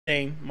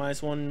Same.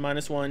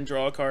 -1/-1,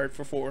 draw a card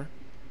for 4.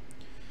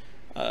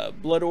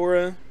 Blood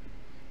Aura.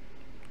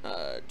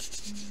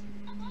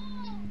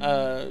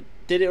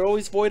 Did it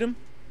always void him?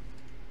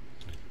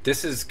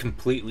 This is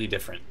completely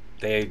different.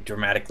 They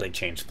dramatically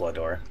changed Blood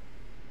Aura.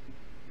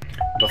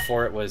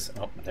 Before it was...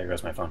 Oh, there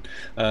goes my phone.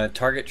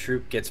 Target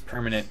troop gets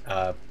permanent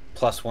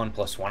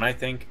 +1/+1, I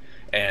think,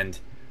 and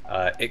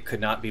it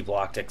could not be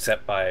blocked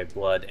except by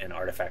blood and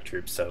artifact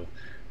troops, so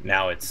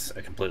now it's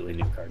a completely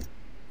new card.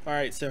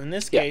 Alright, so in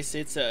this case,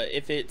 it's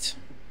if it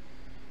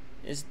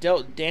is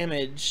dealt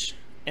damage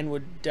and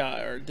would die,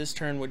 or this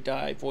turn would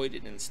die,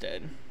 voided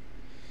instead.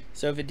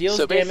 So if it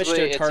deals damage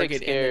to a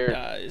target and it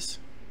dies,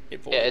 it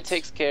voids. Yeah, it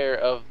takes care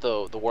of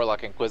the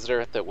Warlock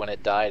Inquisitor, that when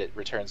it died, it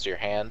returns to your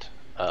hand.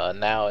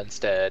 Now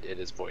instead, it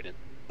is voided,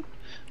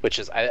 which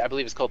is I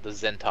believe it's called the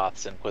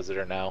Zentoth's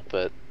Inquisitor now.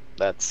 But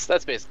that's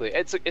basically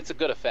it's a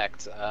good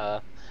effect.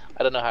 I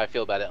don't know how I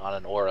feel about it on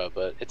an aura,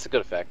 but it's a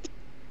good effect.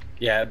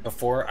 Yeah,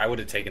 before I would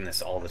have taken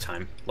this all the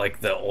time, like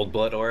the old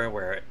Blood Aura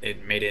where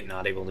it made it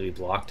not able to be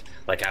blocked.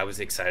 Like I was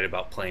excited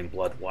about playing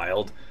Blood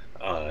Wild,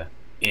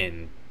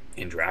 in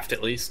draft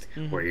at least,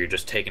 where you're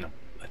just taking a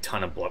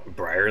ton of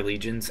Briar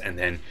Legions, and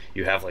then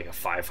you have like a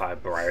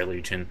 5/5 Briar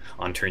Legion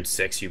on turn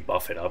 6. You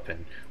buff it up,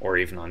 or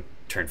even on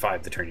turn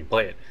 5, the turn you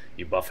play it,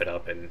 you buff it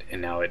up, and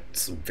now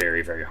it's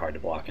very, very hard to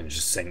block and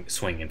just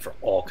swing in for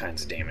all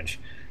kinds of damage.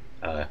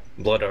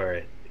 Blood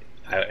Aura,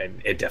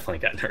 it definitely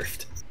got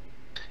nerfed.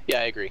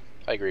 Yeah, I agree.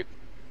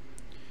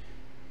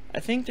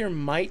 I think there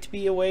might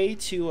be a way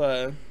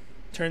to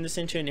turn this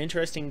into an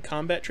interesting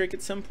combat trick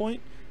at some point,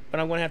 but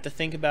I'm going to have to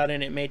think about it,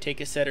 and it may take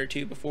a set or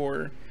two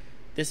before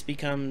this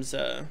becomes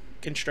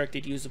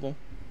constructed usable.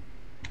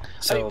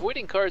 So, I mean,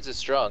 voiding cards is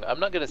strong. I'm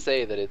not going to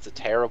say that it's a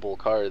terrible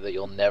card that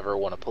you'll never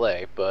want to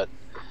play, but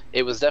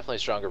it was definitely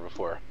stronger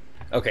before.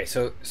 Okay,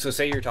 so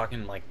say you're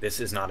talking like this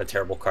is not a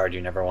terrible card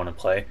you never want to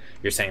play.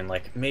 You're saying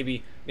like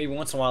maybe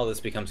once in a while this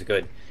becomes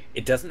good.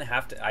 It doesn't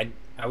have to.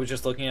 I was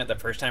just looking at it the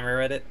first time I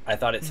read it. I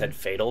thought it said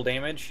fatal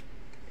damage.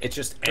 It's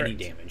just any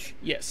damage.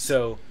 Yes.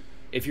 So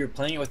if you're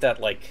playing it with that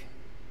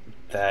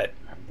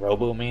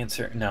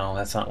Robomancer, no,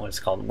 that's not what it's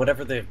called.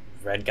 Whatever the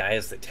red guy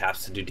is that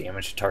taps to do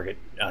damage to target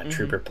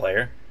trooper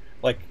player,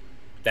 like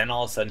then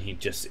all of a sudden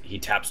he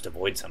taps to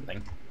void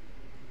something.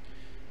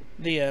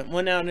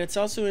 Well, now, and it's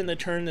also in the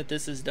turn that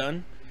this is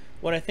done.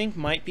 What I think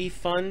might be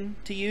fun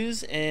to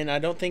use, and I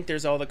don't think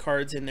there's all the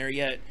cards in there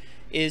yet,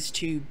 is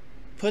to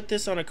put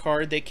this on a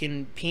card that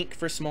can pink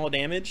for small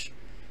damage.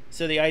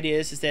 So the idea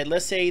is that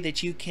let's say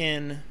that you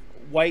can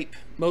wipe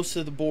most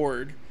of the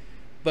board,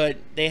 but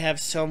they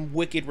have some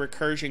wicked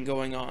recursion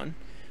going on.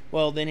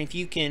 Well, then if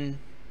you can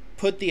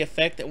put the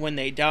effect that when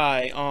they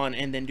die on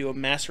and then do a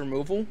mass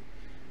removal,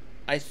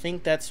 I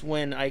think that's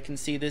when I can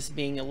see this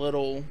being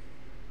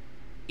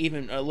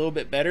even a little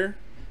bit better,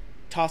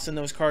 tossing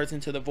those cards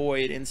into the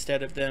void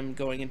instead of them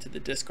going into the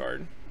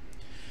discard.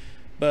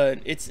 But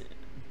it's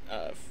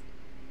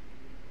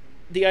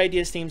the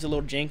idea seems a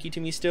little janky to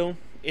me still.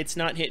 It's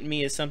not hitting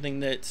me as something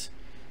that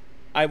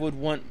I would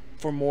want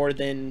for more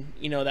than,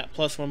 you know, that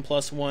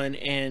 +1/+1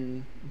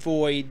 and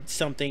void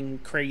something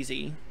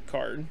crazy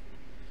card.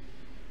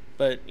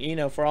 But, you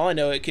know, for all I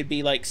know, it could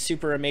be like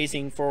super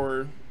amazing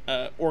for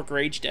Orc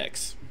Rage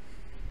decks.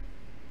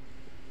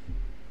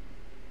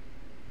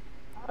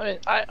 I mean,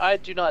 I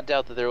do not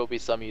doubt that there will be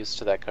some use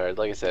to that card.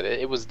 Like I said,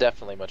 it was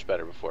definitely much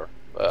better before.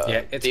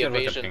 Yeah, it's the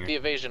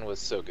evasion was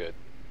so good.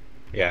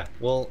 Yeah,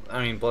 well,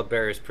 I mean, Blood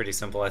Barrier is pretty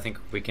simple. I think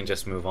we can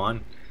just move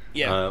on.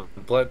 Yeah.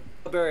 Blood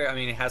Barrier, I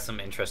mean, it has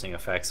some interesting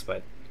effects,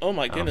 but... Oh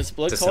my goodness,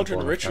 Blood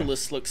Cauldron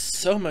Ritualist looks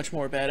so much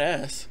more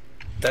badass.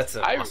 That's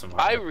an awesome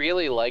I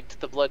really liked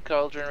the Blood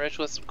Cauldron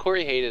Ritualist.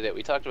 Corey hated it.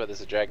 We talked about this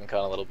at Dragon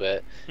Con a little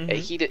bit.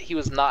 He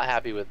was not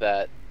happy with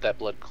that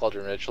Blood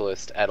Cauldron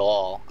Ritualist at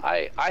all.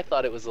 I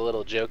thought it was a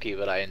little jokey,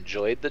 but I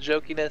enjoyed the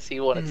jokiness.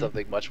 He wanted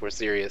something much more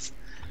serious,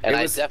 and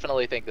I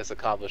definitely think this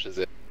accomplishes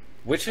it.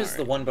 Which is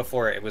the one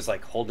before? It was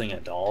like holding a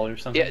doll or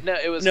something? Yeah, no,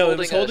 it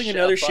was holding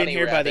another shin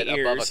here by the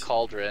ears above a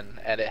cauldron,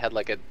 and it had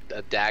like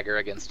a dagger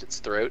against its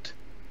throat.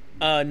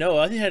 No,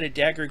 I think it had a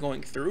dagger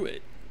going through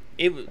it.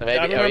 I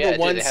remember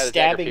one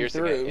stabbing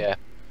through.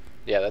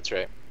 Yeah, that's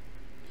right.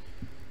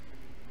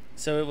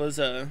 So it was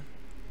to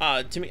me, I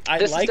liked it.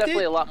 This is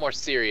definitely a lot more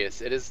serious.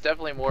 It is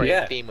definitely more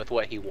in theme with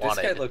what he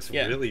wanted. This guy looks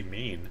really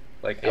mean.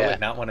 Like I would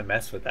not want to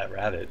mess with that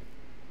rabbit.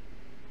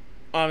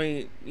 I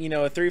mean, you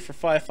know, a 3 for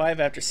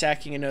 5/5 after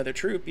sacking another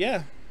troop.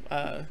 Yeah,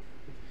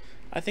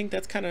 I think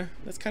that's kind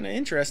of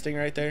interesting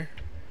right there.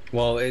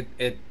 Well, it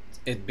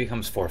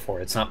becomes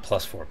 4/4. It's not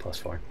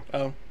 +4/+4.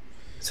 Oh,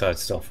 so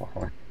it's still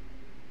 4/4.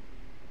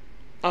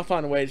 I'll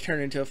find a way to turn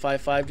it into a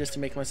 5/5 just to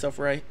make myself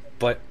right.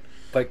 But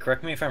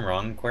correct me if I'm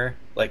wrong, Gwaer.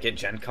 Like at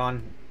Gen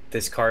Con,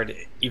 this card,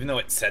 even though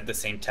it said the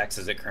same text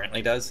as it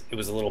currently does, it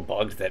was a little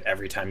bugged that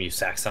every time you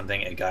sack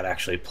something, it got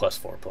actually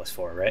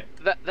 +4/+4, right?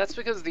 That's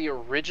because the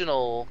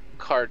original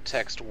card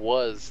text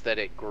was that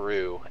it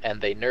grew, and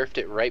they nerfed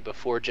it right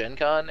before Gen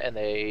Con, and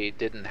they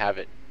didn't have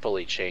it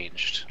fully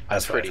changed.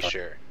 I'm pretty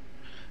sure.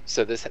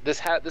 So this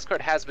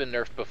card has been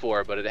nerfed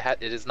before, but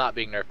it is not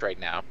being nerfed right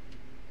now.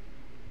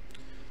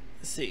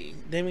 Let's see.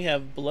 Then we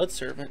have Blood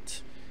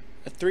Servant,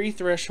 a 3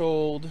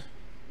 threshold,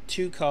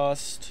 2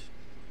 cost,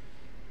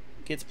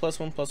 gets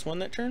 +1/+1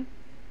 that turn.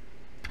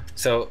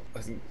 So,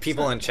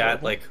 people in chat,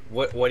 horrible.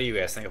 like, what do you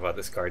guys think about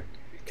this card?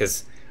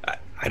 Because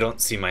I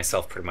don't see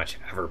myself pretty much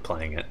ever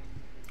playing it.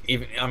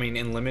 Even, I mean,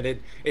 in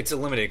limited, it's a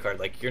limited card.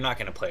 Like, you're not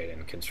going to play it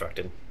in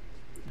constructed.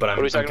 But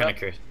I'm kind of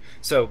curious.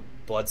 So,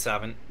 Blood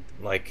Savant,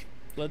 like,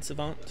 Blood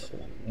Savant.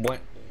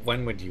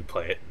 when would you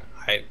play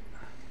it?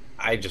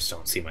 I just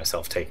don't see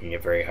myself taking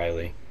it very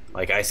highly.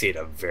 Like, I see it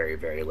a very,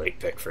 very late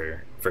pick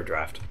for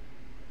draft.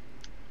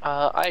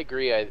 I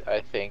agree.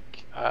 I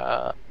think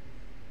I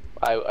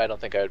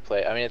don't think I would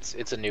play. I mean,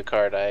 it's a new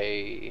card.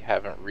 I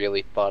haven't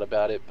really thought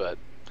about it, but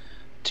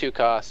 2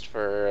 cost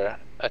for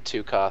a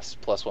 2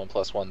 cost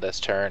 +1/+1 this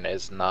turn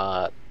is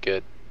not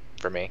good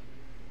for me.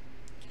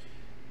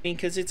 I mean,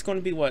 because it's going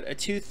to be what, a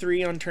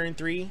 2/3 on turn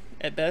 3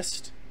 at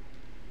best,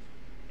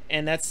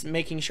 and that's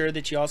making sure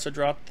that you also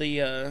drop the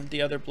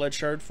other blood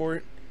shard for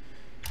it.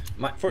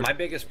 My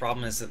biggest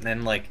problem is that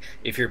then, like,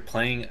 if you're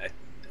playing,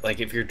 like,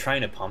 if you're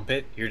trying to pump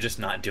it, you're just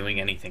not doing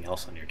anything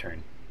else on your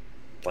turn.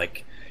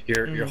 Like,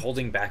 you're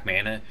holding back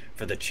mana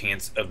for the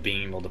chance of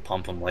being able to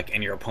pump them, like,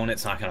 and your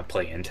opponent's not going to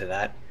play into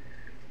that.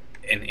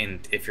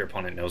 And if your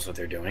opponent knows what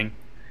they're doing,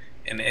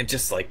 and it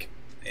just like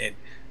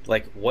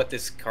what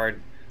this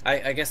card,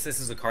 I guess this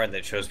is a card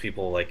that shows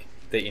people, like,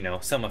 that, you know,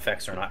 some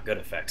effects are not good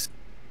effects.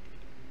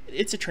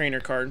 It's a trainer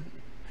card.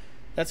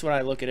 That's what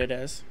I look at it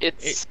as.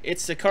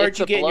 It's the card it's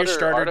you a get in your blood or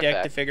starter deck to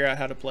artifact. figure out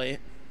how to play it.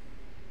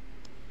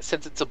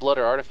 Since it's a blood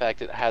or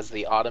artifact, it has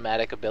the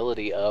automatic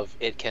ability of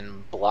it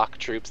can block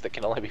troops that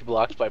can only be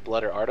blocked by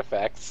blood or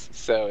artifacts.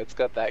 So it's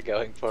got that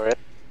going for it.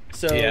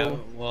 So Yeah,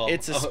 well,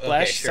 it's a okay,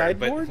 splash sure,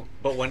 sideboard.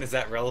 But when is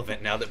that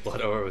relevant now that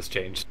Blood Aura was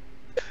changed?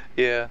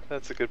 Yeah,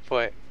 that's a good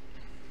point.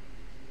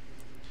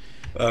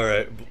 All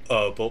right,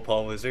 Bolt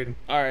Palm Wizard.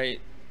 All right.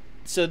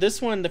 So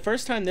this one, the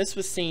first time this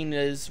was seen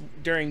is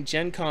during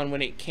Gen Con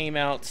when it came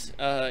out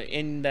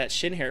in that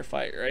Shinhair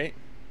fight, right?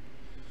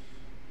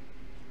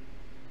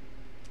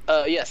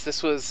 Yes,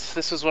 this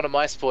was one of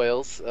my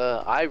spoils.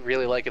 I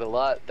really like it a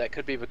lot. That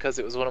could be because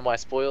it was one of my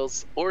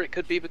spoils, or it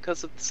could be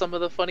because of some of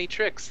the funny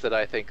tricks that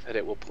I think that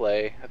it will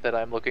play, that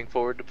I'm looking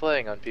forward to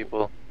playing on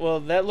people. Well,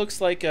 that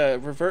looks like a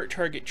revert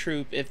target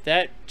troop. If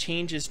that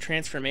changes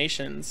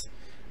transformations,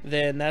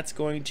 then that's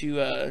going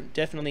to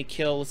definitely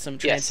kill some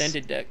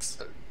transcended decks.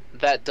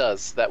 That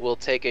does. That will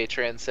take a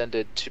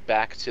transcended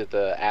back to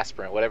the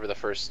aspirant, whatever the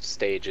first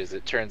stage is.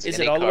 It turns Is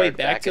any it all the way card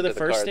back to the into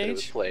first card that it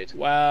was stage? played.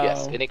 Wow.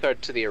 Yes, any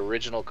card to the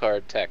original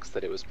card text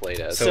that it was played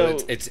as. So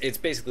it's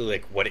basically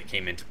like what it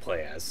came into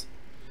play as.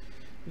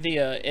 The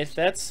if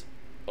that's,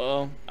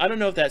 well, I don't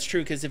know if that's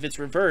true, because if it's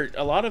revert,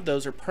 a lot of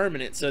those are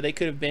permanent, so they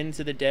could have been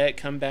to the deck,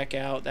 come back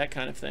out, that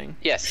kind of thing.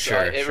 Yes,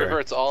 sure, it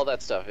reverts all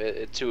that stuff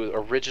to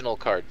original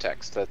card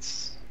text.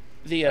 That's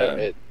the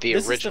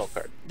original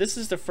card. This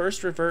is the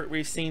first revert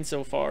we've seen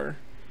so far.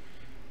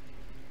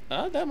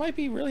 That might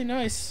be really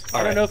nice.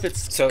 I don't know if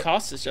its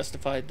cost is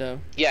justified, though.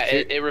 Yeah,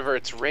 it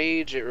reverts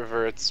rage, it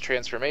reverts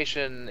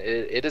transformation.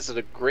 It is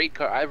a great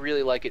card. I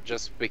really like it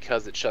just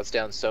because it shuts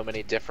down so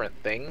many different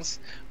things,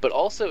 but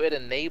also it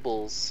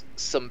enables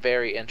some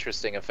very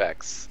interesting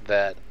effects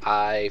that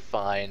I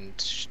find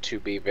to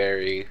be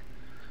very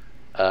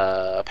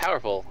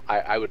powerful,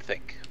 I would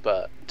think.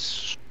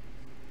 But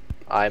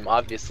I'm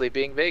obviously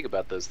being vague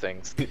about those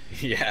things.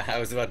 Yeah, I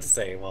was about to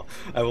say, well,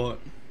 I won't.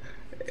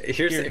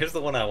 Here's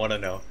the one I want to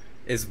know.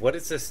 Is what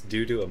does this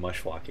do to a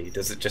Mushwaki?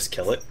 Does it just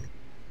kill it?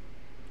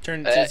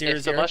 Turn to 0/0.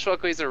 If the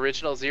Mushwaki's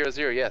original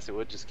 0/0, yes, it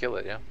would just kill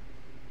it, yeah.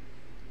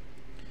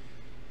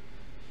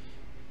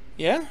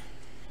 Yeah?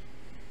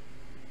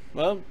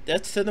 Well,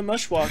 that's to the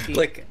Mushwaki.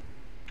 Like,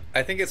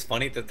 I think it's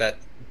funny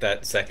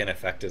that second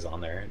effect is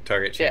on there.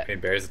 Target champion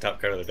bears the top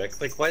card of the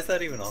deck. Like, why is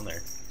that even on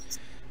there?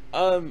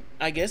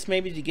 I guess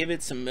maybe to give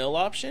it some mill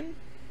option.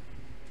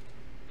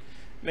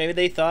 Maybe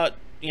they thought,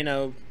 you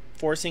know,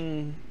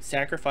 forcing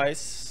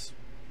sacrifice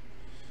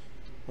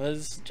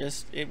was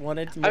just, it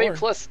wanted more. I mean,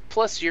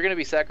 plus you're going to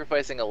be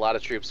sacrificing a lot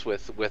of troops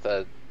with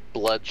a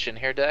blood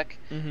Shinhair deck.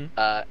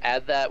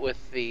 Add that with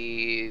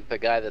the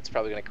guy that's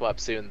probably going to come up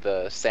soon,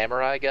 the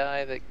samurai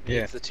guy that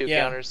gets the 2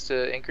 counters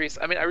to increase.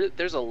 I mean,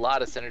 there's a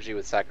lot of synergy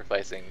with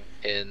sacrificing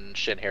in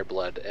Shinhair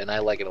blood, and I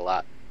like it a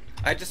lot.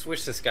 I just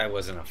wish this guy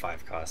wasn't a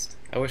 5 cost.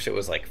 I wish it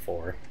was like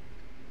 4.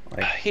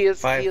 Like, he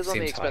is on the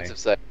high. expensive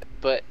side,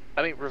 but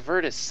I mean,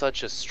 revert is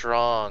such a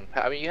strong.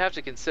 I mean, you have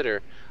to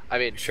consider. I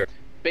mean,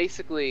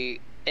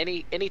 basically,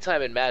 any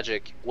time in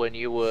Magic when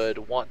you would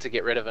want to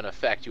get rid of an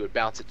effect, you would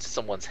bounce it to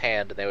someone's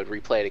hand and they would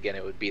replay it again.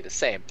 It would be the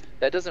same.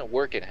 That doesn't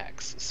work in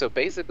Hex. So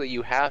basically,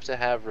 you have to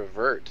have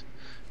revert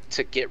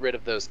to get rid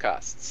of those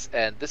costs.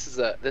 And this is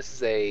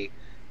a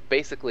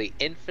basically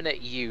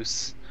infinite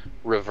use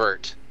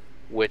revert,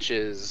 which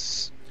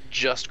is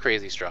just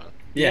crazy strong.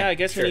 Yeah, I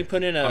guess when you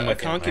put in a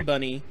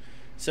concubunny.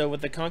 So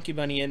with the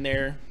concubunny in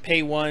there,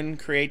 pay 1,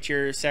 create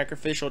your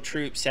sacrificial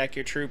troop, sack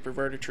your troop,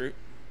 revert a troop.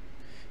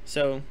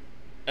 So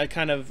a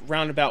kind of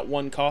roundabout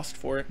 1 cost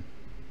for it.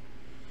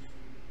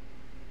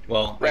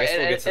 Well, I Right, guess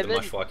we'll get to and the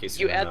then Mushwaki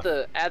soon you add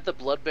enough. the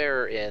Blood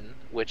Bearer in,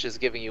 which is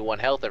giving you 1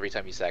 health every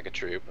time you sack a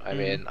troop. I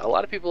mean, a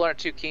lot of people aren't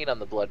too keen on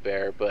the Blood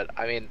Bearer, but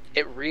I mean,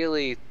 it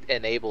really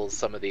enables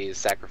some of these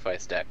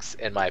sacrifice decks,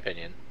 in my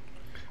opinion.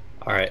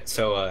 All right,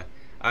 so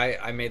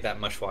I made that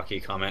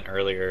Mushwaki comment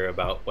earlier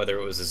about whether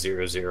it was a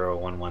 0-0 or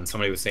 1-1.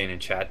 Somebody was saying in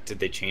chat, did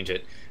they change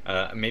it?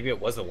 Maybe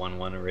it was a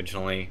 1-1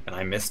 originally, and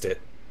I missed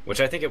it, which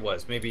I think it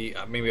was. Maybe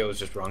I was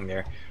just wrong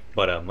there.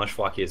 But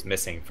Mushwaki is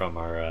missing from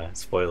our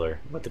spoiler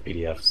with the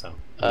PDF, so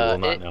we will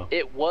not know.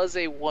 It was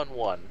a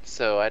 1-1,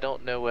 so I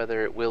don't know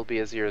whether it will be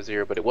a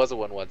 0-0, but it was a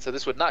 1-1. So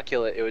this would not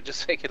kill it. It would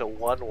just make it a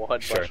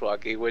 1-1 Sure.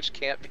 Mushwaki, which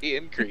can't be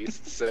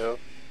increased. So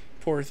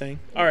Poor thing.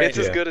 All right, it's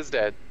as good as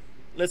dead.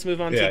 let's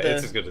move on Yeah, to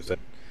it's as good as that.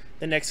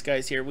 the next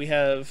guys here. We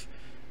have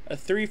a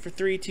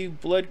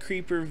 3/3/2 Blood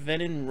Creeper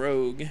Venom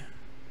Rogue.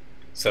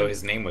 So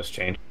his name was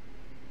changed.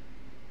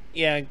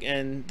 Yeah,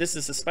 and this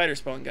is a Spider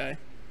Spawn guy.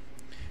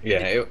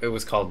 Yeah, it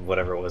was called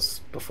whatever it was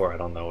before. I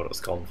don't know what it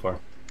was called before.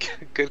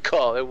 Good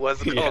call. It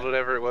wasn't Yeah. called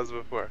whatever it was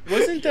before.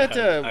 Wasn't that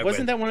I wasn't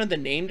win. that one of the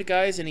named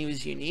guys and he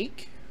was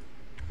unique?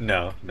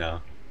 No.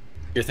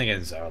 You're thinking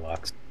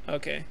Zarlox.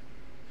 Okay.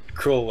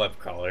 Cruel web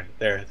crawler.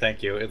 There,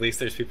 thank you. At least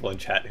there's people in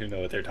chat who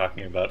know what they're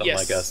talking about,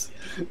 Yes. unlike us.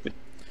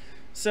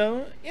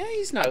 So yeah,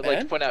 he's not I would bad. like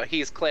to point out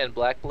he's Clan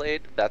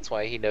Blackblade. That's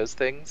why he knows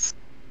things.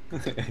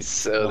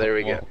 So there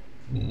we go.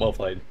 Well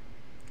played.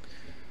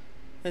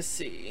 Let's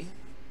see.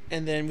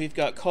 And then we've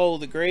got Call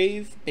of the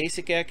Grave,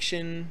 basic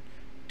action,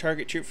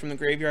 target troop from the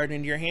graveyard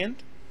into your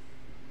hand.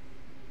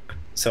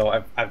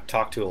 So I've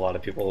talked to a lot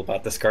of people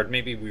about this card.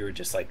 Maybe we were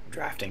just like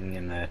drafting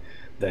in the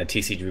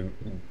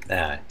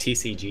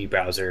TCG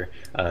browser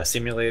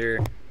simulator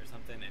or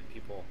something, and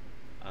people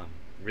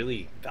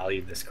really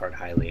valued this card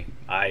highly.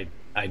 I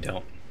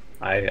don't.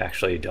 I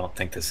actually don't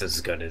think this is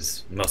as good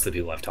as most of the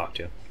people I've talked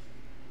to.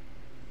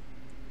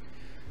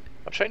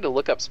 I'm trying to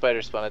look up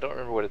Spider Spawn. I don't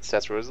remember what it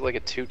stats for. Was it like a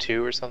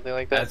 2/2 or something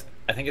like that?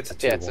 I think it's a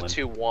 2-1. Yeah, it's a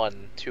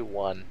 2/1.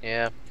 2/1.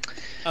 Yeah.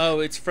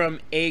 Oh, it's from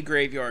a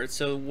graveyard.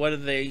 So what are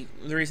they?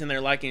 The reason they're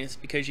liking it is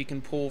because you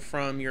can pull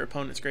from your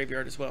opponent's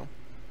graveyard as well.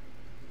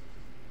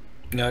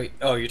 No,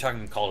 oh, you're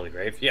talking Call to the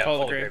Grave? Yeah, Call to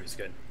Call the to the Grave. Grave is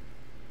good.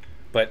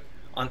 But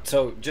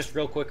so just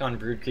real quick on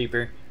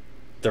Broodkeeper,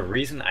 the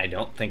reason I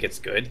don't think it's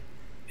good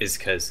is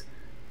because,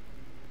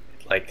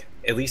 like,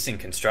 at least in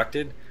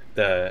Constructed,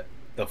 the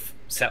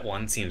set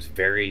 1 seems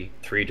very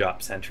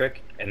 3-drop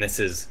centric, and this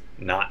is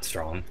not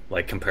strong,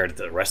 like, compared to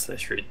the rest of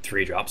the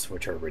 3-drops,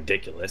 which are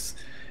ridiculous.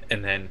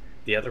 And then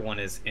the other one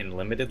is in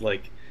Limited,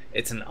 like,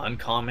 it's an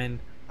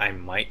uncommon. I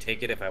might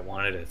take it if I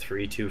wanted a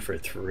 3/2 for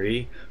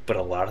 3, but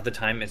a lot of the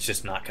time it's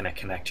just not going to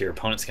connect. Your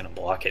opponent's going to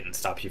block it and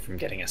stop you from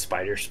getting a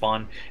Spider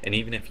Spawn. And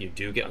even if you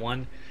do get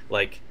one,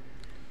 like,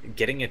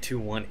 getting a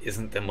 2/1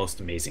 isn't the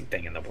most amazing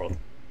thing in the world.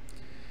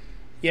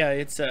 Yeah,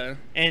 it's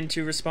and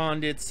to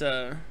respond, it's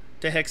to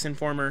Hex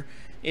Informer.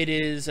 It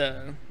is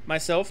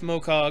myself,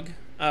 Mokog,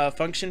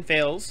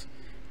 Funktionfails,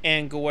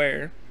 and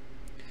Gwaer.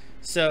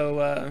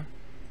 So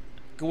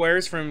Gwaer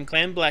is from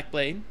Clan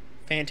Blackblade,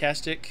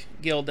 fantastic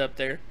guild up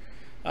there.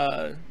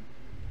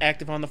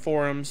 Active on the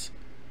forums,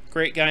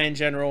 great guy in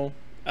general.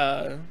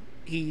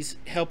 He's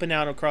helping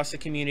out across the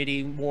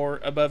community more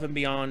above and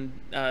beyond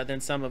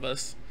than some of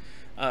us.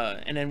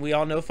 And then we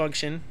all know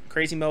Function,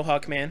 crazy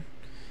Mohawk man.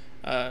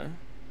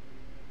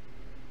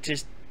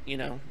 Just, you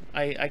know,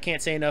 I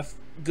can't say enough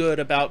good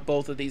about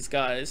both of these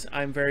guys.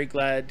 I'm very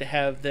glad to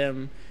have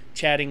them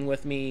chatting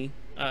with me,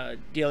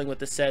 dealing with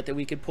the set, that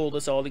we could pull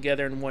this all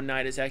together in one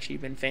night has actually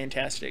been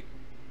fantastic.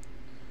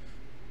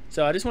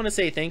 So I just want to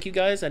say thank you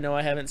guys. I know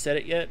I haven't said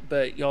it yet,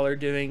 but y'all are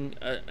doing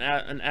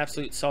an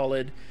absolute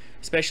solid,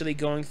 especially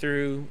going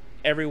through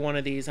every one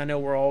of these. I know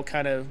we're all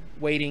kind of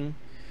waiting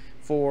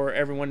for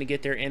everyone to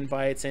get their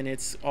invites, and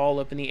it's all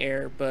up in the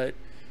air, but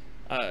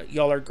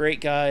y'all are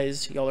great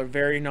guys. Y'all are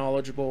very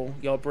knowledgeable.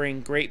 Y'all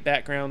bring great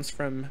backgrounds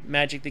from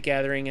Magic the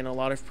Gathering and a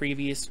lot of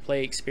previous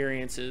play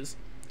experiences.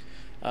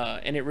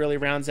 And it really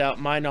rounds out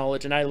my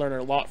knowledge, and I learn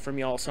a lot from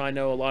y'all, so I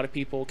know a lot of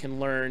people can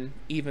learn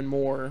even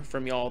more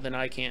from y'all than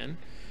I can.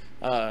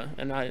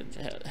 And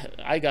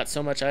I got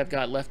so much I've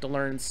got left to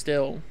learn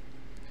still.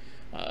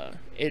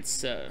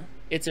 It's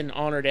an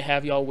honor to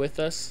have y'all with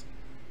us,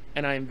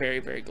 and I am very,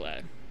 very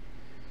glad.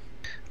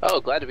 Oh,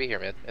 glad to be here,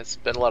 man. It's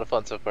been a lot of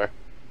fun so far.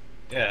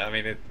 Yeah, I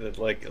mean,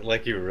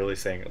 like you were really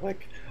saying,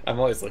 like, I'm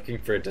always looking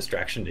for a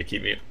distraction to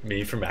keep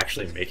me from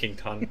actually making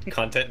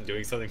content and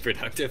doing something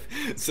productive.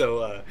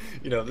 So,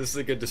 you know, this is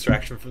a good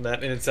distraction from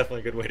that, and it's definitely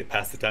a good way to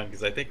pass the time,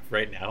 because I think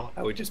right now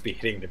I would just be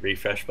hitting the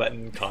refresh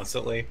button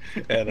constantly,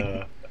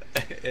 and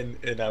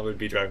and I would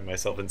be driving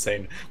myself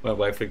insane. My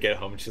wife would get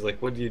home and she's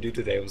like, "What did you do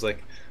today?" I was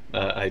like,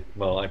 I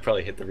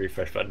probably hit the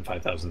refresh button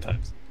 5,000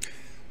 times."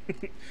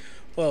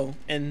 Well,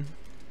 and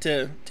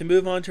to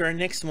move on to our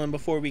next one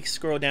before we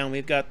scroll down,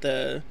 we've got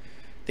the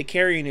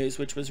carry news,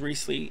 which was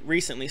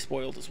recently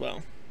spoiled as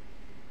well.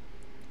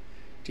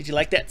 Did you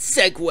like that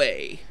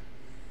segue?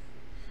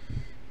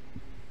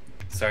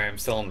 Sorry, I'm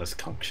still on this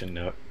Function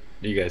note.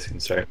 You guys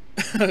can start.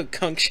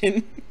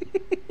 Function.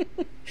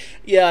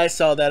 Yeah, I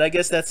saw that. I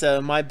guess that's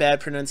my bad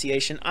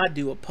pronunciation. I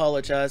do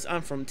apologize.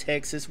 I'm from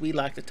Texas. We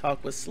like to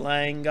talk with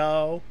slang,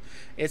 y'all.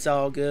 It's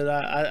all good.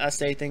 I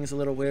say things a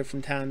little weird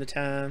from time to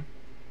time.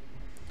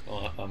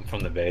 Well, I'm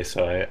from the Bay,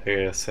 so I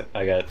guess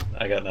I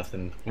got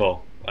nothing.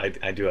 Well,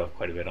 I do have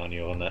quite a bit on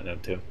you on that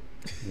note too.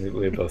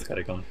 We both got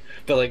it going.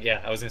 But like,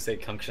 yeah, I was gonna say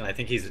Function. I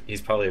think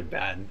he's probably a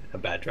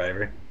bad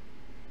driver.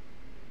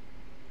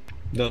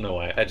 Don't know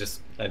why. I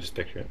just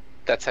picture it.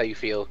 That's how you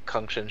feel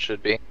Function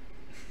should be.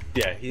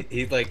 Yeah,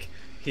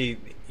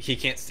 he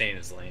can't stay in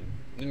his lane.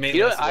 Mainly You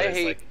know what that's I it's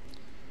hate? like,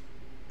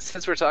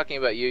 Since we're talking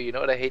about you, you know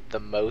what I hate the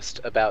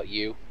most about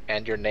you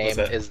and your name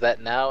that? is that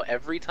now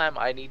every time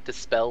I need to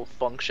spell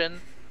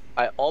function,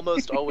 I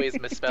almost always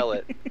misspell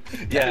it.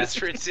 Yeah.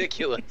 It's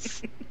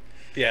ridiculous.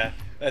 Yeah,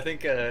 I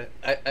think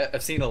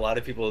I've seen a lot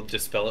of people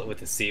just spell it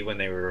with a C when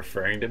they were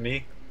referring to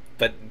me,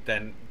 but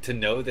then to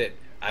know that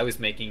I was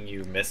making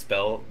you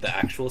misspell the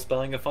actual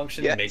spelling of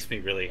Function Yeah. makes me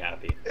really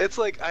happy. It's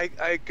like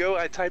I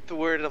type the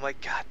word and I'm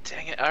like, God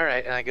dang it,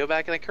 alright, and I go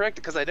back and I correct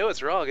it because I know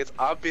it's wrong. It's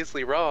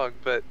obviously wrong,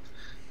 but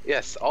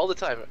yes, all the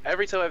time.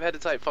 Every time I've had to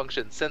type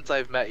function since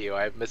I've met you,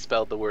 I've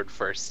misspelled the word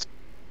first.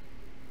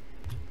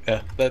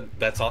 Yeah,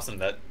 that's awesome.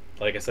 That,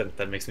 like I said,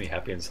 that makes me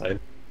happy inside.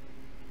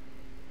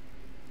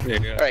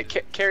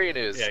 Alright, carry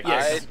news. Yeah,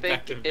 I back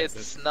think to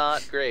business. it's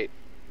not great.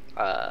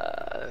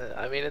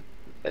 I mean,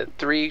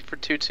 3 for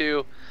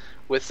 2/2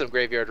 with some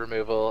graveyard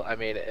removal. I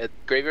mean,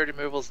 graveyard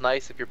removal is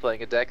nice if you're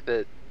playing a deck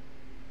that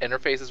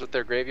interfaces with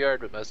their graveyard,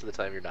 but most of the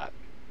time you're not.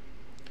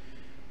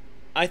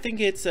 I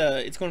think it's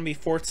going to be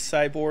fourth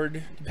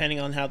sideboard depending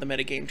on how the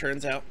metagame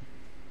turns out.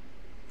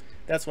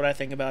 That's what I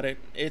think about it.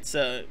 It's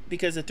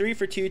because a 3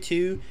 for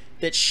 2/2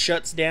 that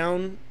shuts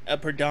down a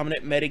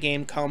predominant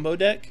metagame combo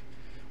deck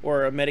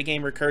or a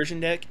metagame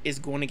recursion deck is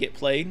going to get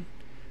played.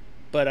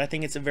 But I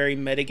think it's a very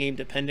metagame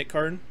dependent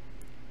card.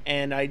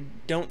 And I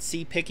don't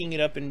see picking it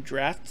up in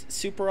draft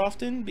super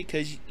often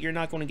because you're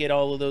not going to get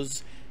all of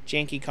those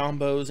janky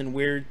combos and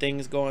weird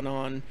things going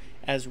on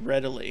as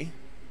readily.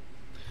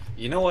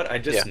 You know what I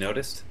just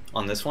noticed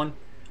on this one,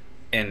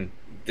 and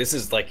this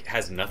is like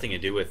has nothing to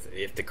do with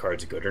if the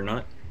card's good or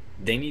not.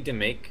 They need to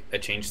make a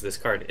change to this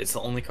card. It's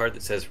the only card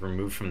that says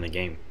removed from the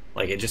game.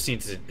 Like it just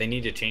needs to. They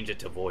need to change it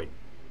to void.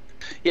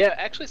 Yeah,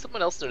 actually,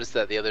 someone else noticed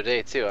that the other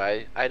day too.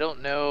 I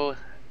don't know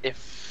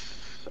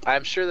if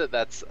I'm sure that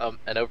that's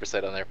an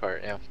oversight on their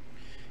part. Yeah.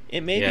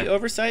 It may be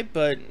oversight,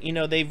 but you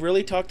know they've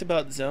really talked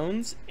about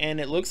zones, and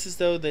it looks as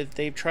though that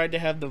they've tried to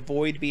have the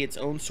void be its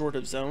own sort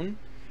of zone.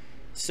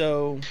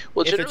 So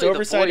well, if it's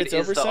oversight, the void it's is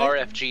oversight. the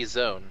RFG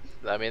zone.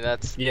 I mean,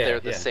 they're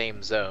the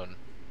same zone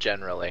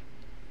generally.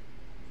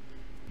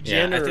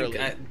 Yeah, I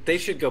think they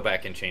should go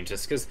back and change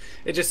this because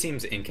it just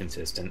seems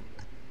inconsistent.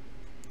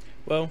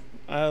 Well,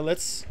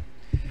 let's.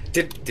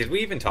 Did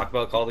we even talk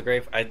about Call of the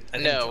Grave? I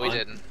think No, John, we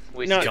didn't.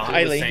 John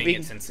was saying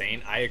it's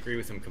insane. I agree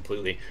with him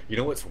completely. You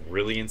know what's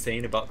really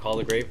insane about Call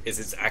of the Grave is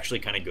it's actually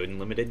kind of good and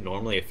limited.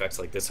 Normally effects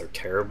like this are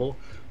terrible,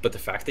 but the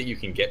fact that you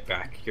can get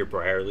back your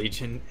Briar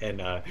Legion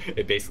and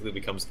it basically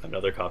becomes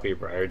another copy of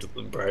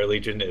Briar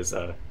Legion is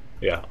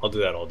yeah, I'll do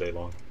that all day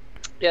long.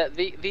 Yeah,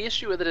 the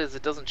issue with it is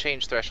it doesn't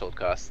change threshold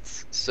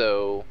costs.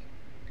 So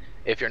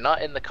if you're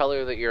not in the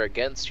color that you're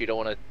against, you don't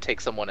want to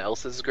take someone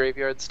else's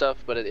graveyard stuff,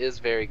 but it is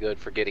very good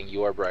for getting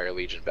your Briar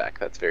Legion back.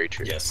 That's very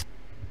true. Yes.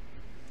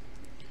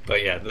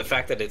 But yeah, the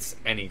fact that it's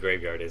any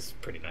graveyard is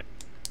pretty nice.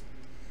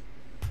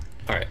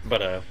 Alright,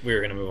 but we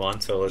were gonna move on,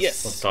 so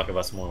let's talk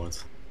about some more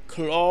ones.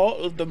 Claw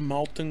of the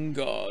Molten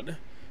God.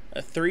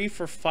 A 3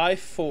 for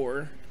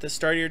 5/4. At the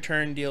start of your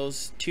turn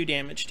deals 2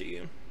 damage to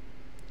you.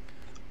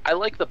 I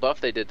like the buff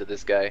they did to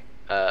this guy.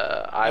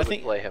 I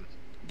would play him.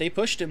 They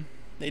pushed him.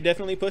 They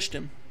definitely pushed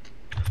him.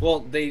 Well,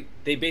 they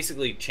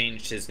basically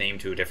changed his name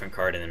to a different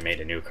card and then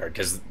made a new card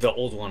because the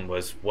old one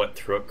was what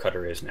Throat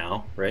Cutter is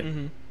now, right?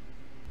 Mm-hmm.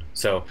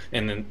 So,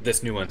 and then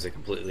this new one's a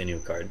completely new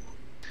card.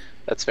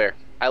 That's fair.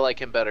 I like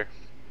him better.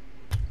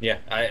 Yeah,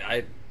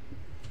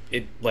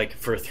 it like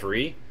for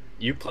 3,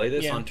 you play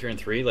this on turn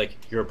 3, like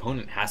your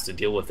opponent has to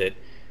deal with it.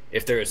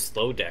 If they're a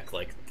slow deck,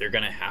 like they're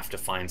gonna have to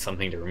find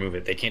something to remove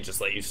it. They can't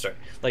just let you start.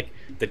 Like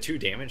the 2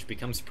 damage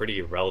becomes pretty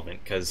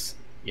irrelevant because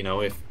you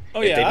know if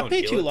they I'll don't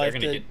pay deal 2 it, life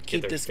they're to get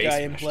keep their this face guy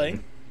in smashed play.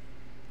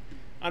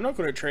 I'm not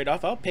going to trade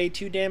off. I'll pay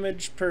 2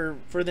 damage for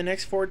the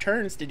next 4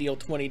 turns to deal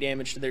 20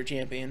 damage to their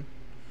champion.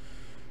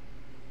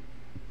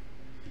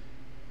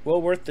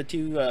 Well worth the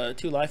 2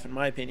 life in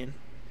my opinion.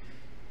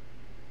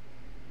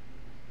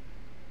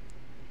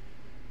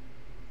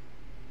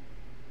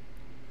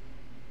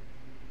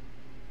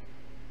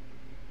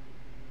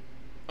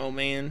 Oh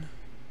man.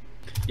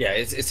 Yeah,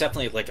 it's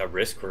definitely like a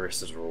risk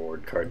versus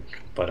reward card,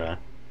 but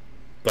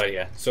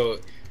yeah. So,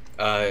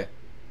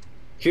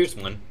 here's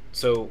one.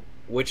 So,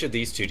 which of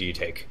these 2 do you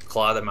take?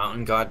 Claw of the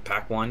Mountain God,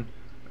 pick one,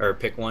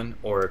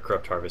 or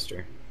Corrupt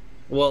Harvester?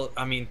 Well,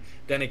 I mean,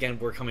 then again,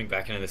 we're coming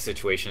back into the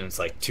situation. It's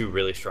like 2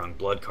 really strong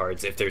blood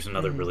cards. If there's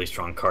another really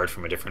strong card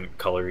from a different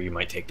color, you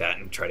might take that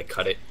and try to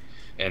cut it,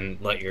 and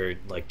let your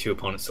like 2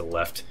 opponents to the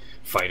left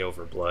fight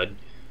over blood.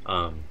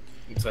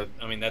 So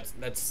I mean, that's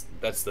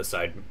the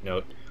side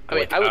note. I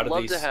mean, Like, out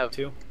of these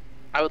two?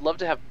 I would love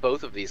to have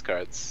both of these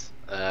cards.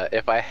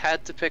 If I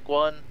had to pick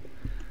one,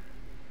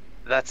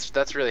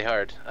 that's really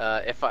hard.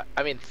 I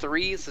mean,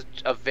 3 is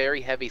a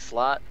very heavy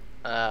slot.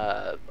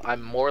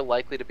 I'm more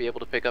likely to be able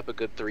to pick up a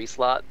good 3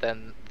 slot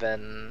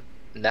than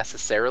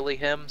necessarily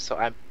him. So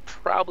I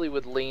probably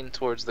would lean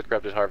towards the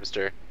Corrupted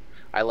Harvester.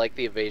 I like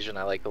the evasion.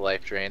 I like the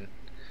life drain.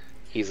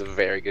 He's a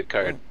very good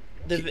card.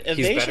 The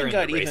evasion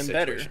got even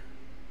better.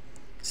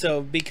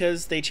 So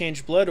because they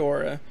changed Blood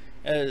Aura,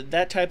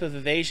 that type of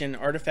evasion,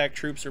 artifact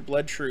troops or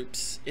blood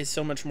troops, is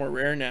so much more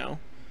rare now.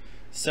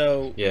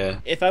 So yeah,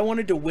 if I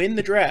wanted to win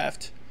the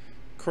draft,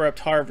 Corrupt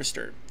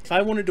Harvester. If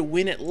I wanted to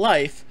win at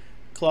life,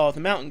 Claw of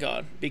the Mountain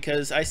God,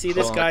 because I see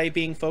this guy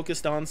being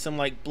focused on some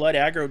like blood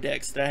aggro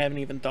decks that I haven't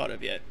even thought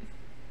of yet.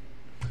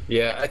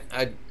 Yeah,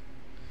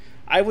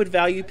 I would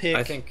value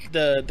pick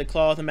the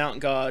Claw of the Mountain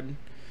God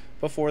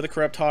before the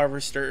Corrupt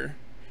Harvester.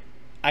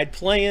 I'd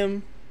play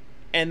him,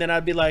 and then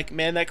I'd be like,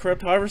 man, that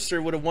Corrupt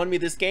Harvester would have won me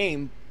this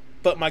game,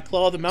 but my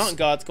Claw of the Mountain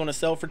God's going to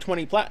sell for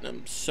 20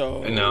 platinum.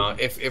 So no,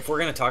 if we're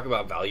going to talk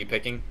about value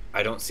picking,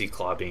 I don't see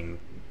Claw being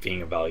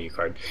a value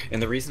card,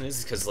 and the reason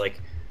is because like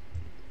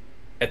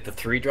at the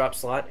 3-drop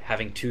slot,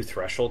 having 2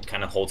 threshold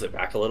kind of holds it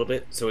back a little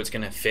bit, so it's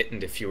going to fit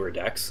into fewer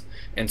decks,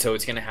 and so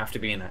it's going to have to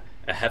be in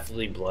a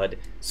heavily blood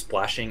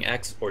splashing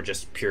X or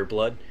just pure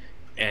blood.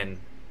 And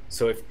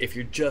so if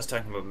you're just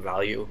talking about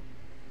value,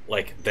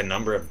 like the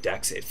number of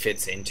decks it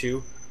fits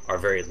into are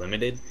very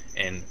limited,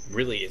 and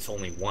really it's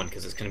only one,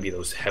 because it's going to be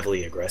those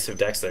heavily aggressive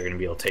decks that are going to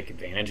be able to take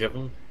advantage of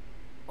them.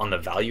 On the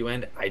value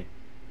end,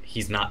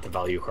 he's not the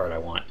value card I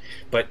want.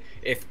 But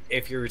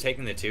if you're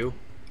taking the 2,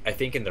 I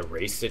think in the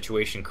race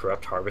situation,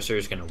 Corrupt Harvester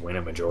is going to win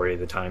a majority of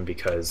the time,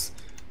 because,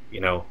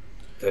 you know,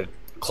 the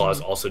Claw's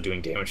also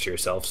doing damage to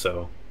yourself,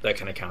 so that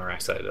kind of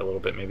counteracts that a little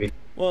bit, maybe.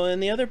 Well,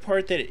 and the other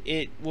part that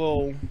it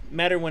will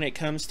matter when it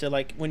comes to,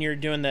 like, when you're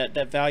doing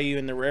that value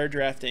in the rare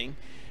drafting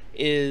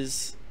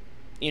is,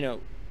 you know,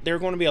 there are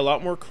going to be a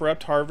lot more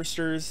Corrupt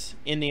Harvesters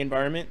in the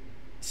environment,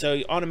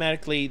 so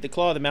automatically the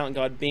Claw of the Mountain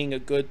God being a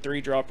good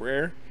 3-drop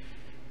rare,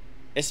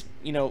 is,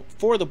 you know,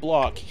 for the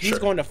block, he's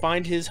going to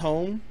find his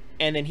home,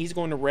 and then he's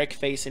going to wreck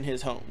face in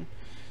his home.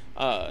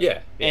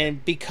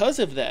 And because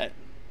of that,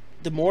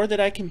 the more that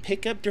I can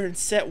pick up during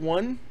set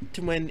 1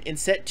 to when in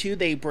set 2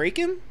 they break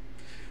him,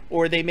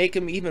 or they make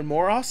him even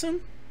more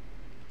awesome,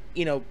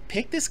 you know,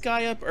 pick this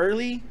guy up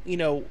early, you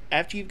know,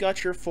 after you've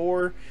got your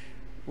 4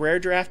 rare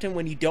draft him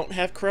when you don't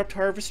have Corrupt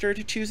Harvester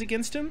to choose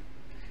against him,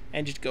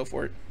 and just go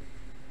for it.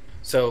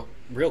 So,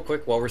 real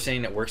quick, while we're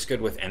saying it works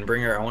good with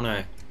Endbringer, I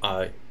want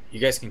to, you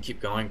guys can keep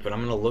going, but I'm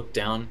going to look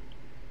down.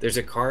 There's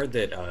a card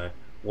that,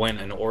 when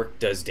an orc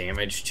does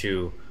damage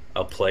to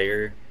a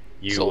player,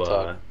 you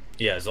Zoltog.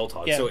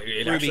 Zoltog. Yeah, so it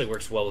Ruby. actually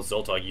works well with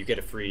Zoltog. You get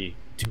a free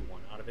 2-1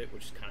 out of it,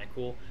 which is kind of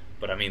cool.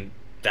 But I mean,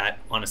 that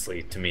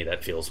honestly, to me,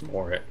 that feels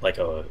more like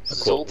a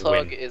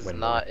Zoltog is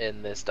not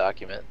in this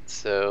document,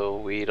 so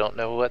we don't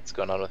know what's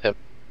going on with him.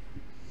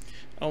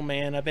 Oh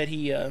man, I bet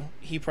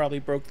he probably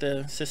broke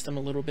the system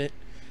a little bit.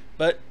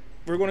 But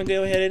we're going to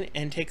go ahead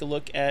and take a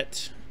look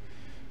at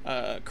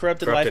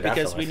Corrupted Life,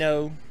 because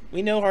Afterlife.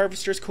 we know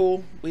Harvester's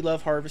cool. We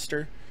love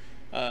Harvester.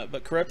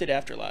 But Corrupted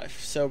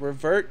Afterlife. So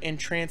revert and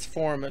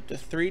transform up to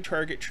 3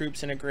 target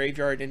troops in a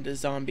graveyard into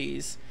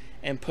zombies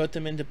and put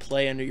them into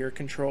play under your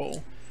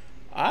control.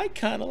 I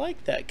kind of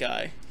like that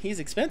guy. He's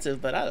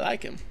expensive, but I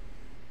like him.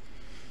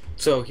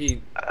 So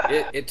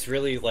it's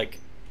really like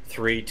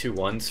 3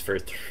 2-1s for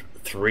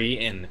 3,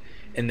 and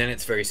then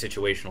it's very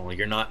situational.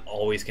 You're not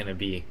always going to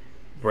be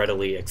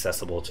readily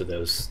accessible to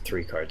those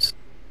 3 cards.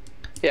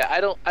 Yeah,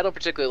 I don't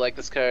particularly like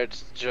this card.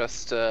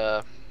 Just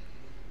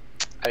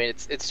I mean,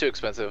 it's too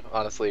expensive,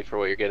 honestly, for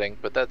what you're getting,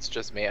 but that's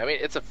just me. I mean,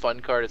 it's a fun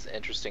card, it's an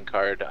interesting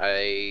card.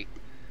 I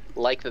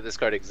like that this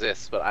card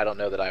exists, but I don't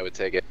know that I would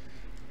take it.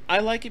 I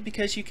like it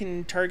because you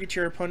can target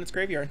your opponent's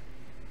graveyard.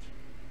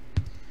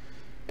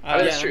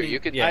 That's true.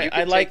 You could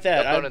I like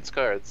that. Opponent's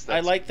cards.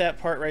 I like that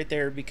part right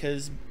there,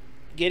 because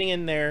getting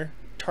in there,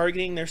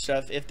 targeting their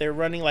stuff, if they're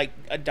running like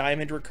a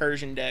diamond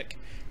recursion deck,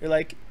 you're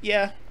like,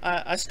 yeah,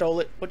 I stole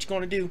it. What you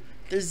gonna do?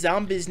 There's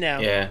zombies now.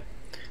 Yeah.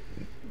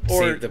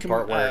 Or see, the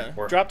part where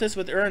drop this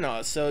with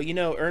Urnaz. So, you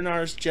know,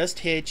 Urnaz just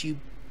hit, you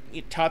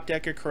top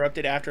deck a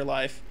Corrupted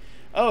Afterlife.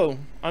 Oh,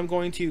 I'm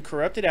going to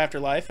Corrupted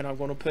Afterlife, and I'm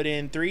going to put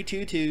in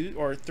 3/2/2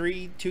 or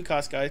 3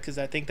 2-cost guys, because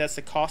I think that's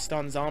the cost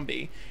on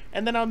zombie.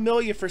 And then I'll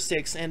mill you for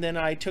 6, and then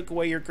I took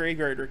away your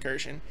graveyard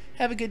recursion.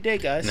 Have a good day,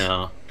 guys.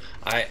 No.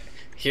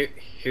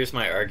 Here's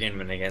my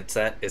argument against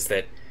that, is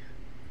that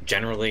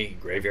generally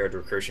graveyard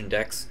recursion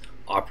decks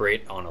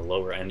operate on a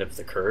lower end of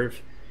the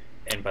curve,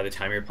 and by the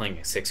time you're playing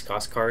a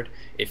 6-cost card,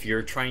 if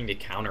you're trying to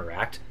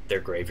counteract their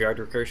graveyard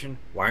recursion,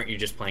 why aren't you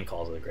just playing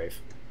Call to the Grave?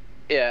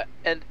 Yeah,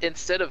 and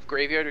instead of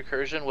graveyard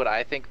recursion, what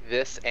I think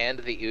this and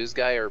the Ooze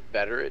guy are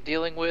better at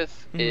dealing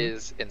with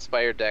is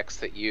Inspire decks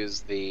that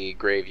use the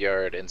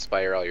graveyard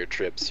Inspire all your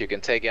trips. You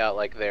can take out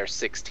like their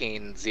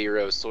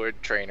 16-0 Sword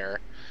Trainer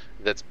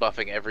that's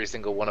buffing every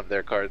single one of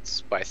their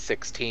cards by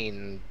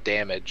 16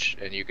 damage,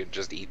 and you can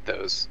just eat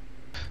those.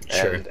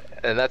 Sure.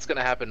 And that's going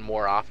to happen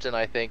more often,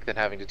 I think, than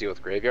having to deal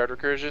with graveyard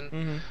recursion.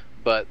 Mm-hmm.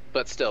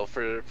 But still,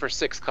 for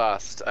 6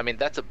 cost, I mean,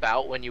 that's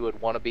about when you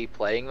would want to be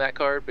playing that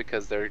card,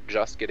 because they're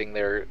just getting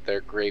their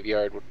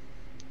graveyard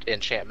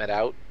enchantment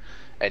out,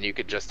 and you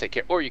could just take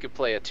care, or you could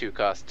play a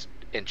 2-cost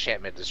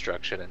enchantment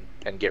destruction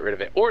and get rid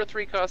of it, or a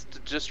 3-cost to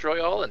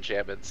destroy all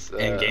enchantments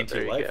and gain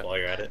 2 life while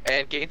you're at it.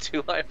 And gain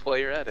 2 life while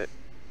you're at it.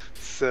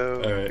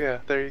 So yeah,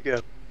 there you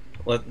go.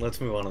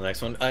 Let's move on to the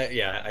next one.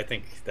 Yeah, I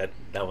think that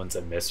one's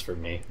a miss for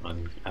me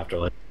on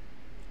Afterlife.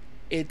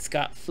 It's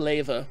got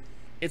flavor.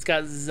 It's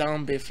got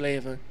zombie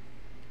flavor.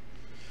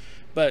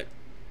 But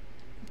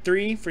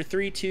 3 for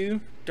 3/2,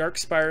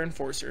 Darkspire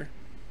Enforcer.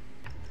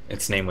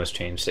 Its name was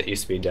changed. It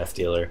used to be Death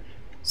Dealer.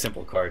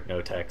 Simple card,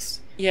 no text.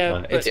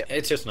 Yeah, but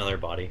it's just another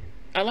body.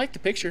 I like the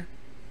picture.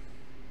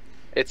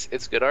 It's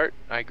good art.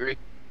 I agree.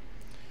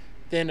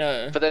 Then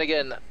but then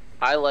again,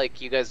 I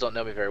like, you guys don't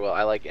know me very well,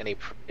 I like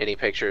any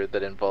picture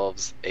that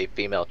involves a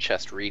female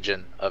chest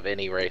region of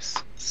any race.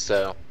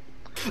 So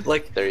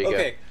like, there you go.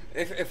 Okay,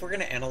 if we're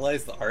gonna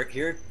analyze the art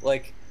here,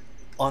 like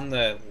on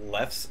the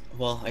left,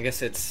 well, I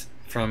guess it's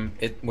from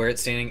it where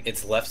it's standing.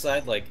 Its left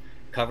side like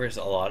covers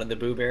a lot of the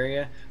boob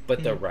area,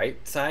 but the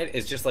right side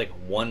is just like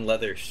one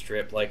leather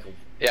strip. Like,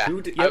 yeah,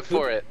 I'm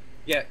for it.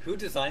 Yeah, who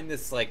designed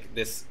this? Like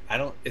this, I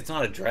don't. It's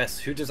not a dress.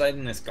 Who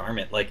designed this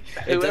garment? Like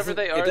whoever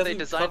they are, they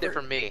designed it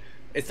for me.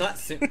 It's not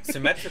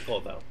symmetrical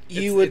though.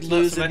 You would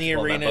lose in the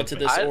arena to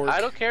this orc. I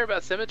don't care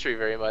about symmetry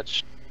very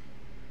much.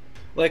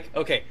 Like,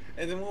 okay,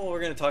 and then when we're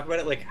going to talk about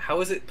it, like,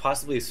 how is it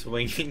possibly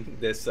swinging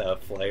this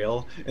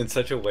flail in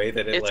such a way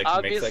that it, it's like,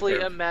 obviously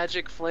makes, like, a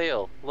magic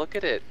flail. Look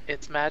at it.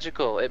 It's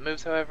magical. It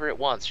moves however it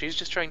wants. She's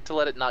just trying to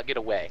let it not get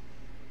away.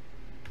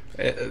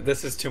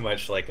 This is too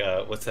much like,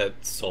 what's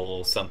that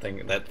Soul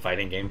something, that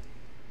fighting game?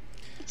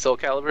 Soul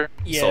Calibur?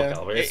 Yeah,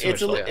 Soul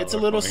Calibur. It's a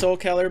little Soul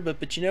Calibur,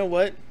 but you know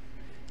what?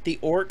 The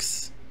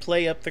orcs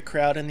play up the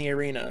crowd in the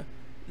arena.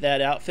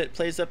 That outfit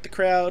plays up the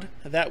crowd.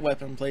 That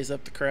weapon plays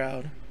up the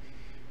crowd.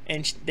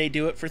 And they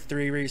do it for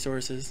 3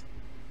 resources.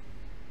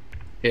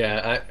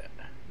 Yeah,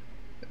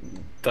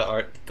 the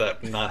art,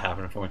 that not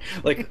happening for me.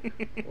 Like,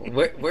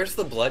 where's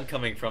the blood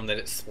coming from that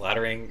it's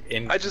splattering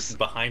in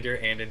behind her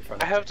and in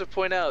front of her? I have to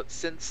point out,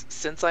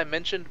 since I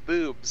mentioned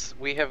boobs,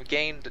 we have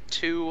gained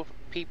 2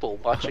 people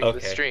watching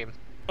the stream.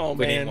 Oh,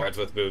 we man. need cards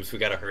with boobs. We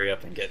gotta hurry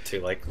up and get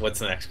to, like, what's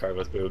the next card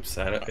with boobs?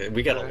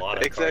 We got a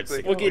lot of cards.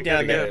 We'll get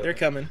down there. They're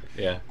coming.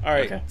 Yeah.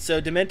 Alright, so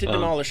Demented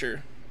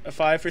Demolisher. A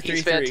 5 for 3/3.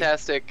 He's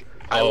fantastic.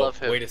 I love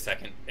him. Wait a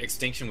second.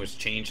 Extinction was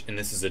changed, and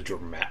this is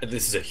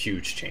a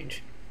huge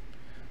change.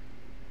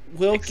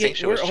 We're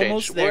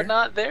almost there. We're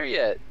not there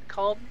yet.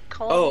 Calm.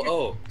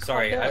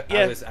 Sorry.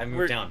 I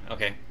moved down.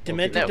 Okay.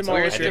 Demented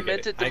Demolisher.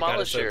 Demented Demolisher. I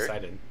got so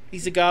excited.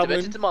 He's a goblin.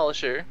 Demented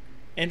Demolisher.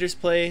 Enters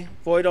play.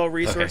 Void all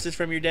resources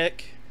from your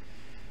deck.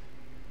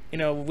 You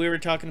know, we were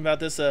talking about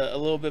this a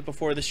little bit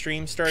before the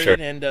stream started,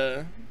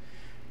 and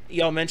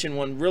y'all mentioned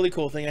one really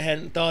cool thing I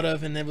hadn't thought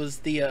of, and that was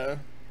the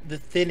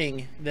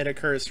thinning that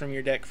occurs from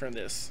your deck from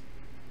this.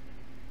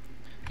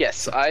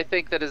 Yes, I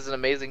think that is an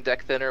amazing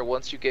deck thinner.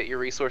 Once you get your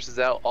resources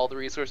out, all the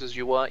resources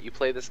you want, you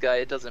play this guy.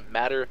 It doesn't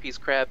matter if he's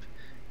crap.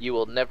 You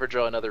will never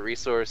draw another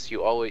resource.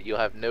 You'll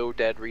have no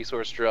dead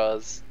resource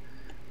draws.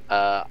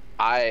 I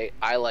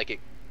like it.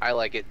 I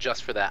like it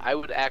just for that. I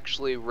would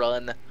actually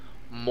run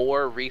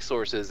more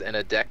resources in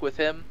a deck with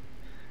him,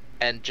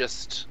 and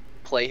just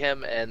play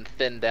him and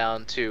thin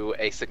down to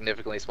a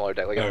significantly smaller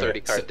deck, like a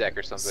 30-card deck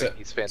or something.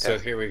 He's fantastic.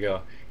 So here we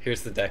go.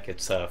 Here's the deck.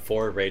 It's 4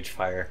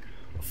 Ragefire,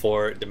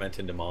 4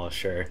 Demented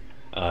Demolisher,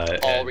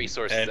 all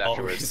resources and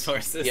afterwards. All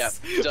resources. Yep,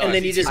 and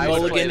then you just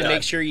mulligan to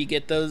make sure you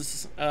get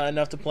those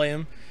enough to play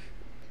them.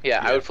 Yeah,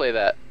 I would play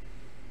that.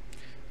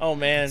 Oh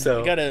man,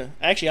 you gotta.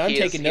 Actually, I'm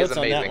taking notes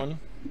on that one.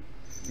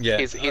 Yeah,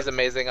 he's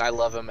amazing. I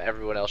love him.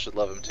 Everyone else should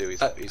love him too.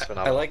 He's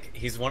phenomenal.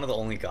 He's one of the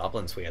only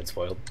goblins we had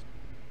spoiled.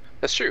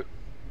 That's true.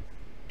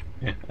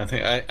 Yeah, I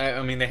think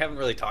I mean they haven't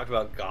really talked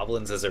about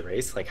goblins as a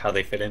race, like how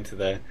they fit into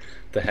the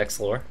Hex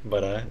lore,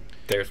 but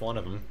there's one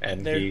of them,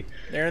 and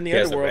they're in the he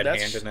has underworld. A red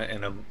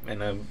hand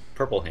and a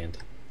purple hand.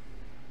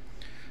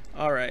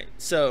 All right,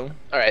 so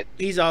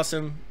he's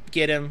awesome.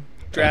 Get him,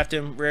 draft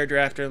him, rare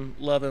draft him,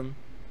 love him.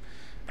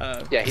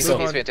 Yeah, he's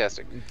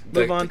fantastic.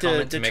 Move on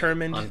to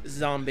Determined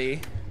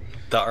Zombie.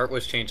 The art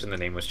was changed and the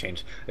name was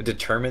changed. A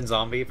determined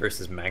zombie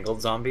versus mangled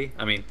zombie.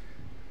 I mean,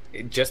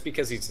 just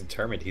because he's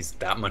determined, he's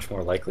that much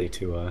more likely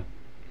to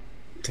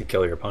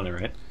kill your opponent,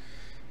 right?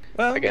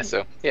 Well, I guess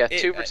so. Yeah,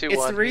 2 for 2.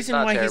 It's the reason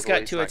why he's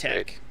got 2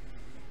 attack.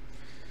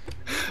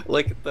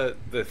 Like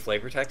the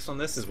flavor text on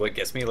this is what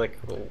gets me. Like,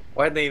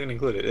 why did they even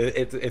include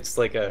it? It's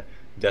like a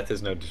death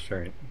is no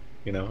deterrent.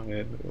 You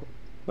know,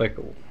 like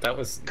that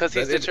was because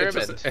he's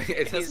determined.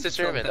 He's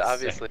determined,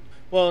 obviously.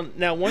 Well,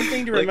 now one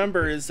thing to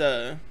remember is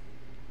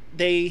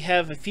they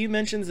have a few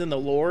mentions in the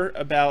lore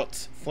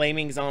about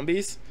flaming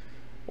zombies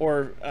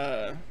or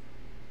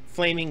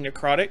flaming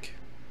necrotic.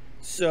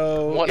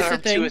 So one arm,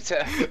 2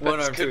 attack. One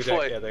arm, 2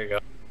 attack. Yeah, there you go.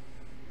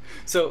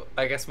 So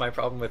I guess my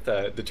problem with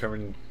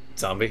determined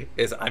zombie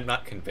is I'm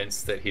not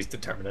convinced that he's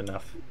determined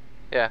enough.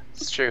 Yeah,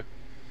 it's true.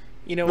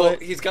 You know Well,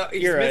 what? he's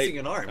You're missing right.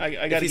 an arm. I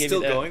If gotta he's give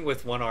still you that. going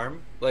with one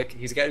arm, like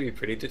he's got to be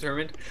pretty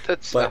determined.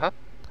 That's But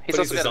He's but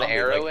also a got an zombie,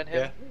 arrow like, in him.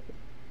 yeah.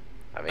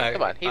 I mean,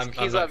 come on. I'm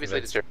He's not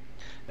obviously convinced. determined.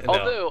 No,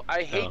 Although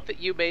I hate no. that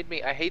you made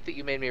me. I hate that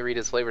you made me read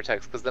his flavor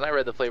text, because then I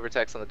read the flavor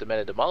text on the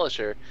Demented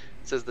Demolisher. It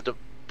says the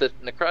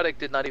necrotic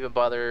did not even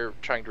bother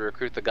trying to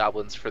recruit the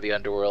goblins for the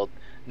underworld,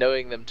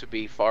 knowing them to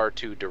be far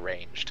too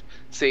deranged.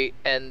 See,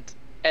 and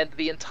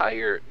the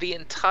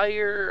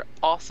entire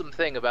awesome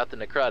thing about the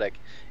necrotic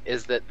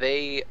is that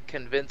they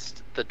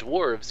convinced the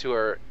dwarves, who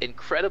are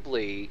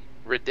incredibly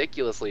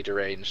ridiculously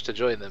deranged, to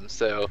join them.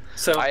 So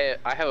I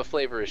have a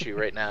flavor issue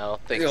right now,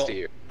 thanks to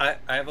you. I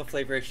have a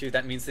flavor issue.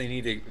 That means they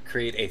need to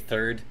create a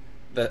third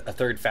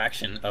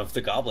faction of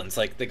the goblins.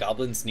 Like, the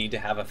goblins need to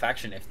have a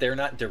faction. If they're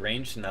not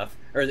deranged enough,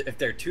 or if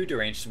they're too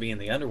deranged to be in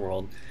the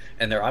underworld,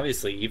 and they're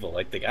obviously evil,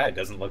 like the guy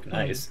doesn't look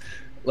nice,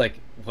 like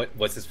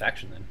what's his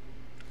faction then?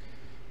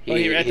 Well,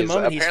 at the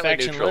moment he's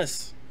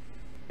factionless.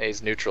 Yeah,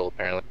 he's neutral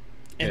apparently.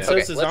 And so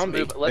is the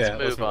zombie. Let's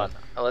move on.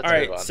 All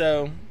right,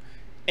 so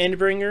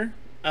Endbringer,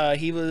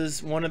 he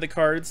was one of the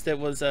cards that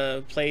was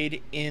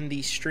played in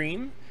the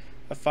stream.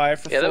 A 5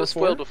 for 4/4. Yeah, that was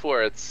spoiled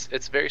before. It's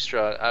very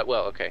strong.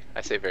 Well, okay,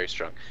 I say very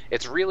strong.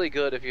 It's really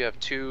good if you have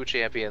 2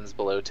 champions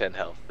below 10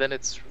 health. Then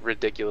it's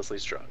ridiculously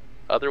strong.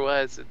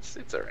 Otherwise,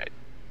 it's all right.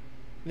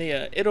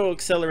 Yeah, it'll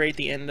accelerate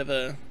the end of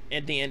a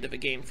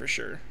game for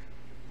sure.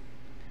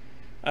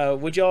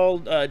 Would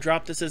y'all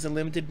drop this as a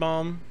limited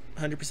bomb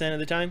 100% of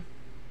the time?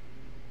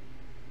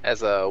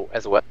 As a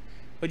what?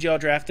 Would y'all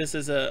draft this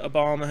as a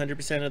bomb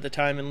 100% of the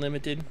time and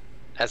limited?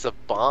 As a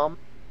bomb?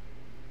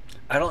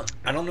 I don't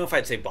know if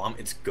I'd say bomb.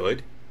 It's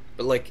good,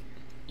 but like,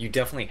 you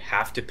definitely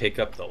have to pick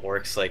up the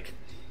orcs. Like,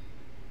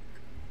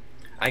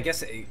 I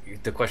guess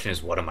the question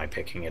is, what am I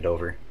picking it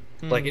over?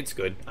 Like, it's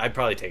good. I'd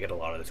probably take it a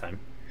lot of the time.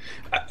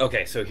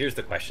 Okay, so here's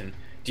the question: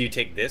 do you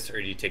take this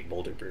or do you take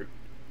Boulder Brute?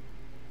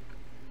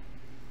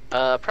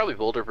 Probably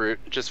Boulder Brute,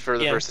 just for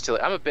the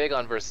versatility. I'm big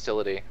on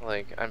versatility.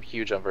 Like, I'm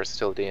huge on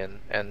versatility,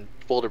 and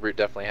Boulder Brute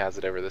definitely has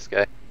it over this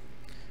guy.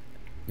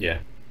 Yeah.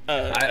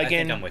 I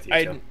think I'm with you,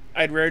 Joe.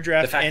 I'd rare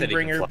draft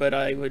Endbringer, but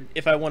I would,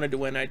 if I wanted to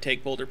win, I'd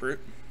take Boulder Brute.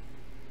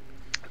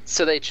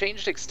 So they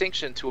changed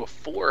Extinction to a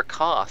 4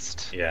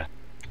 cost. Yeah.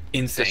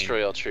 Insane.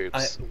 Destroy all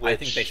troops. I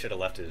think they should have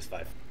left it as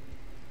 5.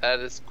 That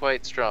is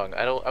quite strong.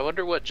 I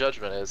wonder what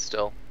Judgment is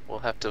still. We'll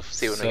have to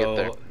see when we get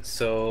there.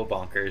 So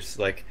bonkers.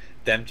 Like,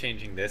 them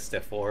changing this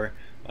to 4.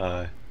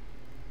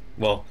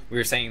 Well, we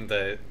were saying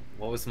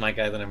what was my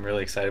guy that I'm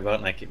really excited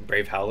about? Like,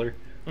 Brave Howler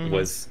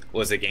was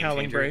a game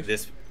changer. Brave.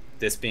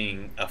 This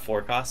being a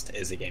 4 cost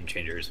is a game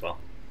changer as well.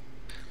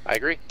 I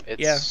agree.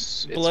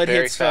 It's blood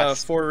hits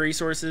 4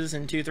 resources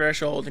and 2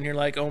 threshold, and you're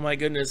like, oh my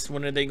goodness,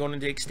 when are they going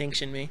to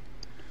extinction me?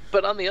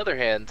 But on the other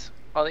hand,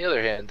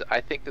 I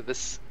think that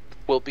this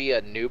will be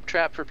a noob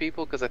trap for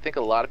people, because I think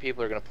a lot of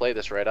people are going to play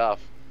this right off.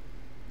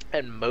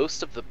 And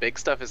most of the big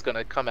stuff is going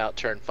to come out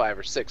turn 5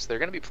 or 6. They're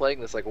going to be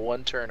playing this like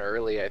 1 turn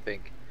early, I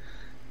think.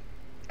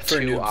 For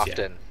too noobs,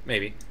 often. Yeah,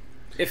 maybe.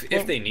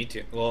 If they need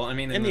to. Well, I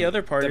mean, and the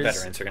other part the is,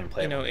 veterans are going to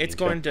play. It's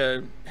going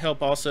to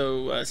help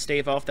also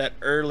stave off that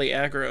early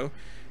aggro.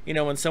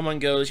 When someone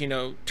goes,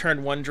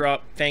 turn 1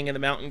 drop Fang of the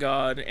Mountain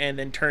God, and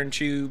then turn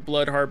 2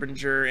 Blood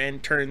Harbinger,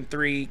 and turn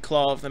 3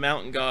 Claw of the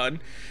Mountain God.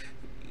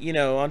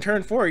 On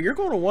turn 4, you're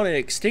going to want to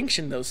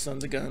extinction those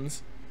sons of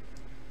guns.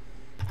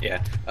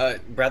 Yeah.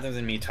 Rather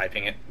than me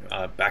typing it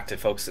back to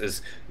folks,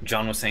 as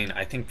John was saying,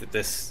 I think that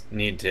this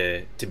need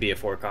to be a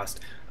 4 cost.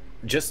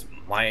 Just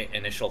my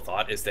initial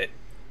thought is that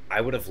I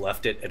would have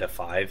left it at a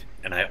 5,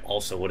 and I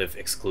also would have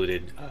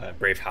excluded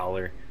Brave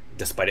Howler,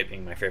 despite it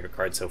being my favorite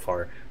card so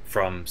far,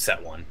 from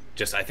set 1.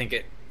 I think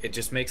it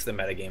just makes the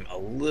metagame a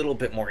little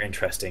bit more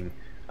interesting.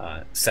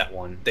 Set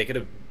 1, they could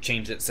have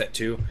changed it set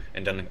 2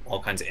 and done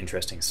all kinds of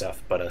interesting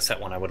stuff, but set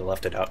 1 I would have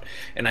left it out.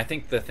 And I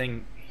think the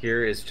thing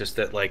here is just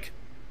that, like,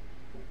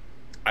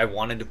 I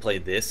wanted to play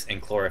this in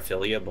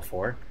Chlorophilia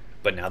before,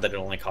 but now that it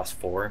only costs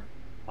 4,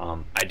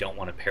 I don't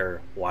want to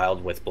pair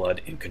Wild with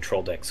Blood in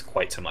control decks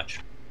quite so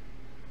much.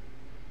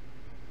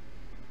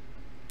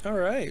 All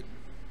right,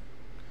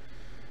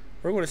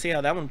 we're going to see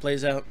how that one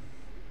plays out.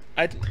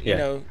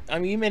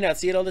 You may not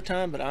see it all the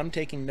time, but I'm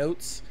taking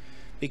notes,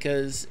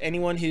 because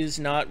anyone who's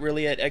not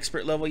really at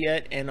expert level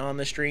yet and on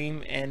the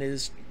stream and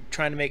is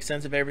trying to make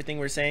sense of everything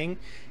we're saying,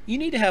 you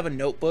need to have a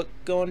notebook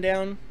going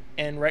down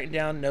and writing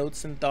down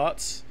notes and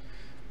thoughts,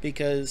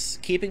 because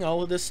keeping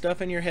all of this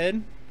stuff in your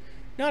head,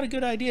 not a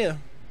good idea.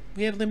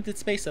 We have limited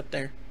space up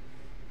there.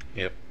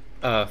 Yep.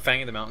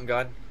 Fang of the Mountain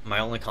God, my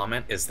only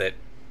comment is that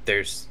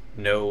there's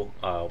no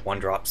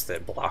 1-drops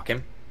that block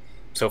him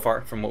so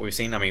far from what we've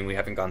seen. I mean, we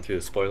haven't gone through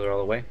the spoiler all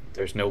the way.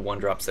 There's no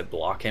 1-drops that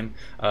block him.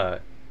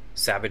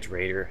 Savage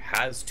Raider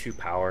has 2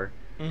 power,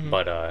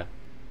 but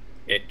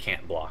it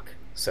can't block.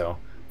 So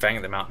Fang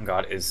of the Mountain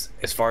God is,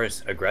 as far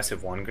as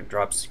aggressive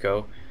 1-drops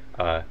go,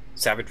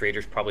 Savage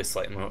Raider's probably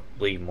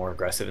slightly more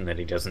aggressive in that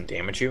he doesn't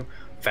damage you.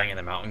 Fang of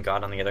the Mountain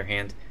God, on the other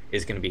hand,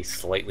 is going to be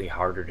slightly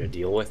harder to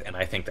deal with, and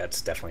I think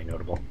that's definitely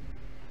notable.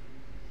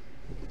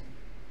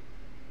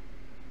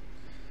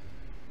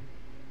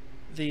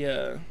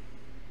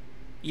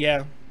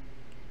 Yeah,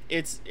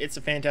 it's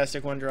a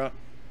fantastic 1-drop.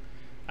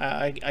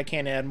 I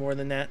can't add more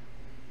than that.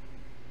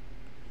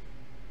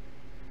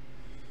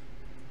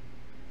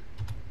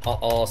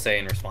 All I'll say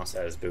in response to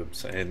that is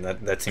boobs, and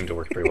that seemed to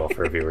work pretty well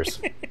for our viewers.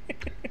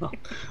 All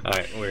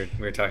right,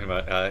 we're talking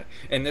about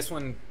and this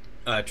one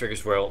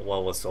triggers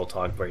well with Soul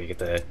Talk, where you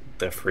get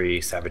the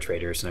free Savage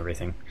Raiders and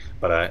everything.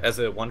 But as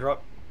a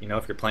 1-drop, you know,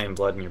 if you're playing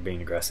Blood and you're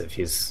being aggressive,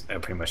 he's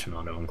pretty much an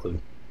auto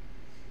include.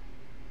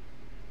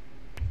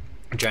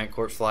 Giant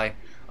Corpse Fly,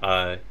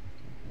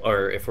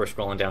 or if we're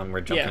scrolling down,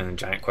 we're jumping in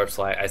Giant Corpse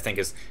Fly. I think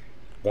is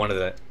one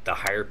of the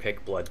higher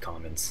pick Blood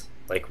commons,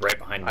 like right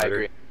behind Murder. I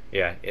agree.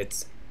 Yeah,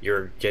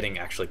 you're getting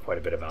actually quite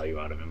a bit of value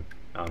out of him.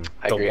 I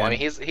agree. I mean,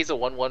 he's a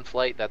 1/1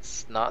 flight.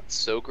 That's not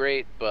so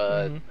great,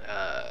 but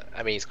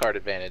I mean, he's card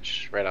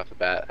advantage right off the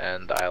bat,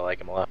 and I like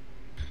him a lot.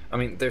 I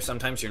mean, there's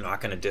sometimes you're not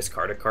going to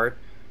discard a card,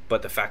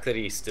 but the fact that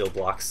he still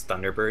blocks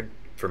Thunderbird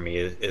for me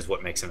is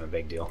what makes him a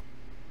big deal.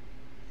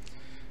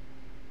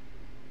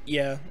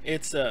 Yeah,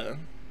 it's I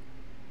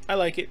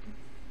like it.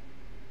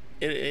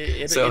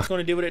 It's going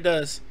to do what it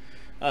does.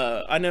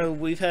 I know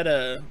we've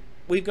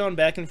gone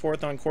back and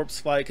forth on Corpse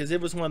Fly because it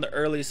was one of the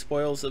early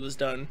spoils that was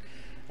done.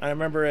 I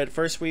remember at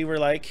first we were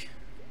like,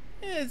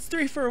 it's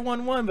 3 for a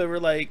 1/1, but we're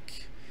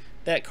like,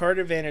 that card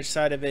advantage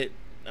side of it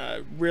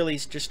really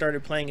just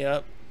started playing it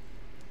up.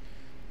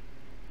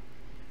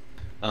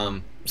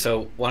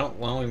 So why don't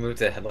we move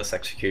to Headless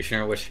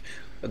Executioner, which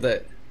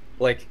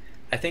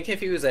I think if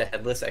he was a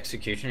Headless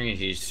Executioner,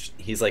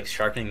 he's like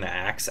sharpening the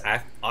axe.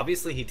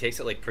 Obviously he takes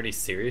it like pretty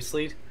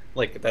seriously.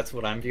 Like that's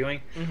what I'm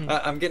viewing.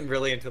 I'm getting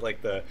really into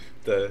like the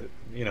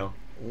you know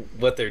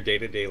what their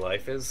day-to-day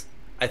life is.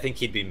 I think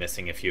he'd be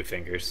missing a few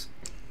fingers.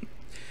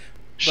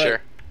 Sure.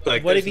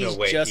 Like what if there's he's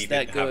no way just he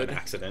that didn't good? have an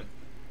accident.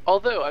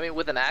 Although, I mean,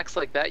 with an axe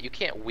like that, you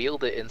can't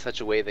wield it in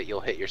such a way that you'll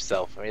hit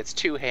yourself. I mean, it's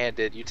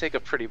two-handed. You take a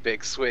pretty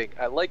big swing.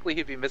 Likely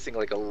he'd be missing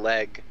like a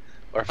leg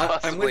or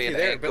possibly I'm with you an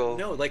there, ankle.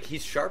 but no, like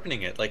he's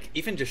sharpening it. Like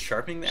even just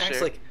sharpening the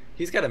axe, like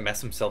he's got to mess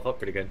himself up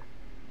pretty good.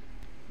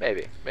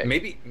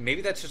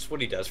 Maybe that's just what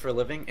he does for a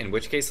living. In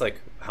which case,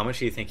 like, how much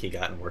do you think he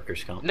got in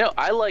workers' comp? No,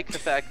 I like the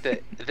fact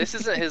that this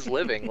isn't his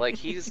living. Like,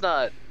 he's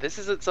not. This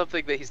isn't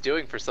something that he's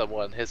doing for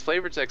someone. His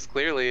flavor text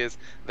clearly is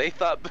they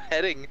thought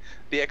beheading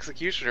the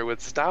executioner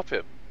would stop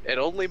him. It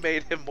only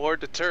made him more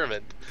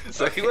determined.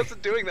 So he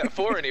wasn't doing that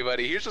for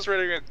anybody. He was just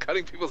running around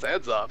cutting people's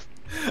heads off.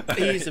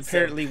 He's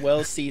apparently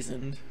well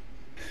seasoned.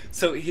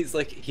 So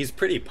he's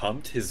pretty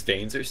pumped. His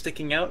veins are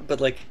sticking out,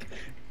 but like.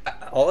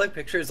 All I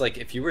picture is like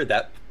if you were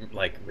that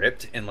like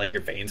ripped and like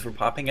your veins were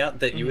popping out,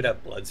 that you would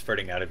have blood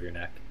spurting out of your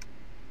neck.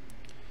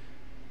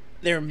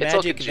 They're magic it's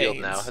all congealed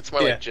veins now. It's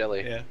more like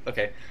jelly. Yeah.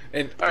 Okay.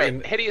 All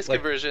right. Hideous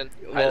conversion.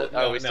 Well,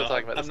 are we still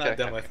talking about this guy? I'm not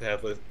done with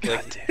Headless.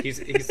 Like,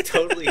 he's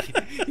totally a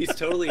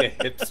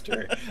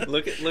hipster.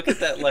 Look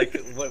at that. Like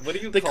what do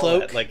you call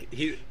cloak? That? Like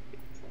he.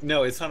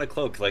 No, it's not a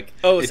cloak. Like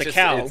it's a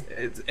cowl.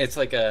 It's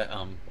like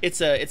a It's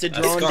a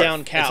drawn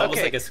down cowl. It's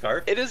almost like a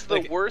scarf. It is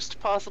the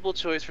worst possible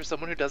choice for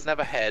someone who doesn't have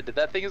a head.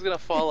 That thing is gonna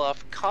fall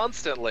off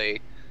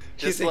constantly.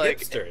 He's a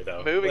hipster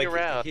though. Moving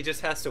around. He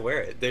just has to wear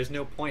it. There's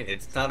no point.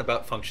 It's not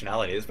about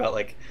functionality. It's about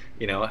like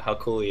how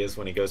cool he is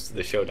when he goes to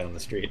the show down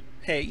the street.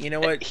 Hey, you know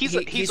what? He's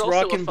also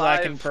rocking a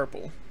black and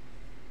purple.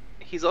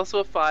 He's also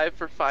a 5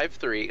 for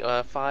 5/3,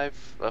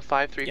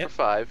 5/3 for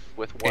 5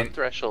 with one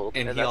threshold,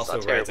 and he also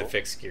rides a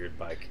fixed geared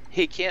bike.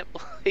 He can't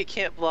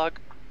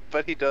block,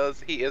 but he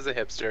does. He is a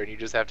hipster, and you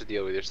just have to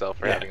deal with yourself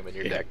for having him in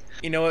your deck.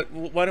 You know what?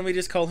 Why don't we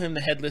just call him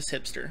the Headless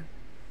Hipster?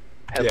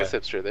 Headless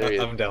Hipster. There you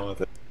go. I'm down with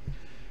it.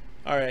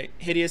 All right,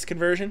 Hideous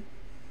Conversion.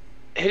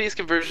 Hideous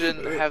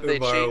Conversion. Have they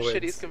changed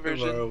Hideous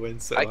Conversion?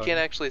 I can't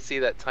actually see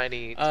that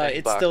tiny.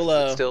 It's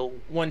box. still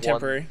one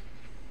temporary.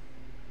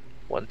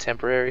 One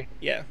temporary.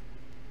 Yeah.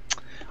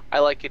 I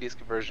like Hideous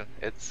Conversion.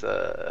 It's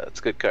a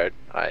good card,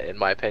 in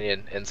my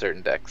opinion, in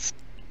certain decks.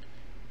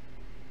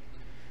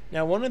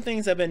 Now, one of the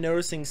things I've been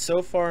noticing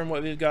so far in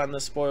what we've got in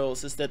the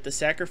spoils is that the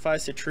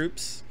sacrifice of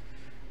troops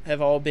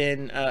have all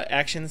been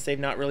actions. They've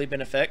not really been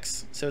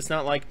effects. So it's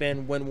not like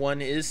been when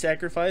one is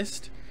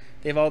sacrificed.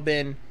 They've all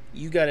been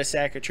you got to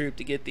sack a troop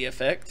to get the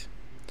effect.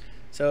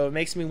 So it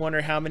makes me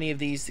wonder how many of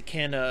these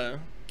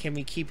can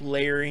we keep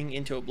layering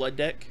into a blood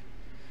deck.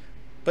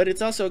 But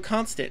it's also a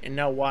constant, and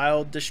now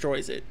Wild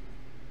destroys it.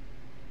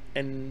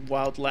 And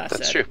Wild laughs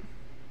at it.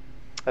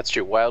 That's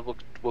true. Wild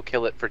will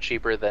kill it for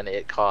cheaper than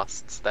it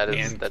costs. That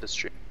is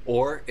true.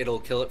 Or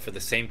it'll kill it for the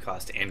same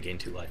cost and gain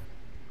 2 life.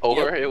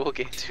 Or it will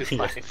gain 2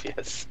 life.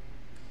 Yes.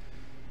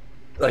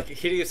 Like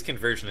Hideous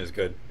Conversion is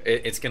good.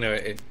 It's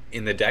gonna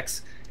in the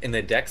decks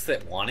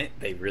that want it,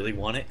 they really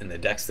want it. In the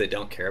decks that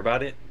don't care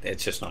about it,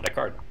 it's just not a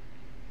card.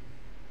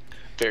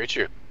 Very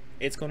true.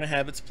 It's gonna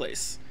have its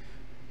place.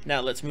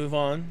 Now let's move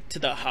on to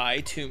the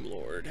High Tomb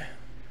Lord.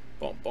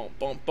 Boom, boom,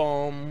 boom,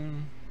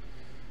 boom.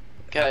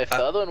 Okay, if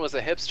the other one was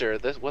a hipster,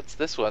 what's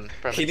this one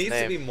from He its needs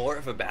name? to be more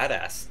of a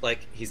badass.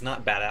 Like, he's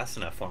not badass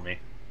enough for me.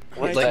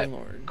 What's High that Tomb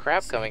Lord.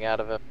 crap coming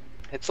out of him?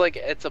 It's like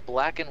it's a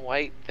black and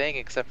white thing,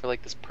 except for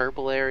like this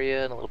purple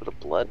area and a little bit of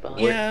blood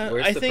behind. Yeah,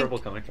 Where's I the think purple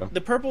coming from?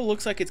 the purple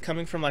looks like it's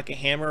coming from like a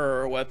hammer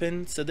or a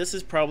weapon. So this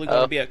is probably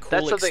going to be a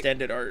cool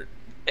extended art.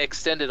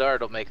 Extended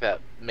art will make that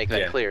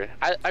clear.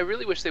 I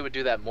really wish they would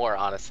do that more.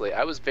 Honestly,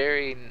 I was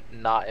very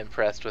not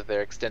impressed with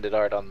their extended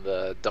art on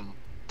the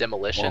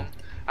demolition. Well,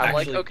 I'm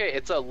actually, like, okay,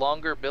 it's a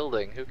longer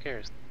building. Who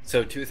cares?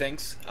 So 2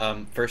 things.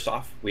 First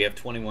off, we have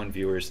 21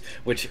 viewers,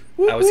 which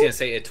Whoop, I was whoop. going to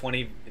say at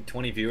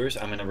 20 viewers,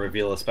 I'm going to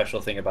reveal a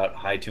special thing about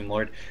High Tomb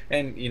Lord.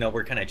 And, you know,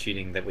 we're kind of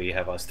cheating that we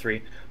have us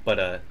 3,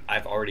 but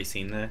I've already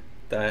seen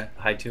the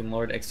High Tomb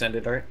Lord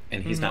extended art,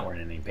 and he's not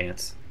wearing any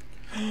pants.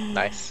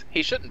 Nice.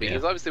 He shouldn't be. Yeah.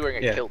 He's obviously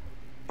wearing a kilt.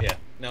 Yeah.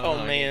 No, Oh,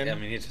 no, man. I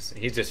mean,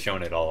 he's just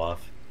showing it all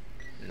off.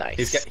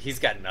 Nice. He's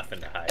got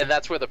nothing to hide. And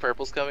that's where the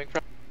purple's coming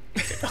from.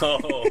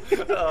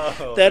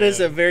 That is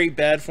a very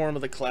bad form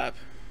of the clap.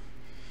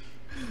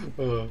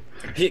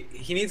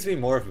 He needs to be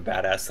more of a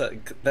badass.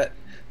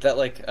 That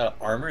like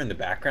armor in the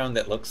background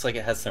that looks like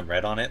it has some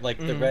red on it. Like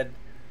the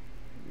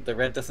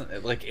red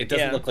doesn't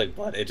look like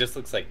blood. It just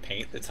looks like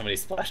paint that somebody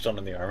splashed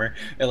on the armor.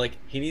 And like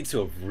he needs to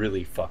have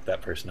really fucked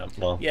that person up.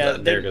 Well, Yeah,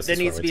 there goes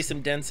needs to be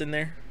some dents in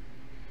there.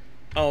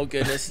 Oh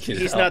goodness,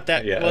 he's not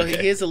that. Yeah, well,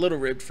 okay. he is a little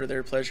ribbed for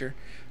their pleasure.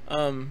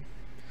 And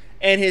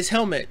his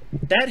helmet.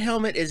 That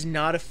helmet is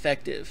not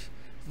effective.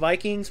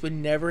 Vikings would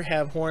never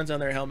have horns on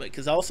their helmet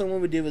because all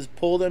someone would do is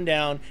pull them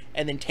down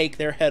and then take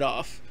their head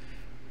off.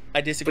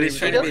 I disagree But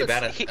he's with trying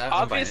that. to be a badass.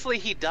 Obviously,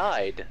 he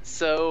died.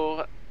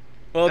 So.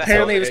 Well,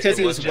 apparently it was because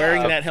he it was was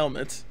wearing job. that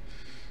helmet.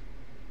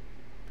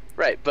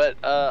 Right, but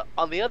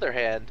on the other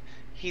hand,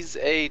 he's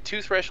a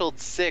 2 threshold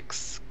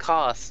 6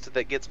 cost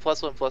that gets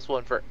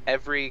 +1/+1 for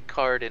every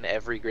card in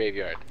every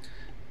graveyard.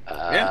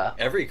 Yeah,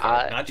 every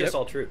card, not just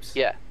all troops.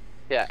 Yeah,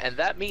 and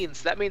that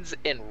means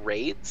in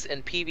raids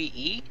and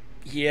PvE,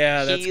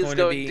 Yeah, that's he's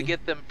going to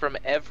get them from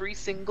every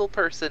single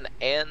person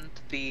and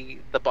the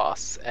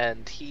boss,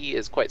 and he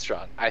is quite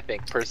strong, I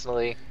think,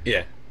 personally.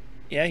 Yeah.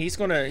 Yeah, he's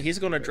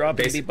gonna drop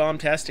and be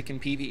bombastic in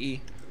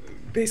PvE.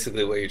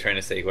 Basically, what you're trying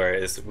to say, Gwaer,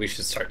 is we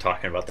should start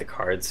talking about the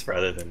cards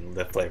rather than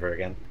the flavor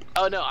again.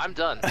 Oh no, I'm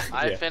done.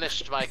 I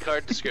finished my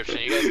card description.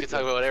 You guys can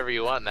talk about whatever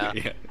you want now.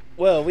 Yeah.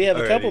 Well, we have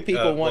a couple Alrighty,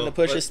 people wanting to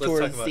push let's us talk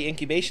towards about the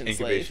incubation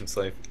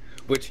slave.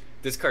 Which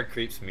this card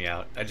creeps me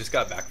out. I just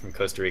got back from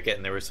Costa Rica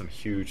and there were some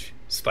huge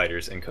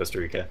spiders in Costa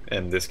Rica,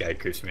 and this guy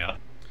creeps me out.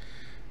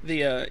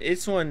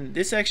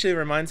 This actually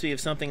reminds me of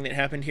something that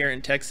happened here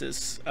in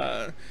Texas.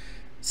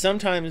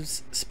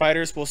 Sometimes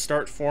spiders will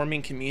start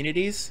forming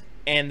communities,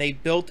 and they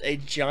built a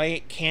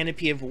giant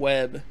canopy of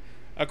web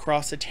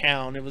across a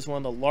town. It was one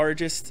of the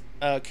largest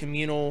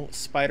communal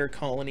spider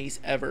colonies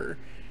ever,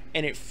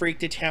 and it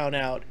freaked a town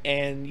out.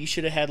 And you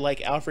should have had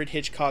like Alfred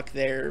Hitchcock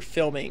there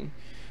filming,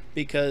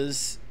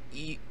 because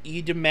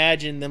you'd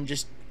imagine them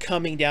just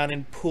coming down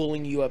and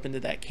pulling you up into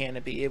that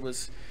canopy. It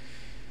was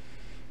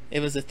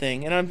a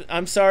thing, and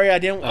I'm sorry, I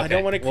don't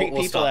want to creep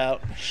people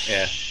out.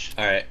 Yeah.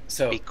 All right.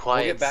 So Be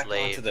quiet, we'll get back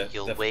slave. onto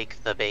You'll wake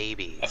the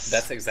babies.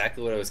 That's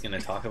exactly what I was going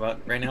to talk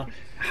about right now.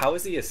 How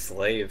is he a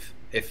slave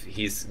if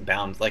he's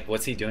bound? Like,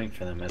 what's he doing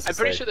for them as a I'm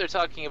pretty slave? sure they're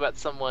talking about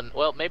someone.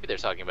 Well, maybe they're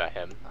talking about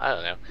him. I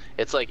don't know.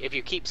 It's like if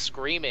you keep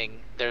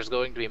screaming, there's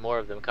going to be more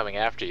of them coming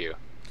after you.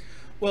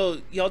 Well,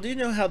 y'all do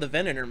know how the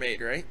venom are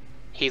made, right?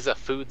 He's a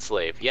food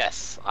slave.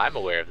 Yes, I'm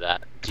aware of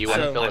that. Do you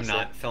want to fill I'm us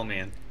not. in? Fill me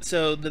in.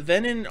 So the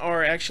venom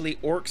are actually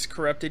orcs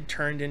corrupted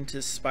turned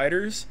into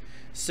spiders.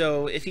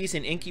 So if he's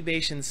an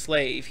incubation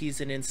slave, he's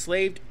an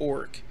enslaved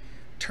orc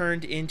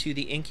turned into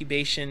the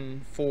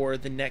incubation for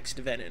the next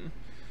venom.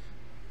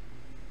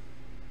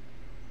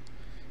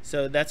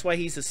 So that's why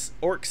he's an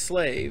orc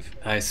slave.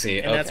 I see.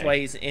 And that's why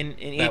he's an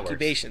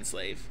incubation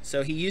slave.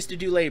 So he used to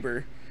do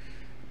labor,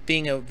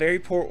 being a very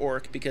poor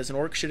orc, because an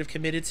orc should have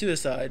committed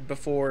suicide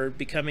before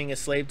becoming a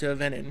slave to a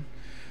venom.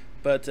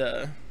 But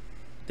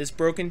this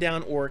broken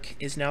down orc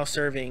is now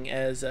serving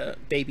as a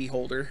baby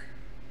holder.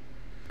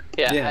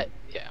 Yeah.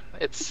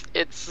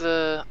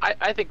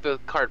 I think the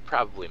card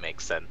probably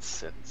makes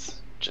sense.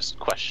 It's just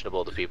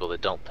questionable to people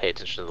that don't pay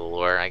attention to the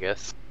lore, I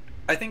guess.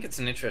 I think it's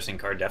an interesting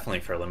card,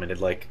 definitely for limited.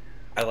 Like,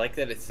 I like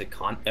that it's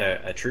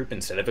a troop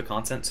instead of a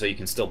constant, so you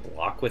can still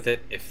block with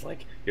it if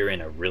like you're in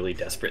a really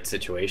desperate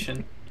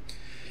situation.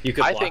 You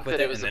could block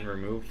with it and then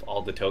remove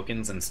all the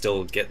tokens and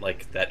still get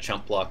like that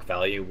chump block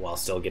value while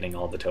still getting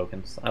all the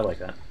tokens. I like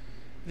that.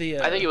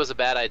 I think it was a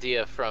bad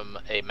idea from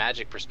a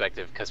Magic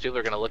perspective, because people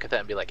are going to look at that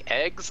and be like,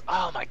 eggs?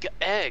 Oh my god,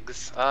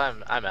 eggs!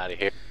 I'm out of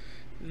here.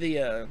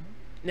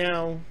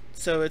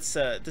 So it's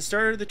the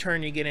start of the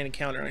turn, you get an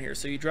encounter on here.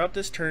 So you drop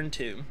this turn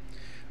 2.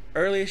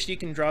 Earliest you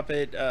can drop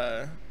it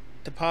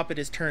to pop it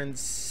is turn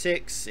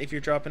 6 if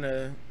you're dropping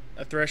a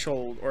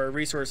threshold or a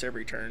resource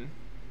every turn.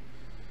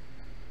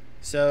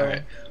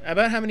 So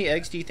about how many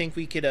eggs do you think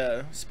we could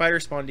spider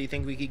spawn do you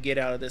think we could get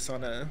out of this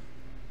on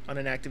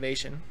an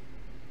activation?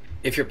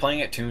 If you're playing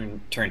it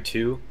turn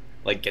 2,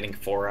 like getting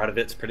 4 out of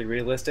it's pretty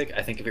realistic.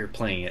 I think if you're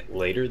playing it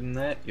later than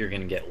that, you're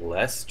going to get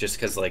less, just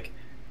because like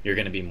you're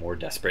going to be more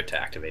desperate to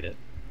activate it.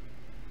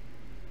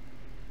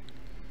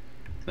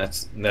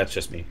 That's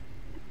just me.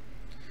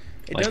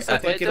 It Like, does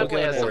look like it it'll go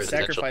definitely in has a some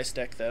potential. sacrifice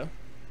deck, though.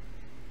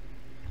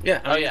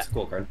 Yeah, I mean, yeah. it's a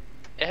cool card.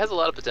 It has a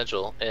lot of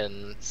potential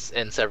in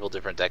several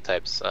different deck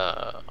types.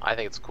 I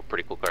think it's a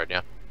pretty cool card.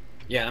 Yeah.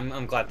 Yeah,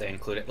 I'm glad they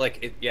include it.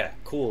 Like, yeah,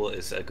 cool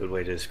is a good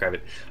way to describe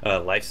it.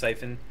 Life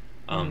Siphon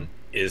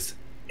is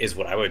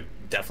what I would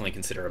definitely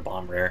consider a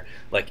bomb rare.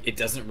 Like, it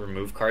doesn't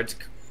remove cards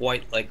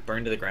quite like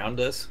Burn to the Ground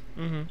does,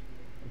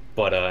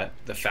 but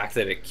the fact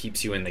that it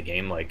keeps you in the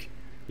game, like,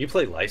 you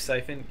play Life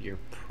Siphon, you're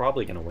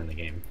probably gonna win the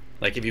game.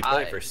 Like, if you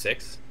play it for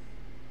 6.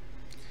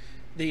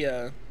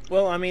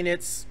 Well, I mean,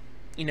 it's,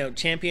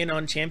 champion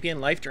on champion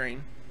life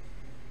drain.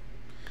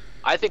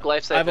 I think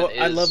Life Siphon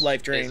I love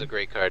Life Drain. is a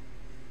great card.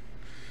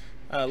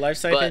 Life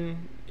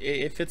Siphon,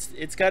 if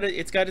it's got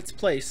its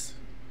place.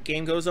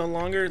 Game goes on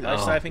longer,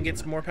 Life Siphon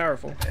gets more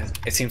powerful.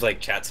 It seems like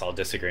chat's all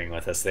disagreeing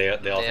with us. They all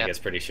think it's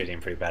pretty shitty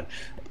and pretty bad.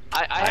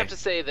 I have to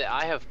say that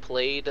I have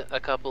played a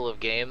couple of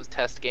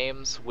test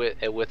games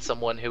with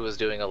someone who was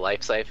doing a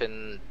Life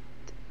Siphon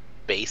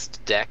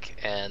based deck,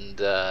 and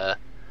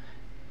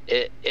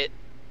it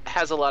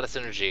has a lot of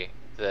synergy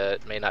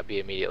that may not be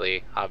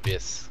immediately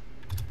obvious.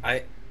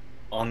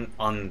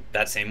 On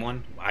that same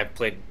one, I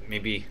played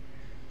maybe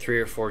 3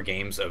 or 4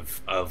 games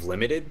of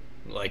limited,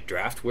 like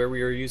draft, where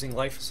we were using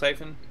Life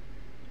Siphon,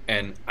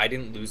 and I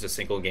didn't lose a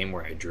single game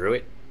where I drew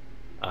it.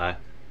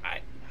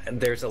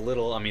 There's a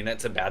little, I mean,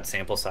 that's a bad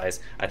sample size.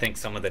 I think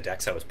some of the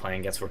decks I was playing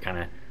against were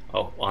kind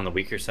of on the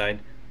weaker side,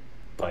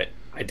 but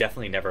I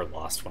definitely never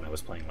lost when I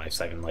was playing Life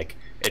Siphon. Like,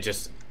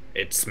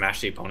 it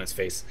smashed the opponent's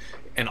face.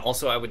 And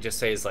also, I would just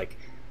say is, like,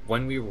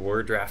 when we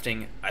were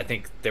drafting, I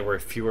think there were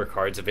fewer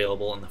cards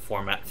available and the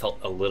format felt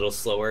a little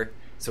slower,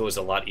 so it was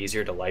a lot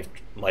easier to life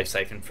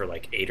Siphon for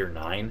like 8 or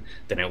 9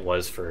 than it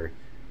was for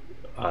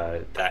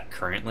that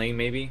currently.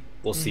 Maybe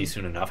we'll see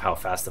soon enough how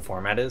fast the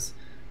format is,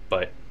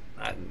 but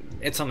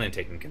it's something to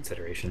take into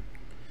consideration.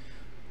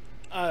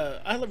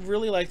 I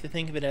really like to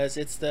think of it as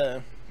it's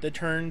the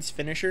turn's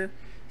finisher.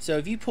 So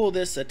if you pull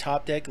this a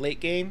top deck late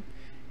game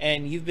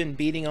and you've been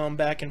beating on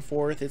back and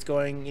forth, it's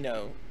going,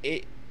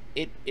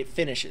 it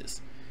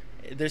finishes.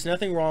 There's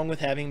nothing wrong with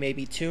having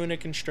maybe 2 in a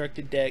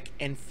constructed deck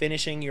and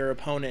finishing your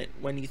opponent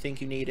when you think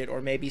you need it,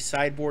 or maybe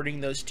sideboarding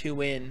those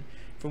 2 in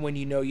from when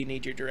you know you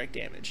need your direct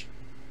damage.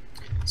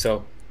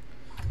 So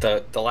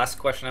the last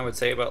question I would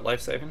say about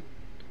Life Siphon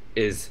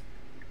is,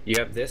 you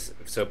have this,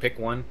 so pick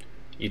one.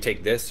 You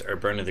take this or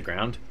Burn to the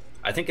Ground.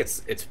 I think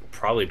it's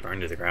probably Burn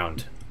to the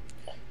Ground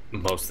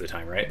most of the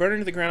time, right? Burn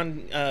to the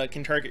Ground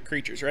can target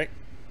creatures, right?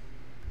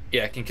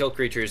 Yeah, it can kill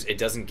creatures. It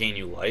doesn't gain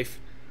you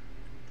life.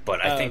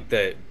 But I think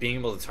that being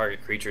able to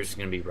target creatures is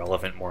going to be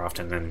relevant more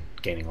often than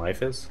gaining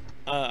life is.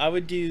 I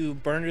would do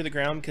Burn to the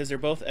Ground because they're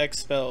both X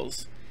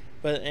spells.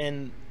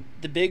 And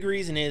the big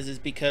reason is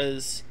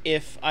because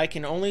if I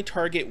can only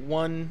target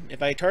one,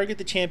 if I target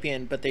the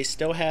champion, but they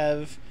still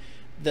have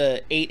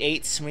the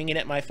 8/8 swinging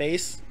at my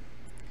face,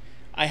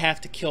 I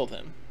have to kill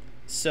them.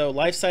 So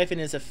Life Siphon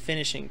is a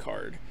finishing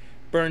card.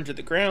 Burn to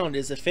the Ground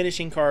is a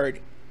finishing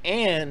card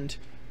and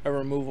a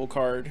removal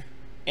card.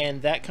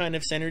 And that kind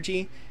of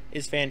synergy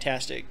is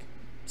fantastic.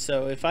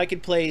 So if I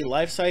could play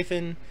Life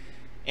Siphon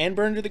and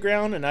Burn to the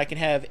Ground, and I can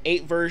have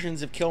 8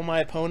 versions of kill my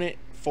opponent,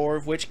 4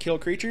 of which kill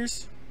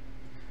creatures,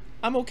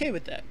 I'm okay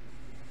with that.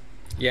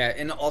 Yeah,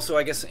 and also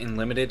I guess in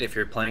limited, if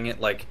you're playing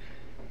it, like,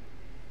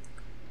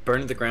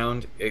 Burn to the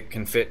Ground, it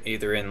can fit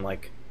either in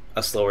like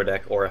a slower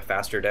deck or a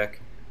faster deck.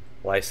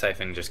 Life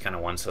Siphon just kind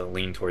of wants to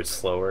lean towards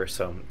slower,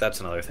 so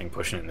that's another thing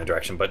pushing it in the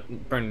direction.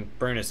 But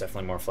Burn is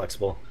definitely more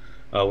flexible.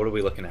 What are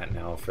we looking at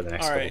now for the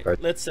next couple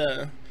cards?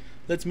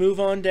 Let's move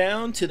on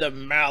down to the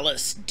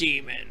Malice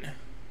Demon.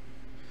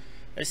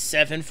 A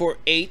 7 for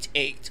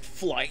 8/8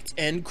 flight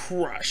and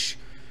crush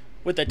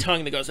with a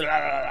tongue that goes la, la,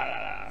 la,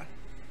 la.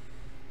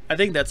 I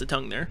think that's a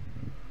tongue there.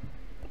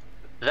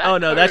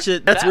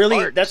 That's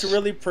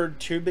really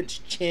protuberant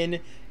chin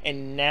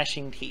and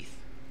gnashing teeth.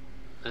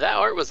 That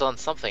art was on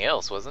something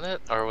else, wasn't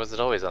it? Or was it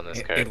always on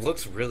this card? It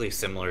looks really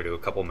similar to a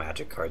couple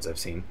Magic cards I've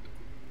seen.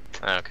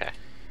 Okay.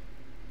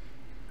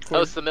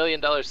 Oh, it's the $1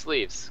 million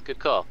sleeves. Good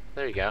call.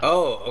 There you go.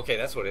 Oh, okay,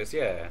 that's what it is.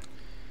 Yeah.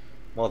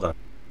 Well done.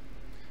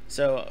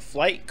 So,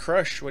 Flight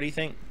Crush, what do you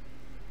think?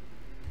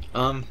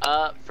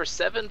 For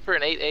 7 for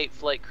an 8/8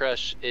 Flight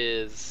Crush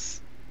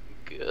is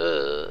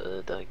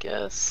good, I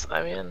guess.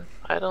 I mean,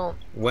 I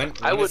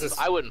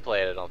wouldn't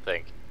play it, I don't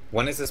think.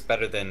 When is this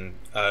better than,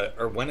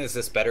 or when is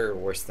this better or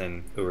worse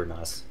than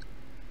Uranus?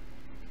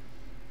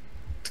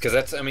 Because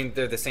that's, I mean,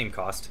 they're the same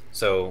cost.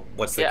 So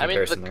what's the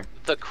comparison there?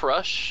 The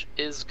Crush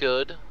is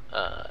good.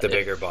 The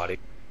bigger body.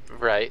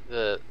 Right.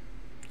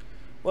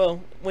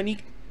 Well,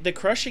 the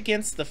Crush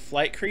against the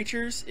flight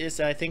creatures is,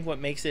 I think, what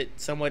makes it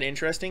somewhat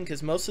interesting,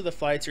 because most of the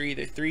flights are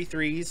either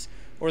 3/3s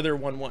or they're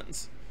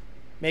 1/1s.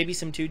 Maybe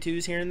some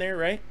 2/2s here and there,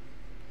 right?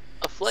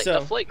 A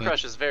flight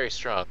Crush is very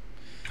strong.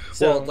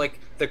 So, well, like,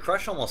 the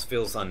Crush almost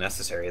feels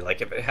unnecessary.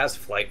 Like, if it has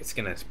flight, it's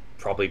going to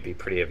probably be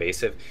pretty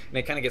evasive. And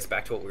it kind of gets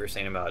back to what we were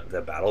saying about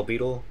the Battle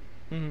Beetle.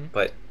 Mm-hmm.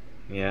 But,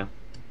 yeah.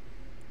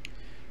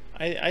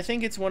 I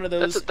think it's one of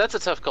those. That's a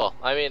tough call.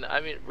 I mean,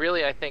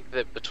 really, I think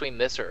that between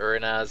this or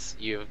Uranaz,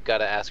 you've got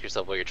to ask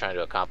yourself what you're trying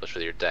to accomplish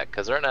with your deck,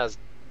 because Uranaz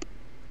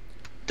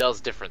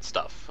does different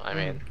stuff. I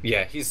mean,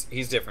 yeah, he's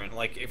different.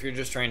 Like if you're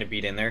just trying to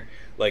beat in there,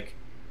 like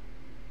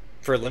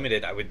for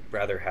limited, I would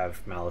rather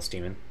have Malice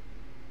Demon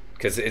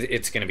because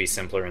it's going to be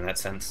simpler in that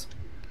sense.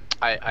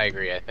 I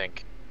agree. I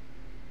think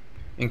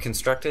in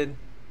constructed,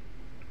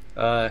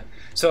 so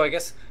I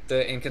guess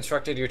in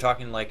constructed you're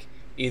talking like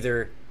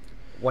either.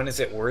 When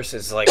is it worse?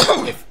 Is like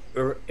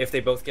if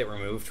they both get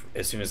removed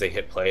as soon as they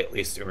hit play, at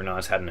least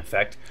Uranaz had an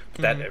effect.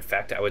 That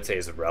effect I would say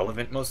is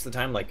irrelevant most of the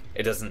time. Like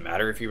it doesn't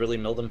matter if you really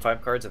milled them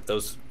 5 cards if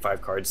those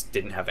 5 cards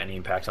didn't have any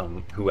impact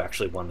on who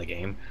actually won the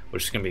game,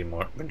 which is going to be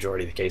more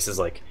majority of the cases.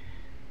 Like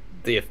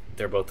if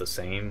they're both the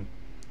same.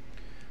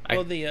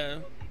 Well,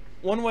 the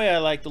one way I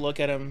like to look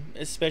at them,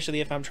 especially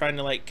if I'm trying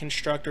to like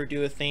construct or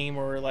do a theme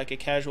or like a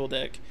casual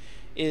deck,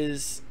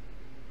 is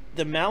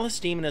the Malice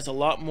Demon is a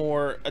lot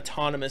more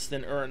autonomous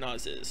than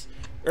Uranaz is.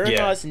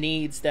 Uranaz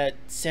needs that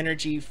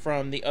synergy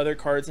from the other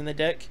cards in the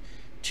deck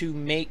to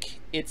make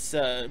its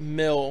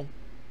mill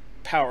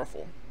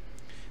powerful.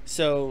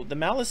 So the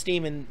Malice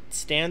Demon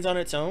stands on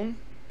its own,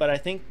 but I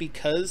think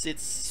because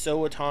it's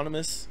so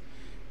autonomous,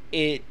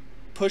 it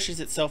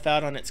pushes itself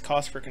out on its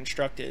cost for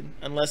constructed,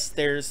 unless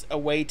there's a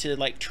way to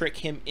like trick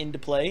him into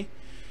play.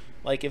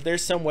 Like if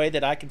there's some way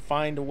that I could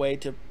find a way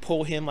to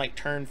pull him like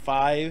turn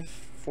 5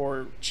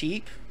 for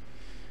cheap,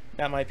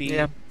 that might be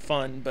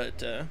fun,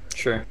 but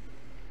sure.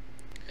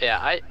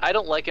 Yeah, I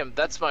don't like him.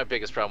 That's my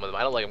biggest problem with him.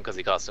 I don't like him because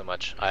he costs so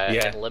much.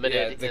 In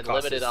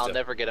limited, I'll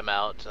never get him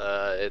out.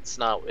 It's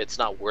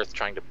not worth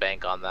trying to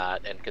bank on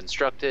that. And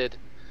constructed,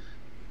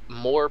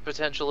 more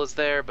potential is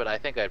there, but I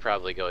think I'd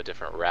probably go a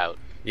different route.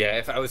 Yeah,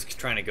 if I was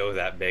trying to go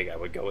that big, I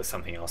would go with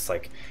something else.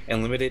 Like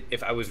in limited,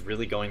 if I was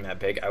really going that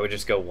big, I would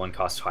just go 1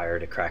 cost higher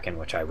to Kraken,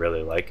 which I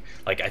really like.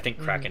 Like I think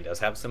Kraken does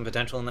have some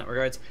potential in that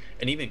regards,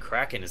 and even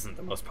Kraken isn't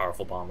the most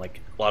powerful bomb.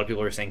 Like a lot of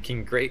people are saying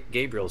King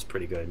Gabriel's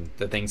pretty good.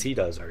 The things he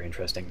does are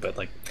interesting, but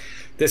like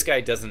this guy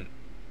doesn't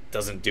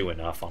do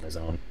enough on his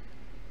own.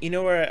 You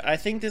know where I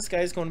think this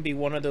guy's going to be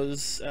one of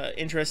those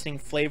interesting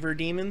flavor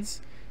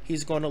demons.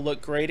 He's going to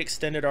look great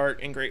extended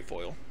art and great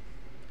foil.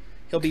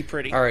 He'll be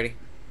pretty. Alrighty.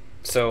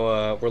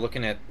 So we're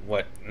looking at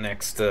what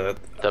next? The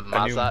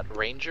Mazat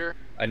Ranger,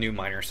 a new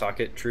minor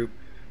socket troop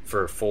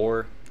for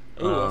 4.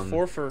 Ooh, a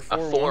 4 for 4.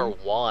 A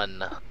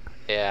 4/1.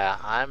 Yeah,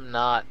 I'm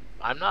not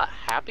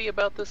happy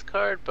about this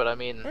card, but I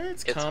mean,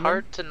 it's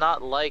hard to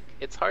not like.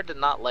 It's hard to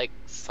not like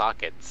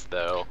sockets,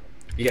 though.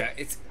 Yeah,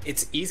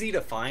 it's easy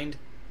to find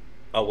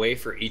a way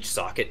for each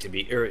socket to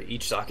be, or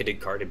each socketed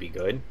card to be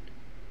good.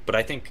 But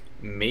I think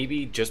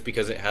maybe just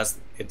because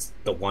it's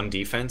the 1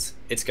 defense,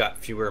 it's got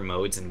fewer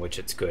modes in which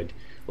it's good.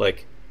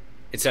 Like,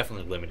 it's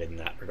definitely limited in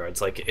that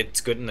regards. Like,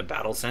 it's good in the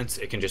battle sense.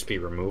 It can just be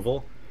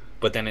removal,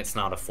 but then it's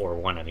not a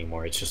 4/1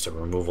 anymore. It's just a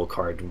removal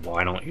card.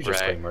 Why don't you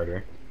just play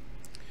murder?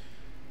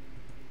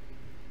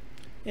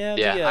 Yeah,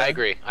 I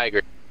agree. I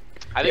think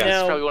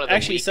that's probably one of the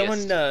actually, weakest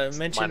someone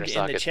mentioned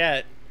in the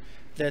chat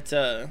that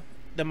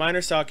the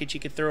minor socket you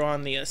could throw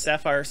on the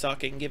Sapphire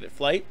socket and give it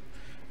flight.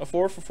 A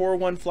 4 for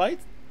 4/1 flight.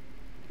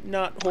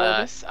 Not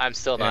horrible. I'm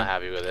still not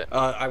happy with it.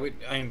 I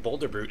mean,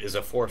 Boulder Brute is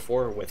a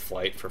 4/4 with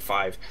flight for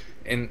 5,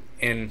 and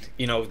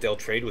you know they'll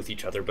trade with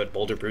each other, but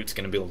Boulder Brute's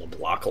going to be able to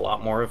block a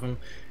lot more of them,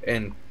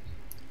 and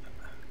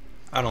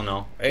I don't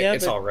know.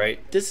 It's all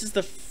right. This is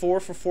the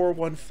 4 for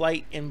 4/1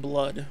 flight in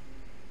blood.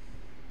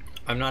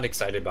 I'm not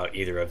excited about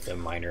either of the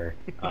minor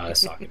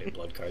socketed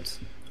blood cards.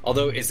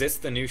 Although, is this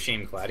the new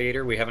Shame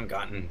Gladiator? We haven't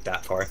gotten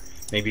that far.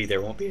 Maybe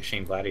there won't be a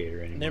Shame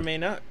Gladiator anymore. There may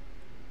not.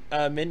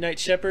 Midnight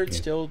Shepherd,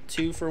 still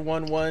 2 for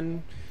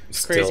 1/1.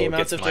 Crazy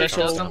amounts of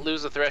threshold. Doesn't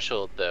lose a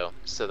threshold though,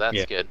 so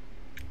that's good.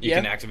 You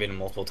can activate him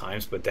multiple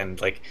times, but then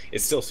like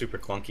it's still super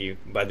clunky.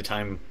 By the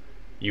time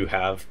you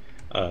have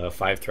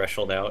 5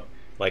 threshold out,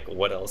 like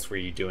what else were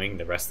you doing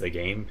the rest of the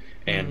game?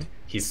 And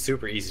he's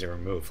super easy to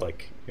remove.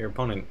 Like your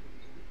opponent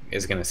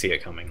is gonna see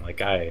it coming.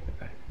 Like I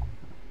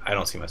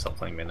don't see myself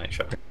playing Midnight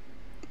Shepherd.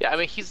 Yeah, I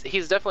mean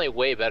he's definitely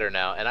way better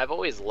now, and I've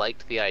always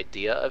liked the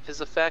idea of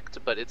his effect,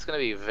 but it's going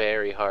to be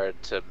very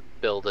hard to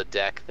build a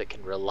deck that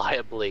can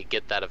reliably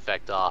get that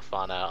effect off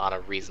on a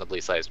reasonably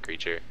sized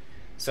creature.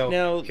 So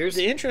now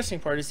the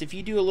interesting part is if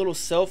you do a little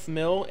self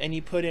mill and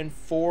you put in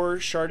 4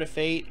 Shard of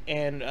Fate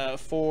and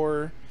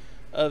 4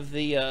 of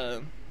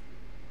the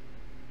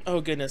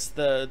oh goodness,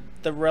 the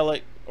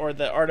relic or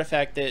the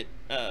artifact that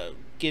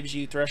gives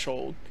you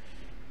threshold,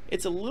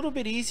 it's a little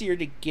bit easier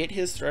to get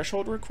his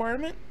threshold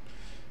requirement.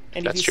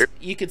 And That's if true.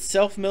 You could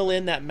self-mill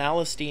in that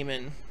Malice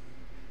Demon,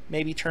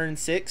 maybe turn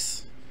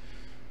 6,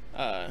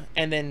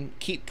 and then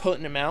keep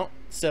putting him out.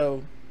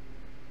 So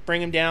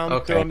bring him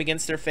down, throw him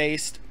against their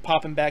face,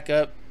 pop him back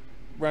up,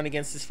 run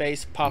against his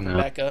face, pop him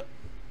back up.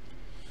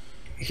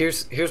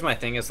 Here's my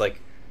thing is like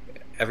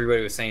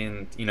everybody was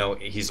saying, you know,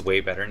 he's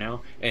way better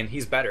now, and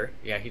he's better.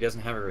 Yeah, he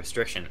doesn't have a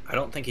restriction. I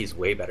don't think he's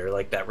way better.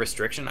 Like that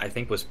restriction I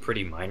think was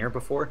pretty minor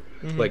before.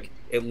 Like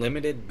it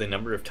limited the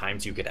number of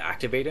times you could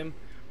activate him,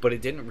 but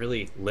it didn't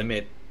really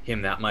limit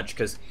him that much,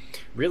 because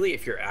really,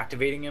 if you're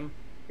activating him,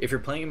 if you're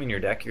playing him in your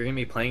deck, you're going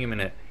to be playing him in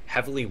a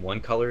heavily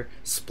one color,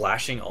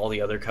 splashing all the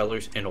other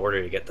colors in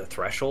order to get the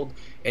threshold,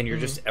 and you're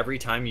just, every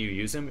time you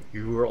use him,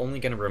 you are only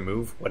going to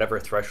remove whatever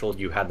threshold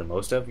you had the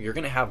most of. You're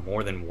going to have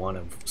more than one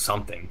of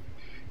something,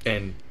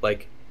 and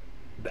like,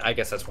 I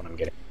guess that's what I'm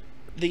getting.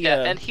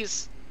 And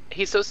he's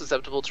so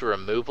susceptible to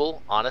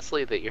removal,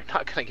 honestly, that you're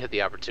not going to get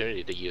the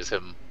opportunity to use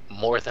him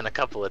more than a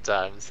couple of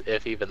times,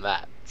 if even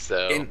that.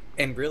 So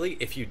and really,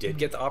 if you did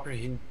get the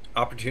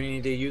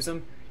opportunity to use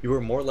him, you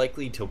were more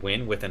likely to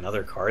win with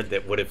another card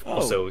that would have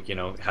also, you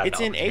know, had it's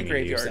the in opportunity a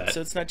graveyard, to use that.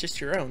 so it's not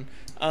just your own.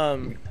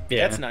 Yeah.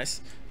 That's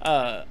nice.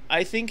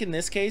 I think in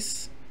this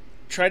case,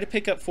 try to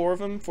pick up 4 of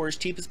them for as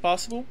cheap as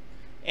possible,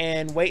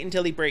 and wait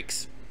until he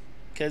breaks,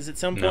 because at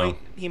some point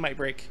he might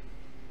break.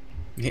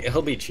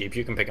 He'll be cheap.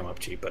 You can pick him up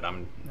cheap, but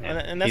and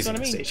that's what I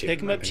mean. Pick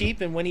him up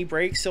cheap, and when he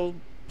breaks, he'll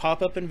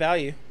pop up in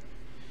value.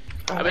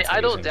 I mean, I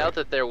don't doubt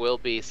that there will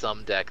be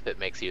some deck that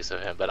makes use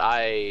of him, but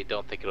I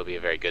don't think it'll be a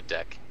very good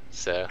deck.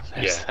 So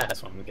yeah,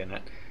 that's what I'm getting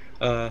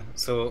at.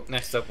 So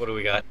next up, what do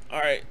we got? All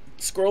right,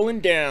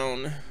 scrolling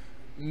down,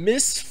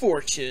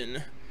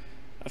 Misfortune.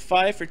 A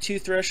 5 for 2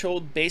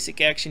 threshold basic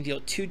action,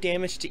 deal 2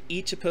 damage to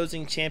each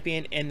opposing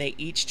champion, and they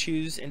each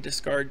choose and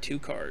discard 2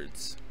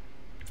 cards.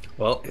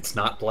 Well, it's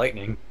not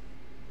Blightning.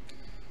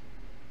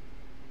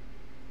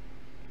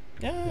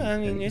 Yeah, I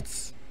mean,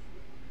 it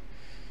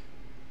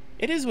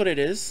is what it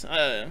is.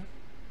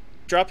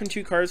 Dropping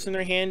 2 cards from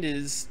their hand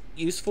is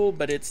useful,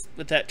 but it's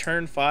with that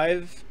turn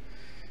 5,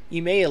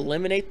 you may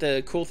eliminate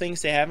the cool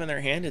things they have in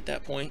their hand at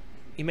that point.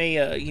 You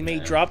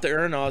may drop the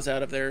Urnaz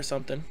out of there or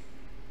something.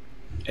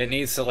 It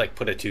needs to like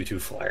put a 2/2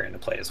 flyer into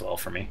play as well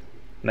for me.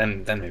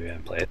 Then maybe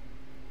I'd play it.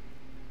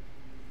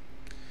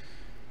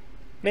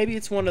 Maybe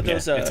it's one of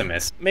those. It's a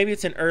miss. Maybe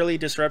it's an early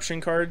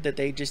disruption card that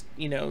they just,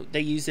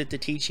 they use it to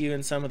teach you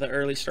in some of the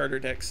early starter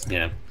decks.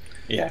 Yeah.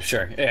 Yeah.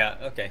 Sure. Yeah.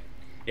 Okay.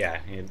 Yeah.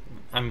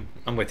 I'm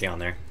with you on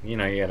there. You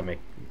gotta make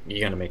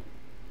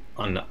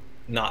not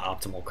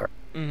optimal card.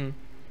 And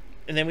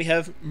then we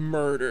have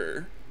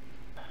Murder.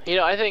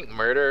 I think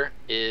Murder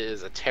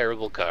is a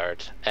terrible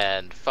card,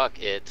 and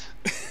fuck it.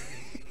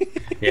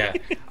 Yeah,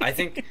 I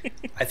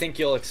think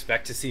you'll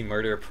expect to see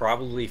Murder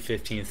probably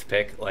 15th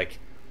pick like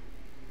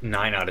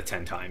 9 out of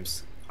 10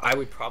 times. I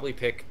would probably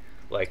pick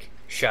like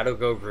Shadow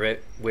Go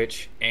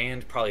Witch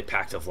and probably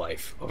Pact of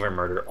Life over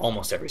Murder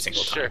almost every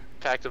single time. Sure,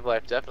 Pact of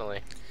Life, definitely.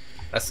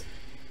 That's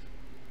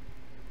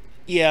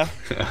yeah.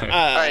 All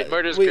right,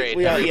 Murder's great.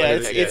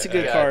 It's a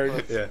good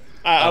card. Yeah.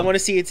 I want to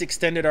see its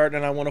extended art,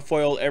 and I want to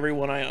foil every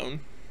one I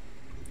own.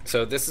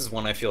 So this is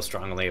one I feel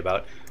strongly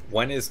about.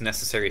 When is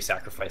Necessary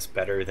Sacrifice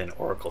better than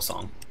Oracle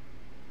Song?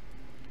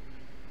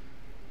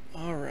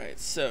 Alright,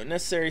 so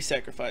Necessary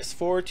Sacrifice.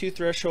 4, 2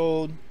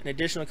 threshold, an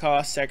additional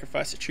cost,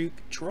 sacrifice a troop,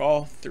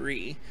 draw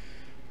 3.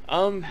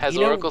 Has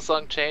Oracle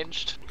Song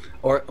changed?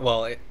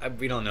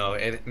 We don't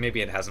know.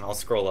 Maybe it hasn't. I'll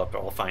scroll up,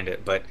 I'll find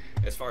it. But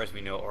as far as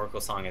we know,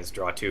 Oracle Song is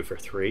draw 2 for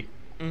 3.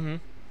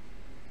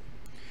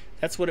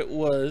 That's what it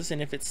was,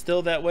 and if it's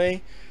still that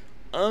way,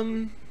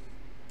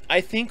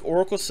 I think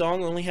Oracle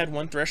Song only had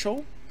 1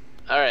 threshold.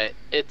 Alright,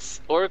 it's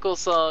Oracle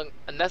Song.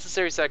 A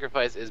Necessary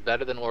Sacrifice is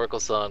better than Oracle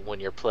Song when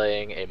you're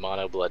playing a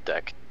mono blood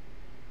deck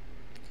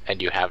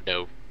and you have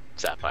no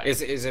Sapphire.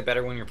 Is it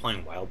better when you're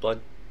playing Wild Blood?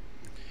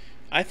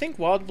 I think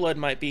Wild Blood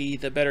might be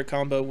the better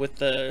combo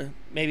with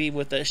maybe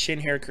with the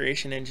Shin Hair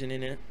creation engine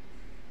in it.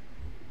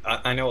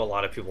 I know a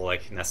lot of people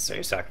like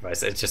Necessary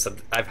Sacrifice. It's just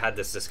I've had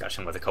this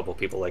discussion with a couple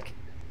people, like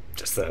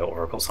just the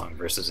Oracle Song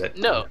versus it.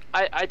 No,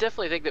 I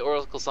definitely think the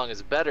Oracle Song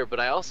is better, but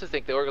I also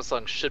think the Oracle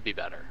Song should be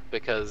better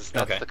because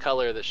that's the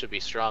color that should be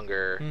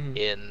stronger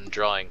in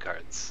drawing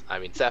cards. I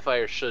mean,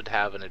 Sapphire should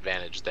have an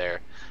advantage there.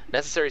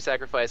 Necessary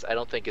Sacrifice I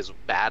don't think is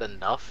bad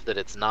enough that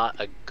it's not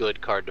a good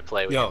card to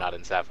play when you're not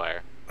in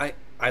Sapphire.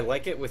 I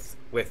like it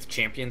with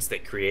champions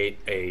that create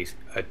a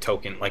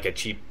token, like a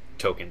cheap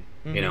token,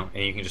 and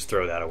you can just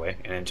throw that away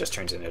and it just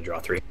turns into a draw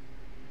 3.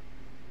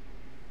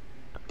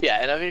 Yeah,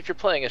 and I mean, if you're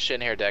playing a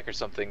Shin Hair deck or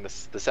something,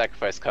 the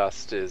sacrifice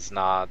cost is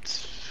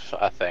not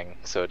a thing,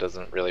 so it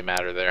doesn't really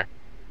matter there.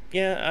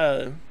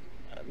 Yeah,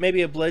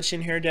 maybe a Blood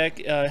Shin Hair deck.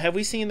 Have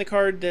we seen the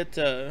card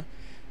that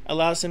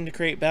allows him to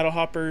create Battle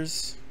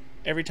Hoppers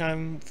every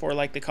time for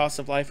like the cost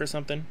of life or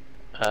something?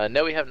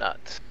 No, we have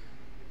not.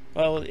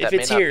 Well, if that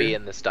it's may not here, be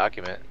in this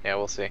document. Yeah,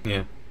 we'll see.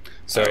 Yeah.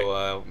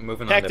 So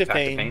moving on to Pact of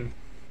Pain.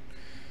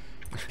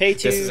 Pay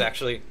 2. This is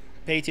actually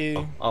pay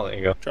 2. Oh, there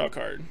you go. Draw a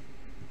card.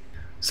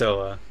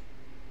 So,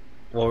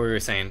 what we were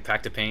saying,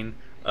 Pact of Pain.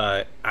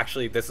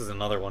 Actually, this is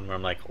another one where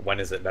I'm like, when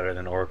is it better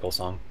than Oracle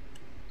Song?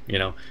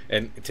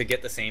 And to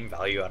get the same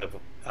value out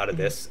of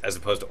this as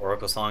opposed to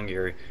Oracle Song,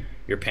 you're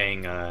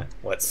paying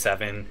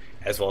 7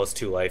 as well as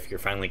 2 life. You're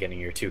finally getting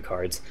your 2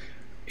 cards.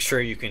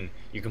 Sure, you can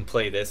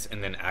play this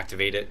and then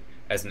activate it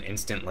as an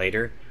instant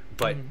later,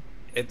 but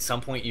at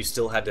some point you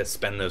still had to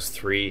spend those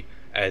 3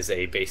 as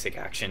a basic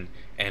action,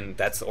 and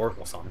that's the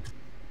Oracle Song.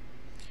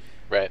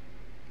 Right.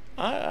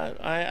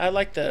 I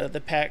like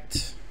the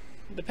Pact.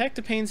 The Pact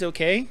of Pain's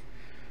okay.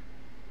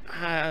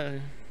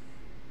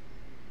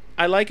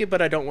 I like it,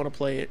 but I don't want to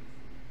play it.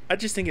 I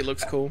just think it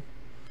looks cool.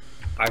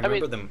 I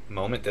remember the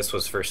moment this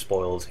was first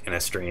spoiled in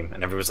a stream,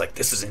 and everyone was like,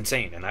 "This is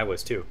insane," and I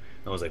was too.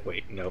 And I was like,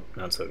 "Wait, nope,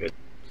 not so good."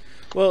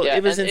 Well,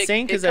 it was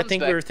insane because I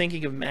think we were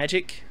thinking of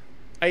Magic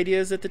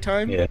ideas at the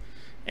time. Yeah.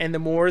 And the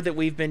more that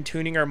we've been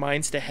tuning our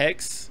minds to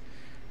Hex,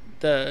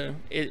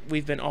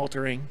 we've been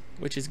altering,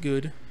 which is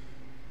good.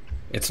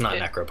 It's not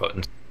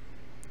necropotent.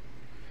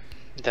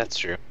 That's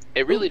true.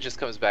 It really just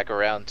comes back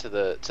around to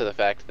the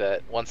fact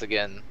that, once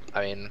again,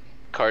 I mean,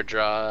 card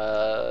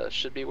draw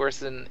should be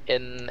worse in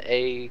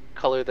a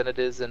color than it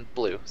is in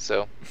blue.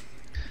 So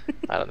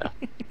I don't know.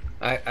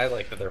 I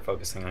like that they're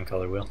focusing on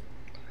color wheel.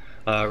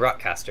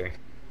 Rockcaster.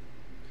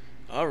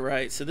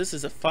 Alright, so this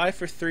is a 5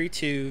 for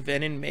 3/2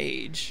 Venom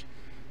Mage.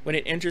 When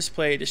it enters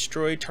play,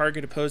 destroy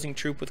target opposing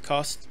troop with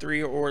cost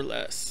 3 or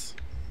less.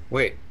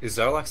 Wait, is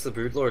Zarlox the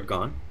Broodlord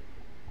gone?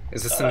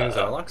 Is this the new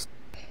Zarlox?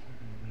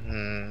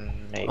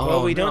 Maybe. Oh,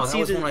 Well, we no, don't that see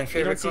was one of my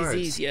favorite cards.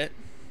 Z's yet.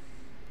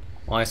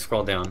 Well, I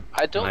scrolled down.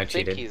 I don't and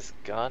think cheated. he's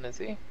gone, is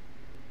he?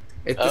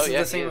 This is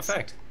the same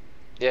effect.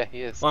 Yeah,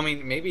 he is. Well, I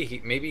mean, maybe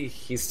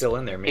he's still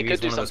in there. Maybe he could he's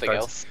do one of those something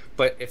cards. else.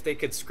 But if they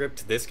could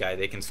script this guy,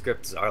 they can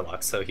script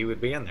Zarlox, so he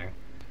would be in there.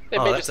 They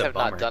Oh, may that's just a have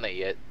bummer. not done it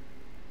yet.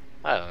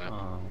 I don't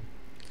know.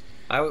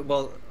 Oh.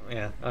 Well,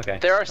 yeah, okay.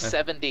 There are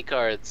 70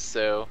 cards,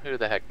 so who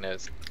the heck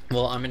knows?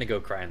 Well, I'm gonna go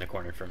cry in the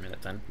corner for a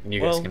minute then. And you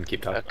guys can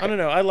keep talking. I don't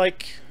know. I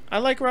like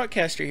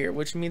Rockcaster here,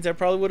 which means I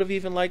probably would have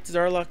even liked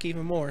Zarlock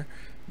even more.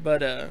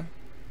 But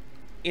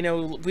you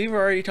know, we were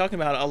already talking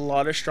about a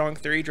lot of strong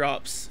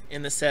 3-drops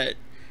in the set,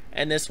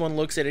 and this one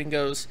looks at it and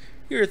goes,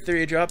 "Your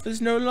 3-drop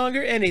is no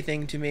longer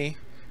anything to me,"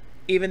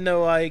 even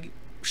though I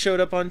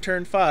showed up on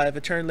turn 5 a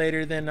turn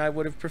later than I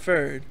would have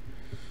preferred.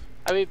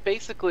 I mean,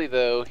 basically,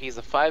 though, he's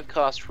a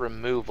 5-cost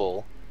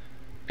removal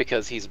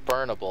because he's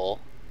burnable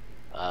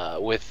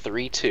with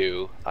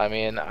 3/2. I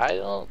mean, I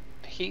don't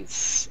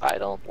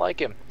like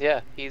him.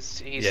 Yeah,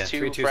 he's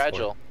too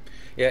fragile.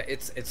 Yeah,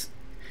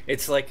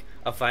 it's like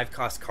a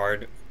 5-cost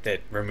card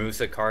that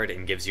removes a card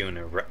and gives you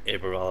an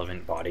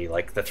irrelevant body.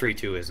 Like the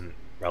 3/2 isn't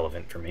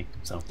relevant for me.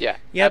 So yeah,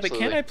 absolutely. But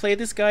can I play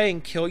this guy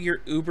and kill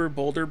your Uber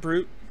Boulder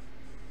Brute?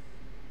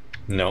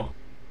 No.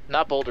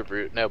 Not Boulder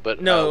Brute, no,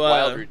 but no,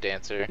 Wild Root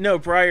Dancer. No,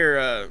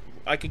 Briar.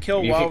 I can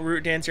kill Wild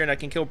Root Dancer and I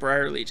can kill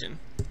Briar Legion.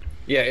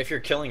 Yeah, if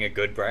you're killing a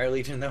good Briar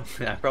Legion, though,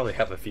 I probably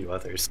have a few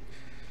others.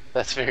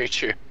 That's very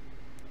true.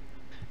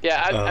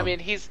 Yeah, I mean,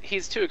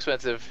 he's too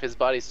expensive. His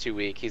body's too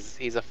weak.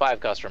 He's a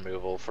 5-cost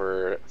removal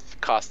for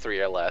cost 3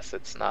 or less.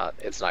 It's not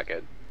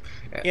good.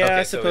 Yeah, okay,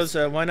 I suppose.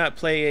 Why not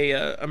play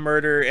a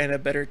murder and a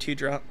better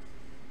 2-drop?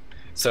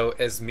 So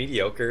as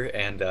mediocre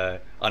and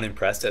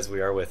unimpressed as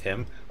we are with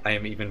him, I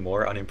am even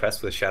more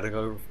unimpressed with Shadow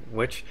Grove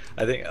Witch.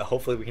 I think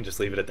hopefully we can just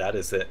leave it at that,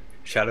 is that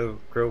Shadow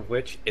Grove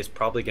Witch is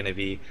probably going to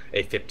be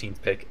a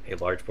 15th pick a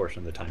large portion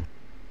of the time.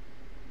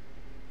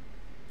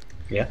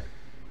 Yeah?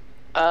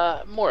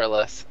 More or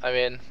less. I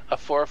mean, a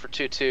 4 for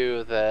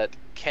 2/2 that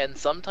can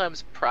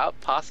sometimes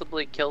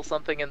possibly kill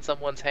something in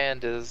someone's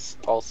hand is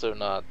also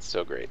not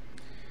so great.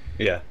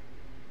 Yeah.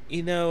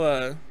 You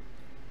know,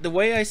 the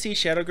way I see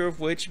Shadow Grove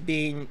Witch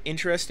being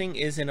interesting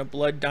is in a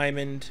Blood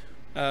Diamond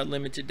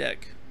limited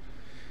deck.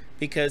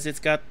 Because it's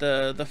got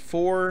the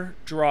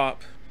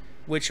 4-drop,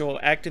 which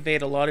will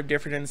activate a lot of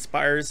different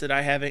inspires that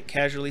I haven't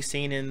casually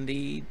seen in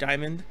the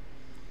Diamond.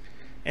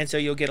 And so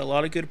you'll get a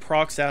lot of good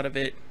procs out of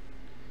it,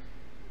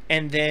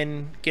 and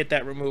then get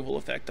that removal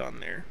effect on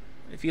there.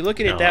 If you look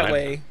at it that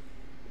way,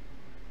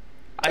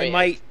 I mean,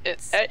 might.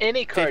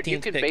 Any card, you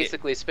can pick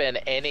basically spin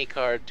any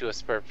card to a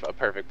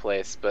perfect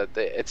place, but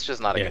it's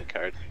just not a good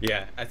card.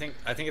 Yeah, I think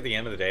at the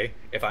end of the day,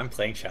 if I'm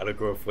playing Shadow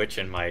Grove Witch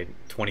in my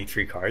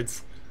 23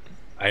 cards,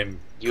 I'm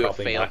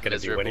probably not going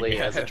to be winning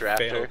as a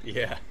drafter.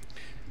 Yeah.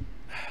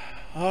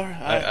 All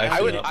right.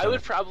 I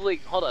would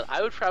probably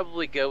I would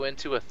probably go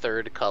into a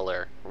 3rd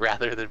color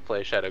rather than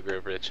play Shadow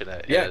Grove Witch in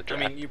a draft. I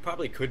mean, you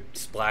probably could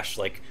splash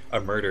like a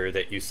murder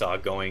that you saw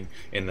going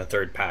in the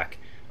 3rd pack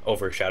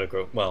over Shadow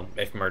Grove. Well,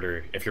 if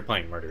you're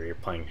playing murder, you're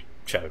playing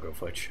Shadow Grove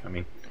Witch. I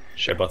mean,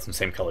 they're both in the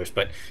same colors,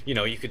 but you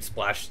know, you could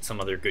splash some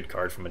other good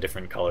card from a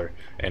different color,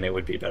 and it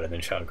would be better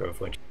than Shadow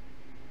Grove Witch.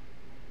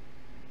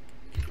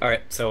 All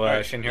right, so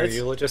Shinhir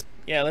Eulogist.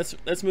 Yeah,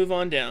 let's move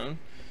on down.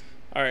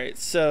 All right,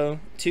 so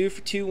 2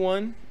 for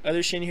 2/1.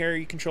 Other Shinhir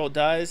you control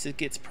dies. It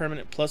gets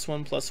permanent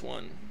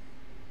 +1/+1.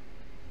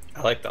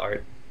 I like the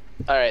art.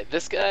 All right,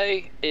 this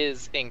guy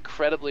is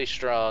incredibly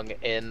strong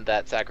in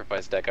that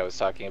sacrifice deck I was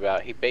talking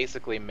about. He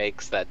basically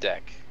makes that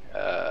deck.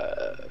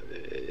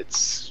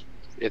 It's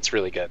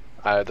really good.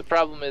 The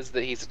problem is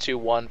that he's a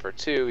 2/1 for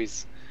 2.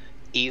 He's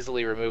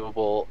easily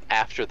removable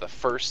after the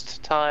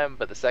first time,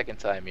 but the second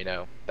time, you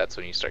know, that's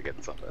when you start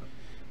getting something.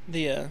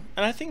 And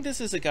I think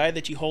this is a guy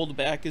that you hold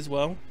back as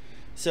well.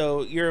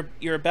 So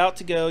you're about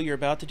to go, you're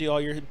about to do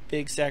all your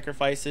big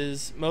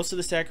sacrifices. Most of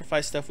the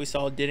sacrifice stuff we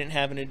saw didn't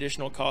have an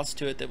additional cost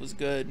to it that was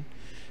good.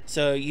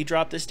 So you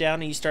drop this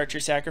down and you start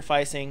your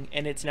sacrificing,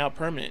 and it's now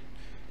permanent.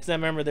 Because I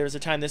remember there was a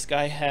time this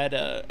guy had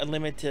a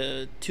limit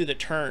to the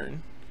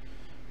turn,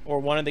 or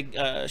one of the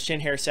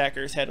Shinhir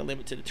sackers had a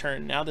limit to the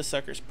turn. Now this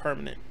sucker's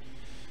permanent.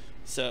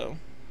 So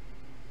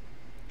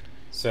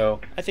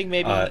So I think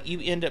maybe you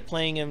end up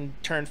playing him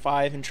turn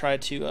 5 and try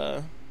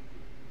to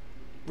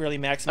really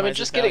maximize I mean,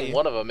 just his value. getting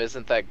one of them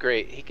isn't that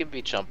great. He can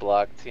be chump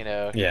blocked, you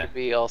know. He could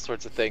be all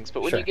sorts of things.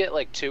 But when you get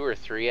like 2 or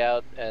 3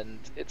 out, and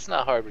it's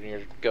not hard when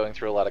you're going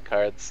through a lot of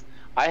cards.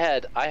 I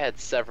had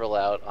several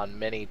out on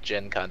many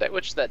Gen Con deck,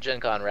 which that Gen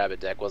Con Rabbit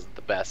deck wasn't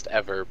the best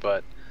ever,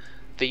 but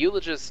the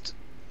Eulogist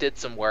did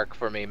some work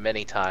for me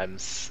many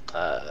times.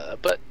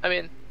 But I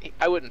mean,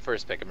 I wouldn't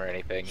first pick him or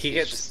anything. He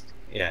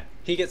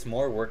gets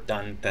more work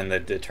done than the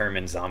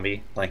determined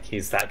zombie. Like,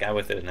 he's that guy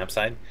with an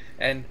upside.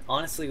 And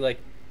honestly, like,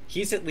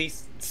 he's at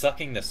least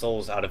sucking the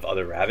souls out of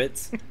other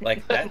rabbits.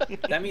 Like,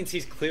 that means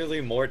he's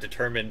clearly more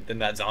determined than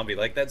that zombie.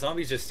 Like, that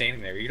zombie's just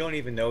standing there. You don't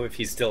even know if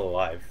he's still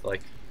alive.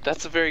 Like,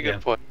 that's a very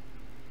good point.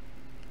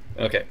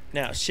 Okay.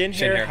 Now,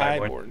 Shinhair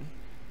Highborn.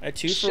 A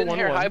 2 for 1/1.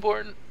 Shinhair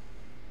Highborn.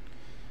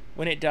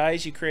 When it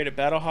dies, you create a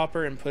battle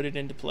hopper and put it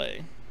into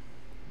play.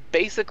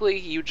 Basically,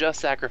 you just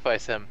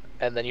sacrifice him,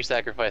 and then you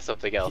sacrifice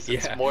something else.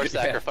 It's more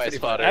sacrifice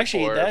fodder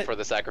for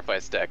the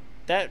sacrifice deck.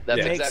 That's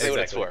exactly what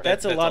it's for.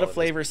 That's a lot of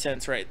flavor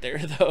sense right there,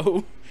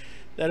 though.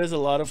 That is a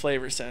lot of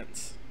flavor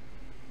sense.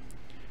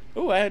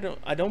 Oh, I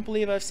don't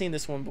believe I've seen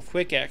this one before.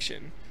 Quick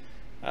action.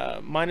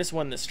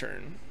 -1 this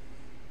turn.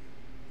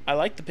 I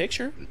like the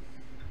picture.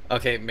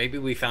 Okay, maybe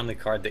we found a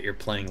card that you're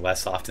playing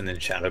less often than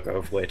Shadow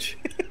Grove Witch.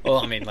 Well,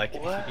 I mean, like,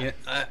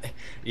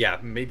 yeah,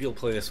 maybe you'll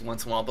play this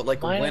once in a while, but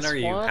like, when are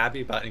you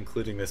happy about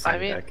including this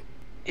in your deck?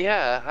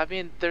 Yeah, I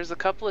mean, there's a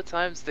couple of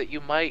times that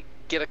you might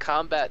get a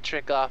combat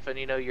trick off, and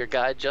you know your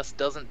guy just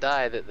doesn't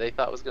die that they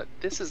thought was good.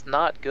 This is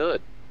not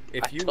good.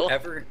 If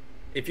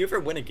you ever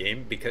win a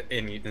game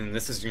and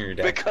this is in your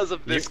deck because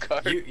of this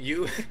card,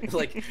 you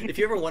like, if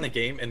you ever won a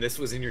game and this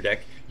was in your deck,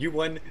 you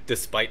won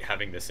despite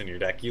having this in your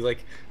deck. You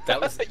like, that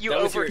was you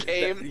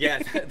overcame.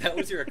 That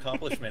was your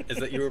accomplishment, is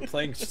that you were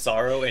playing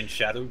Sorrow and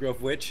Shadow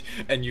Grove Witch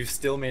and you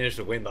still managed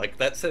to win. Like,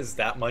 that says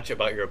that much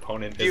about your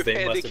opponent. You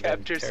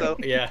handicapped yourself.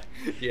 Yeah.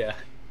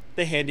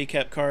 The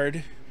handicap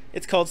card.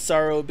 It's called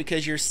Sorrow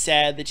because you're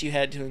sad that you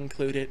had to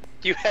include it.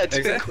 You had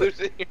to include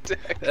it in your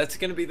deck. That's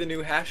gonna be the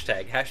new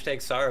hashtag.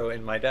 Hashtag Sorrow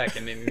in my deck,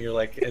 and then you're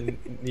like, and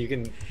you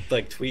can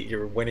like tweet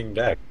your winning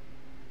deck.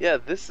 Yeah,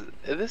 this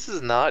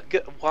is not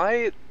good.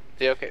 Why?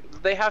 Yeah, okay,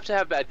 they have to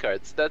have bad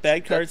cards.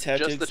 Bad cards have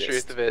to exist. Just the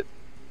truth of it.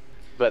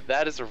 But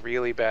that is a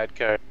really bad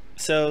card.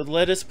 So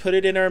let us put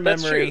it in our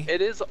memory. That's true.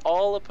 It is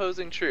all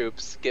opposing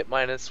troops get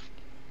minus,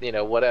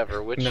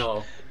 whatever. Which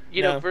know,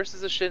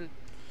 versus a Shin.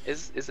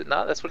 Is it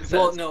not? That's what it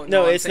says. Well,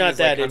 no, it's not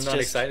that. Like, it's I'm not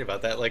just excited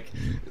about that. Like,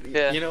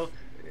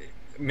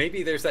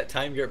 maybe there's that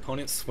time your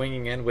opponent's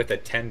swinging in with a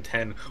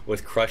 10-10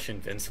 with Crush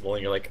Invincible,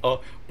 and you're like,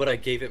 oh, but I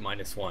gave it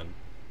 -1.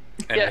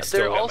 And I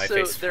still got my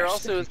face there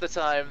also is the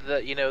time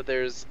that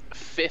there's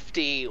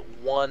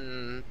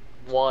 51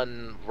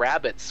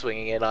 rabbits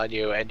swinging in on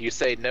you, and you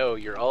say no,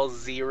 you're all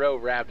 0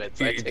 rabbits.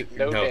 I take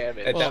no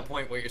damage. At that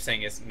point, what you're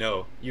saying is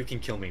no, you can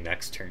kill me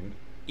next turn.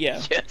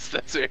 Yeah. Yes,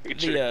 that's very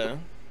true.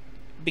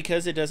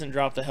 Because it doesn't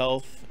drop the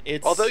health,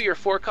 it's although your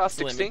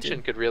 4-cost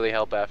extinction could really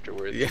help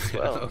afterwards as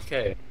well.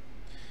 Okay.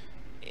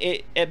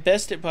 At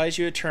best, it buys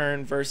you a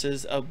turn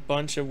versus a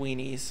bunch of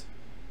weenies.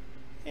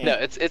 Yeah. No,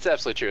 it's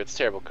absolutely true. It's a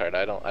terrible card.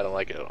 I don't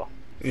like it at all.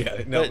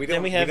 Yeah, no, we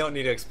don't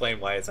need to explain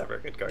why it's ever a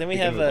good card. Then we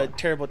have a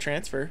terrible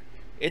transfer.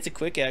 It's a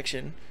quick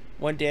action.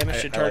 1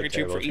 damage to target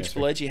troop for each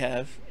blood you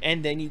have,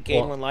 and then you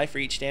gain 1 life for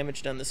each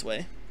damage done this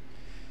way.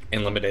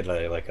 In limited,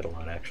 I like it a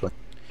lot, actually.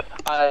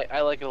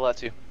 I like it a lot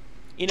too.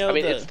 I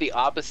mean, it's the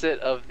opposite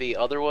of the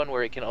other one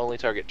where it can only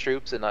target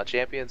troops and not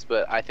champions,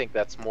 but I think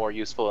that's more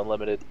useful and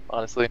limited,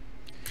 honestly.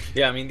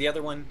 Yeah, I mean, the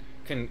other one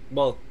I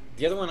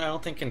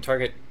don't think can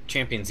target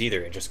champions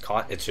either. It's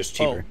just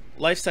cheaper.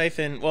 Life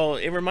Siphon. Well,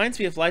 it reminds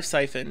me of Life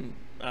Siphon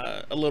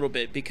a little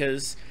bit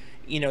because,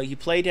 you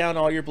play down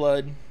all your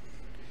blood.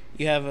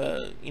 You have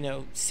a,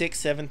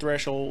 6-7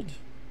 threshold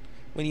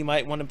when you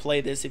might want to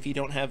play this if you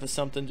don't have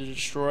something to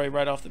destroy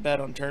right off the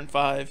bat on turn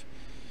 5.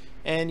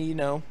 And,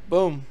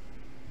 boom.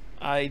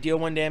 I deal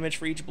 1 damage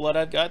for each blood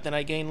I've got, then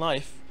I gain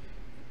life.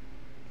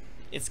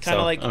 It's kind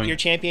of like your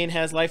champion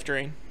has life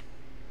drain.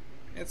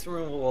 It's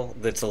removable.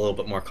 That's a little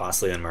bit more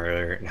costly than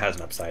Murder. It has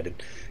an upside.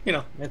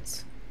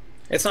 It's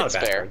not a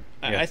bad card.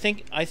 Yeah. I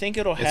think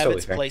it'll have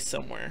its place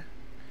somewhere.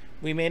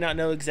 We may not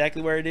know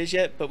exactly where it is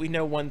yet, but we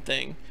know one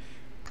thing.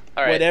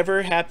 All right.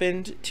 Whatever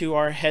happened to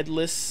our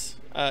headless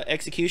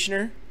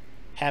executioner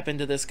happened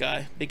to this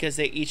guy because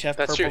they each have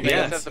purple veins. He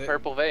has the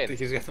purple vein.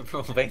 He's got the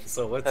purple vein.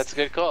 So that's a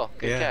good call.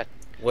 Good catch.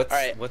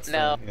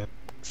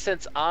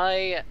 Since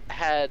I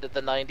had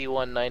the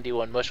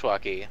 91/91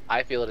 Mushwaki,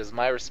 I feel it is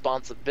my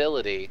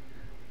responsibility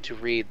to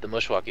read the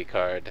Mushwaki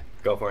card.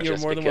 Go for it. You're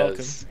more than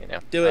welcome.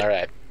 Do it. All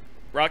right.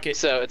 Rock it.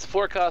 So it's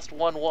 4-cost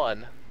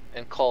 1/1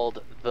 and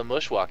called the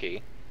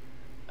Mushwaki.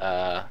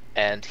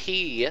 And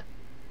he,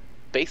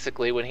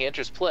 basically, when he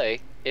enters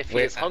play, if he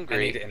is hungry... I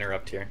need to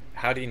interrupt here.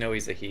 How do you know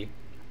he's a he?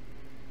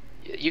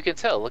 You can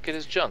tell. Look at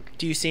his junk.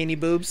 Do you see any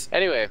boobs?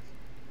 Anyway.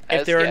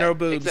 If there are no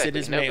boobs, it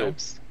is male.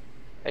 Boobs.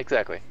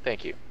 Exactly.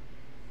 Thank you.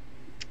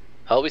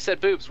 Oh, we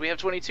said boobs. We have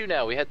 22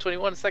 now. We had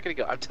 21 a second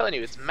ago. I'm telling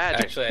you, it's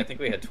magic. Actually, I think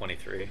we had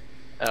 23.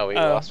 Oh, we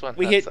lost one.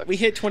 We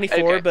hit 24,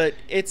 okay. but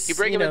it's you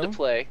bring him into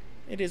play.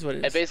 It is what it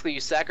is. And basically, you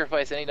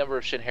sacrifice any number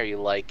of shin hair you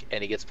like,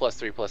 and he gets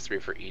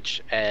 +3/+3 for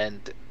each.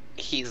 And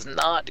he's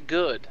not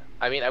good.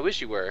 I mean, I wish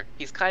he were.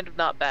 He's kind of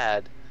not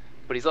bad,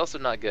 but he's also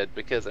not good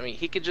because I mean,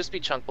 he could just be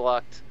chunk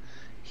blocked.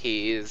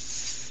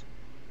 He's.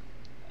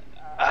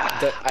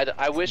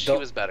 I wish he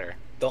was better.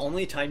 The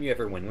only time you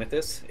ever win with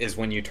this is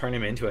when you turn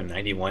him into a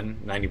 91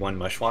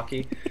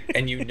 Mushwaki,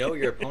 and you know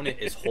your opponent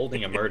is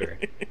holding a murder,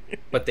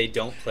 but they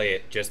don't play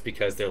it just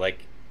because they're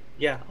like,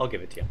 yeah, I'll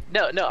give it to you.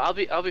 No,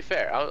 I'll be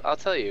fair. I'll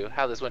tell you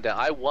how this went down.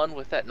 I won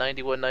with that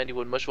 91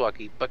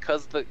 Mushwaki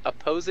because the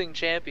opposing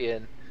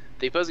champion,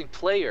 the opposing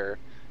player,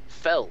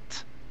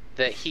 felt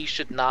that he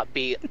should not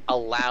be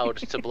allowed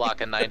to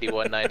block a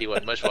 91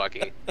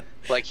 Mushwaki.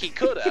 Like, he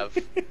could have,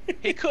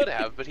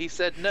 but he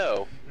said,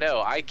 no,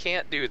 I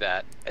can't do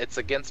that. It's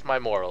against my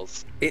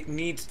morals. It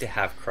needs to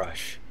have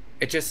crush.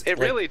 It like,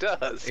 really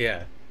does.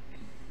 Yeah.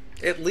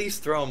 At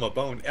least throw him a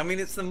bone. I mean,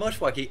 it's the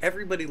Mushwaki.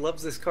 Everybody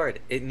loves this card.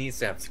 It needs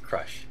to have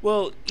crush.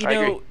 Well, you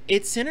know,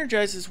 it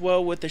synergizes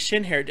well with the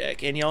Shinhair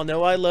deck, and y'all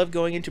know I love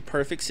going into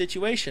perfect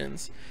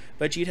situations.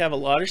 But you'd have a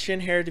lot of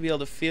Shinhair to be able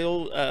to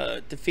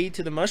feed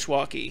to the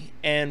Mushwaki,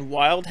 and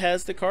Wild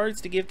has the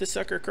cards to give the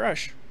sucker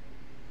crush.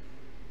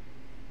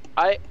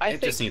 I it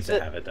think just needs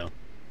to have it, though.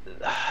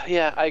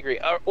 Yeah, I agree.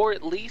 Or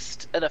at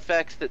least an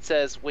effect that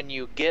says when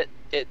you get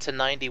it to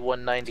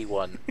 91,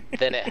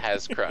 then it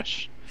has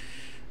crush.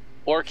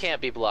 Or can't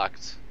be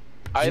blocked.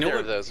 Either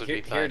of those would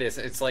be fine. Here it is.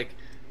 It's like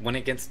when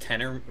it gets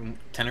 10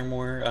 or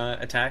more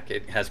attack,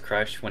 it has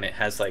crush. When it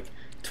has like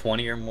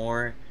 20 or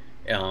more,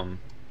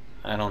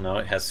 I don't know,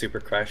 it has super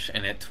crush.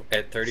 And at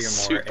 30 or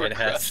more, it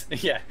has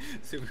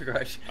super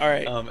crush. All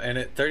right. And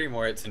at 30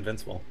 more, it's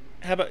invincible.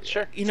 How about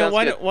sure? You know,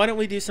 why don't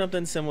we do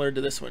something similar to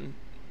this one?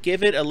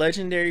 Give it a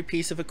legendary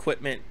piece of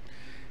equipment,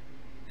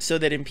 so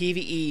that in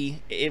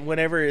PvE,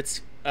 whenever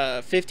it's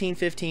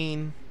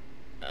 15/15,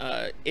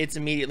 it's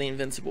immediately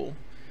invincible,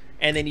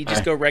 and then you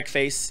just go wreck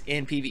face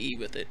in PvE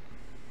with it.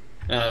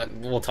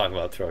 We'll talk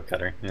about Throat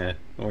Cutter. Yeah,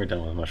 we're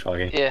done with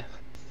Mushwaki. Yeah,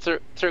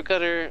 Throat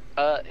Cutter.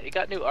 It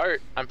got new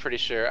art. I'm pretty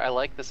sure. I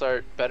like this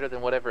art better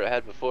than whatever it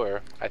had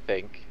before. I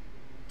think.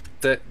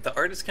 The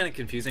art is kind of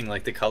confusing.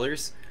 Like the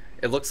colors.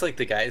 It looks like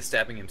the guy is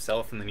stabbing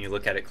himself, and then you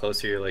look at it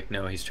closer, you're like,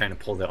 no, he's trying to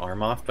pull the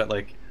arm off. But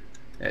like,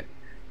 I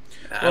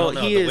don't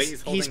know. The way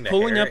he's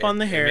pulling up on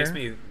the hair. It makes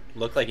me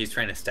look like he's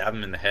trying to stab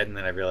him in the head, and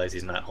then I realize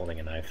he's not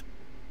holding a knife.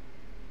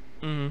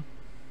 Mm-hmm.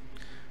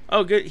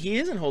 Oh, good. He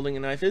isn't holding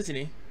a knife, isn't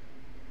he?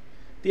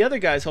 The other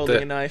guy's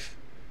holding a knife.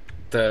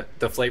 The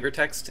flavor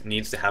text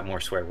needs to have more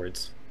swear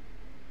words.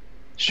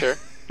 Sure.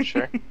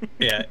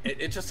 Yeah,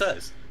 it just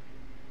does.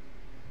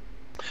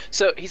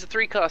 So he's a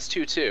 3-cost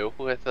 2/2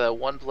 with a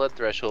 1 blood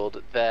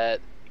threshold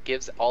that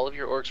gives all of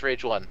your orcs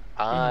rage 1.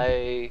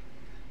 I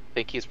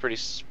think he's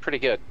pretty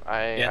good.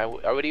 I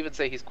would even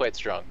say he's quite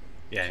strong.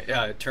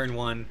 Yeah. Turn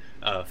 1,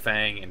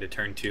 Fang, into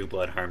turn 2,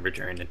 Blood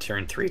Harbinger, and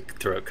turn 3,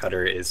 Throat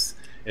Cutter is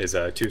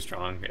too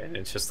strong, and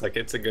it's just like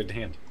it's a good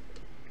hand.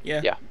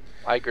 Yeah,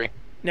 I agree.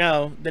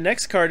 Now the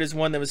next card is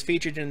one that was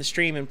featured in the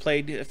stream and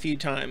played a few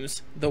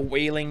times: the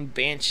Wailing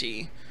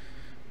Banshee.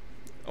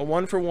 A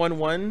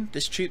 1/1/1.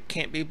 This troop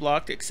can't be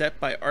blocked except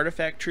by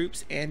artifact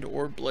troops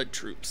and/or blood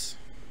troops.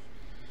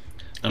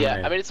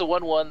 Yeah, I mean, it's a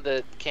 1/1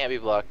 that can't be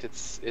blocked.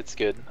 It's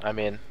good. I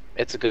mean,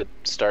 it's a good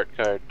start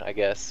card, I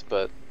guess,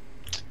 but.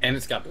 And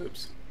it's got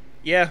boobs.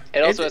 Yeah,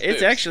 it also has boobs,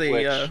 it's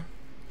actually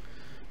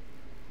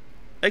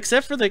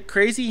except for the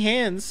crazy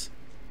hands,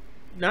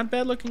 not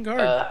bad looking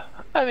card.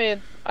 I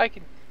mean, I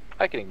can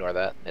ignore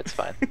that. It's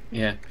fine.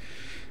 Yeah.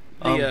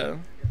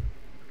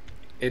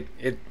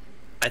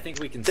 I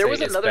think we can. There was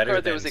say another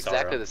card that was Sorrow.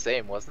 exactly the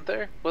same, wasn't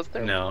there? Was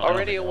there No,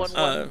 already a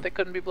 1/1 that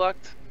couldn't be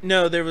blocked?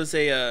 No, there was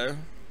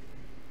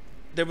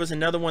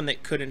another one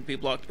that couldn't be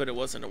blocked, but it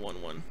wasn't a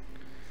 1/1.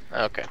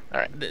 Okay,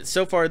 all right.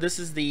 So far, this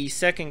is the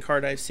second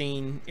card I've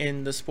seen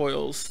in the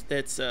spoils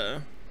that's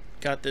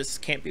got this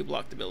can't be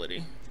blocked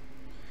ability.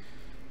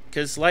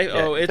 Because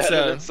it's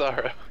better than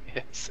Sorrow.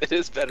 Yes, it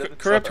is better than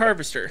Corrupt Sorrow.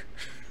 Harvester.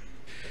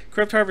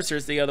 Corrupt Harvester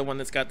is the other one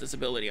that's got this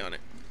ability on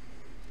it.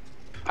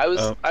 I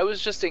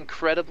was just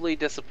incredibly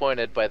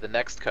disappointed by the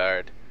next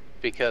card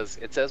because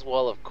it says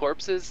Wall of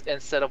Corpses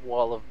instead of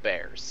Wall of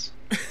Bears.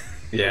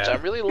 Yeah. Which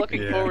I'm really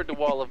looking forward to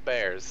Wall of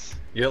Bears.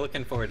 You're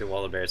looking forward to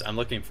Wall of Bears. I'm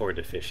looking forward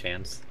to Fish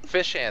Hands.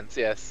 Fish Hands,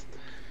 yes.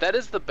 That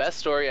is the best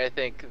story I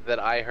think that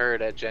I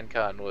heard at Gen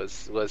Con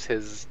was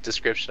his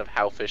description of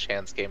how Fish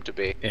Hands came to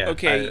be. Yeah,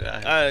 okay,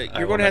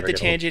 you're going to have to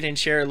tangent and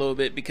share a little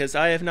bit because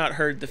I have not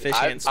heard the Fish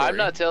Hands story. I'm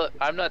not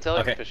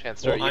telling the Fish Hands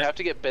story. Well, you have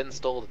to get Ben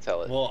Stoll to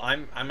tell it. Well,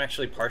 I'm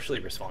actually partially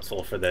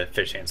responsible for the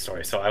Fish Hands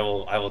story, so I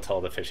will tell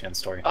the Fish Hands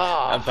story.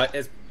 But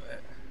as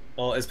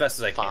best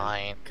as I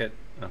can. Fine.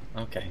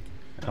 Okay.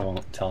 I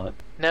won't tell it.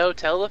 No,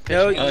 tell the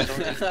Fish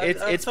Hands story.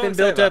 It's been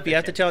built up. You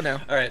have to tell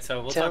now. All right,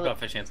 so we'll talk about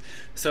Fish Hands.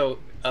 So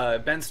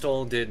Ben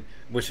Stoll did,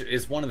 which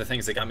is one of the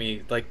things that got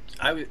me, like,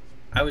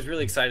 I was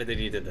really excited that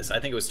he did this. I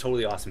think it was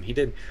totally awesome. He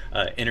did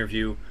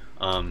interview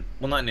well,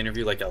 not an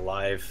interview, like a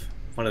live,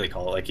 what do they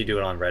call it? Like you do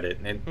it on Reddit,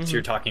 and it's,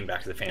 you're talking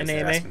back to the fans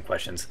and asking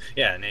questions.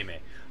 Yeah, an AMA.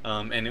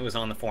 And it was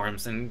on the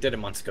forums, and did it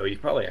months ago. You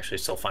can probably actually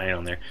still find it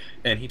on there.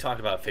 And he talked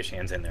about fish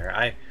hands in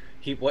there.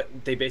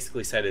 What they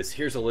basically said is,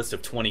 here's a list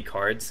of 20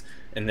 cards,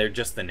 and they're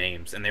just the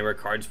names. And they were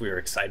cards we were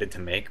excited to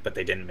make, but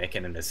they didn't make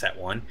it into set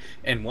 1.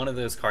 And one of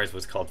those cards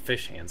was called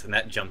fish hands, and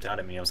that jumped out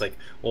at me. I was like,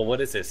 well,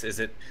 what is this? Is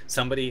it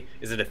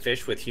a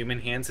fish with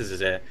human hands? Is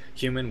it a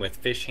human with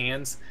fish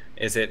hands?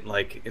 Is it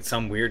like it's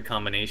some weird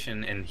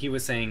combination? And he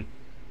was saying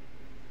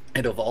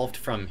it evolved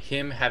from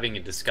him having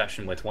a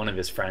discussion with one of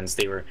his friends.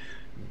 They were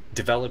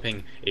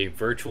developing a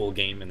virtual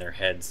game in their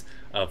heads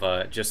of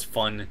just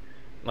fun,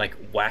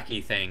 like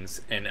wacky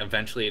things, and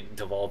eventually it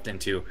devolved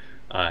into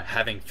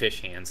having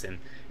fish hands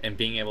and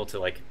being able to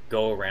like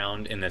go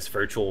around in this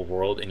virtual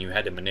world, and you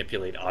had to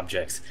manipulate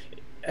objects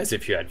as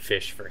if you had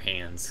fish for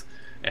hands,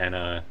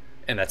 and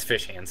that's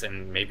fish hands.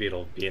 And maybe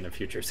it'll be in a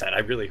future set. I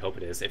really hope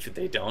it is. If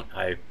they don't,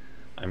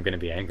 I'm gonna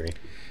be angry.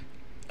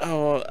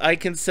 Oh, I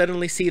can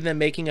suddenly see them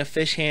making a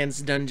fish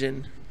hands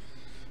dungeon.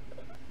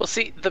 Well,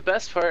 see, the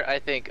best part I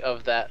think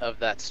of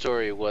that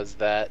story was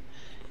that,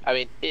 I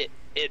mean, it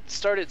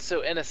started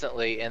so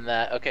innocently in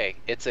that, okay,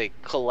 it's a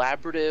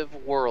collaborative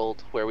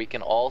world where we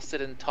can all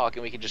sit and talk,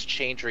 and we can just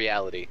change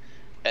reality.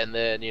 And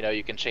then, you know,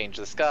 you can change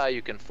the sky,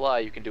 you can fly,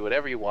 you can do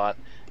whatever you want,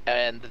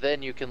 and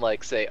then you can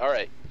like say, all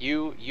right,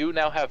 you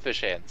now have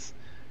fish hands.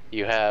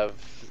 You have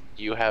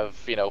you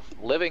know,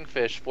 living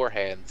fish 4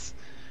 hands.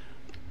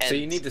 And so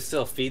you need to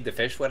still feed the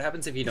fish. What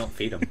happens if you don't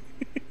feed them?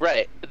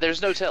 Right.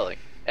 There's no telling.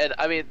 And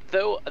I mean,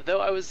 though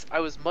I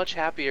was much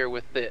happier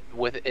with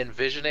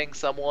envisioning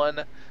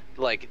someone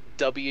like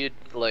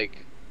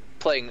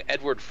playing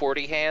Edward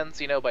 40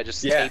 hands, you know, by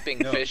just taping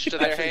fish to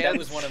their hands. That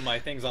was one of my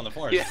things on the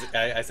forums.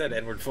 Yeah. I said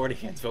Edward 40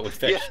 hands, but with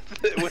fish.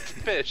 Yeah, with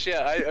fish.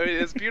 Yeah. I mean,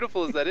 as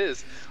beautiful as that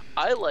is,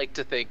 I like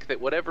to think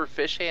that whatever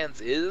fish hands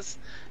is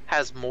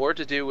has more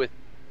to do with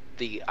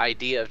the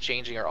idea of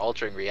changing or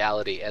altering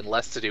reality, and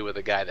less to do with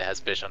a guy that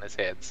has fish on his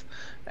hands.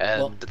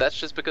 And that's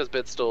just because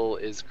Bitstol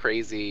is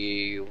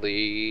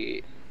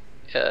crazily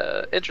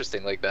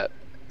interesting like that.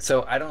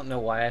 So I don't know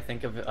why I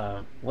think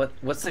of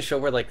what's the show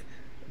where like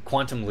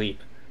Quantum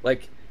Leap,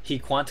 like he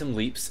quantum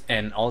leaps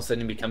and all of a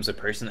sudden becomes a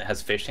person that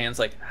has fish hands.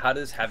 Like, how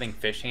does having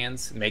fish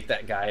hands make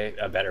that guy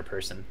a better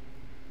person?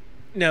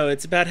 No,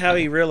 it's about how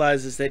he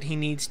realizes that he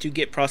needs to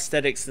get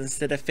prosthetics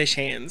instead of fish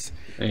hands.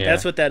 Yeah.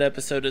 That's what that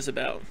episode is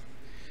about.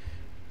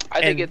 I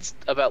think it's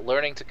about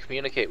learning to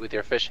communicate with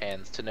your fish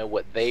hands to know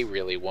what they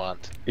really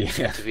want,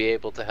 and to be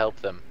able to help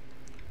them.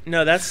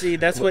 No, that's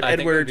what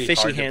Edward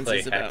Fishy Hands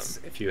is about.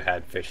 If you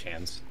had fish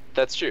hands,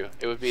 that's true.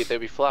 They'd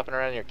be flopping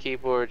around your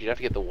keyboard. You'd have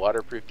to get the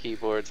waterproof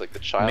keyboards, like the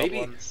child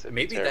ones.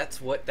 Maybe that's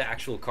what the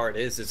actual card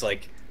is. Is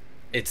like,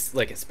 it's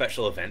like a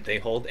special event they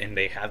hold, and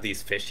they have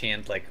these fish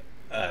hand like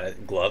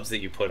gloves that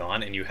you put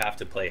on, and you have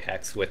to play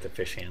Hex with the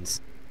fish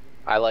hands.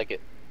 I like it.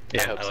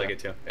 Yeah, I like it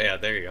too. Yeah,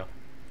 there you go.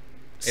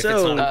 So, if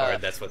it's on the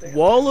card, that's what they have.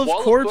 Wall of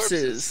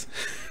Corpses.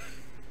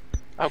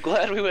 I'm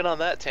glad we went on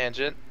that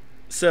tangent.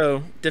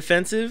 So,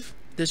 defensive.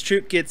 This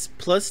troop gets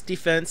plus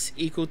defense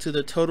equal to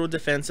the total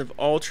defense of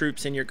all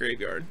troops in your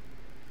graveyard.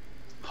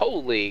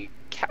 Holy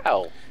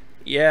cow.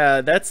 Yeah,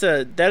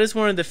 that is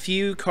one of the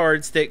few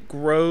cards that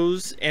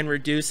grows and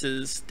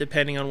reduces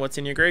depending on what's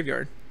in your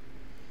graveyard.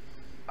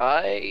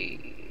 I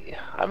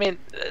mean,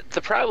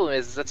 the problem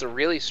is that's a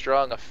really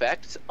strong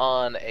effect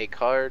on a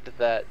card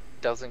that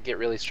doesn't get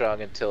really strong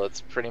until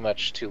it's pretty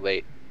much too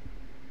late.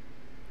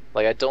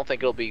 Like, I don't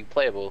think it'll be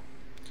playable.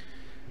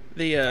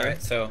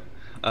 Alright, so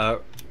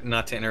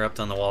not to interrupt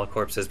on the Wall of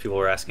Corpses, people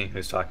were asking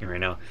who's talking right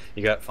now.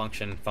 You got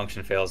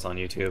Funktionfails on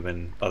YouTube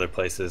and other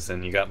places,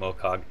 and you got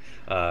Mokog,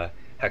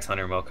 Hex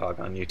Hunter Mokog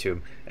on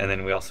YouTube, and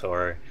then we also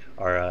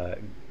are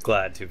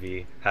glad to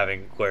be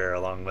having Gwaer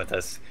along with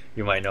us.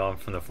 You might know him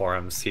from the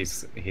forums.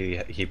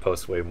 He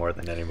posts way more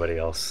than anybody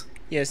else.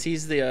 Yes,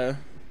 he's the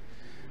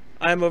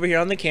I'm over here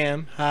on the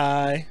cam.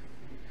 Hi.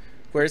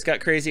 Gwaer's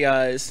got crazy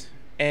eyes.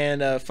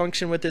 And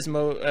Function with his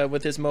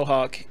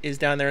mohawk is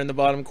down there in the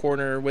bottom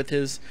corner with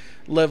his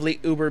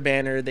lovely Uber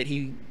banner that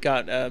he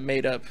got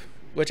made up,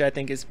 which I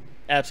think is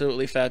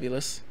absolutely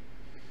fabulous.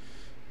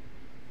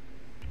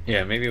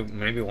 Yeah, maybe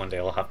one day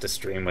I'll have to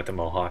stream with the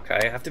mohawk.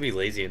 I have to be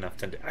lazy enough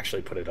to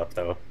actually put it up,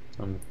 though.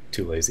 I'm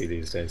too lazy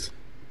these days.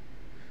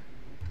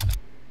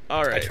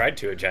 All right. I tried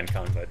to at Gen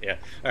Con, but yeah.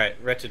 All right,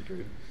 Wretched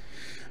Brood.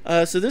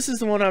 So this is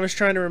the one I was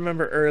trying to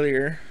remember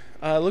earlier.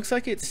 Looks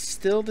like it's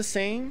still the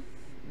same.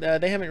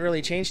 They haven't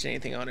really changed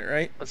anything on it,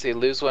 right? Let's see.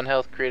 Lose 1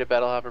 health, create a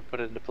battle hopper,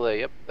 put it into play.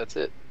 Yep, that's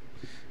it.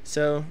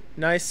 So,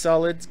 nice,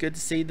 solid. It's good to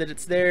see that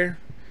it's there.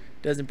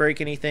 Doesn't break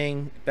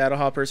anything. Battle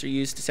hoppers are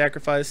used to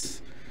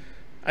sacrifice.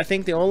 I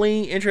think the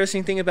only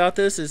interesting thing about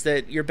this is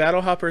that your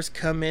battle hoppers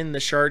come in the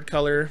shard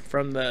color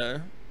from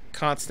the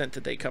constant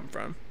that they come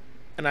from.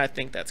 And I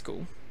think that's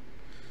cool.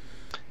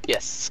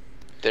 Yes.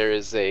 There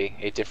is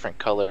a different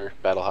color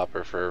battle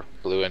hopper for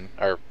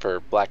for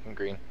black and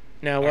green.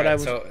 Now, what I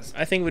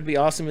think would be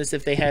awesome is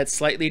if they had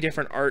slightly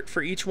different art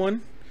for each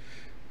one.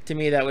 To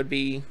me, that would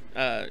be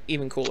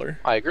even cooler.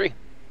 I agree.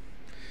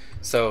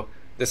 So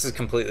this is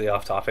completely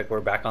off topic. We're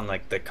back on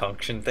like the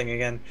Function thing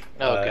again.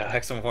 Oh god.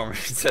 Hex Informer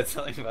said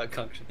something about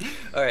Function.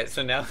 All right,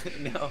 so now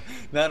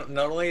not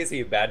only is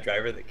he a bad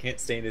driver that can't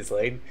stay in his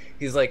lane,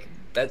 he's like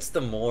that's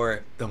the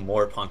more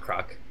punk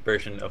rock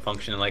version of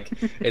Function. Like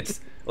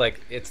it's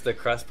the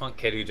crust punk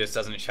kid who just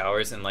doesn't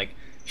showers and like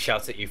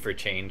shouts at you for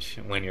change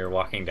when you're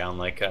walking down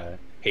like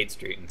Haight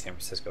Street in San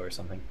Francisco or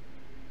something.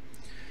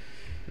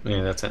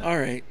 Yeah, that's it. All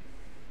right,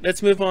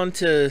 let's move on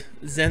to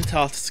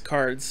Zentoth's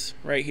cards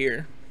right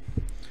here.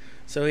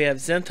 So we have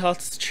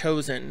Zentoth's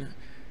Chosen,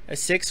 a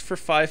 6 for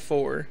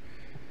 5/4.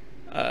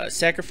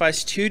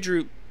 Sacrifice two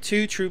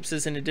troops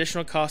as an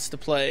additional cost to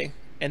play,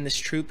 and this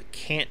troop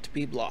can't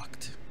be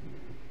blocked.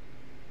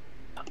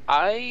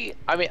 I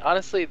mean,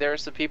 honestly, there are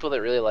some people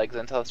that really like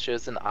Zentoth's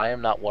Chosen. I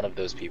am not one of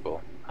those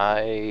people.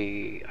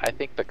 I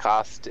think the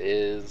cost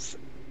is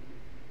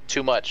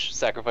too much,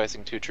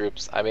 sacrificing 2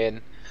 troops. I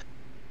mean,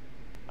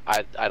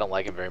 I don't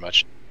like him very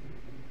much.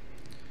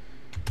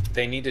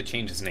 They need to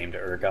change his name to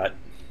Urgot.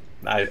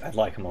 I'd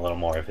like him a little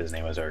more if his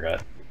name was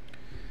Urgot.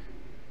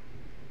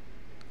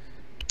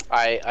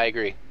 I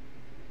agree.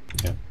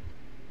 Yeah.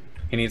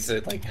 He needs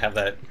to like have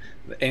that,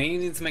 and he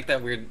needs to make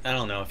that weird. I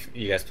don't know if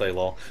you guys play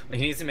LOL. He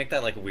needs to make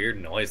that like weird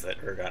noise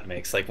that Urgot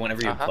makes, like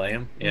whenever you play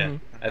him. Yeah,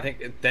 Mm-hmm. I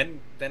think then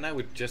I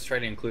would just try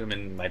to include him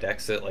in my deck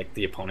so that like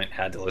the opponent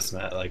had to listen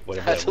to that, like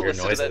whatever Had that to weird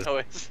listen noise to is. that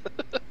noise.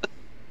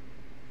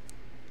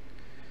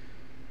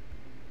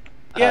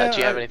 Yeah, do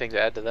you have anything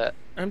to add to that?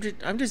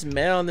 I'm just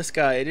mad on this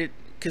guy.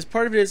 Because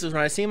part of it is when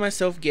I see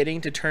myself getting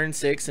to turn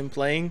 6 and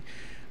playing,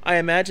 I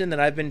imagine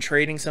that I've been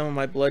trading some of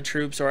my blood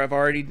troops, or I've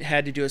already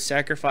had to do a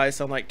sacrifice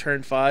on like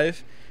turn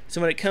 5. So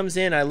when it comes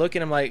in, I look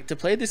and I'm like, to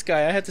play this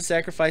guy, I have to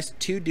sacrifice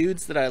 2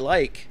 dudes that I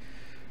like,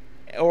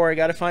 or I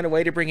got to find a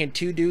way to bring in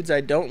 2 dudes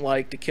I don't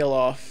like to kill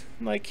off.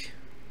 I'm like,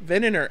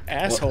 Venom are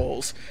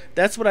assholes.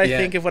 That's what I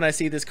think of when I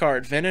see this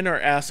card. Venom are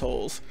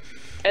assholes.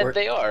 And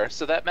they are,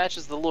 so that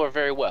matches the lore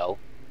very well.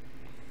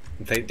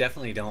 They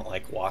definitely don't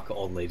like walk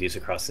old ladies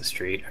across the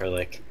street or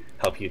like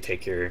help you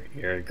take your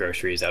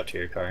groceries out to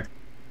your car.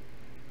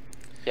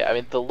 Yeah, I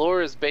mean the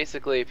lore is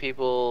basically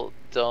people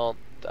don't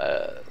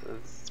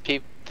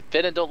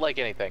Venom don't like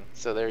anything.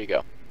 So there you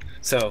go.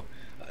 So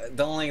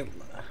the only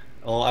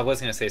I was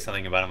gonna say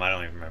something about him. I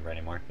don't even remember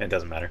anymore. It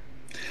doesn't matter.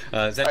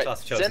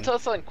 Zentoth's Chosen.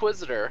 Zentoth's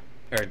Inquisitor,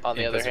 on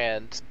the other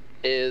hand,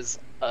 is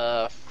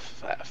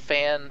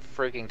fan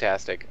freaking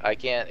tastic. I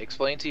can't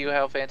explain to you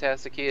how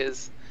fantastic he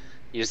is.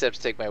 You just have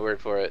to take my word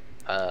for it.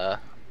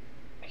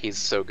 He's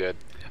so good.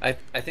 I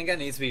think that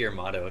needs to be your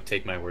motto.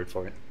 Take my word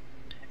for it.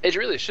 It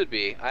really should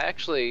be. I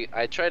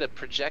try to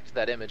project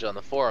that image on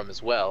the forum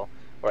as well,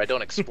 where I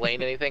don't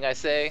explain anything I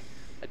say.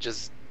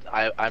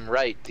 I'm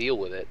right. Deal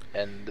with it.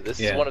 And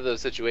this is one of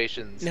those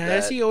situations. Now,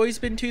 has he always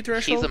been 2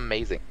 threshold? He's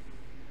amazing.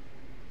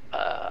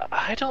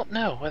 I don't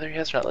know whether he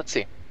has or not. Let's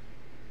see.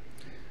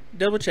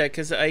 Double check,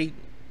 because I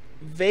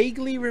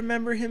vaguely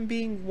remember him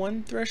being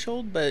 1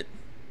 threshold, but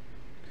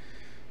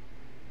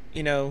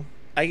you know,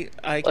 I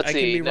can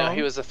be wrong. No,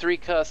 he was a 3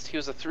 cost. He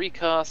was a 3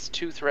 cost,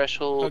 2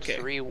 threshold,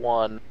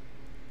 3/1.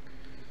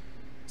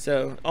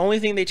 So only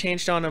thing they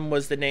changed on him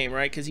was the name,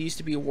 right? Because he used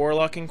to be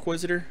Warlock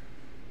Inquisitor.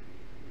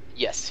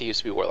 Yes, he used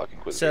to be Warlock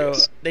Inquisitor.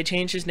 So they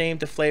changed his name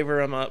to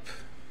flavor him up.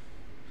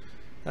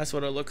 That's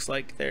what it looks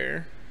like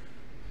there.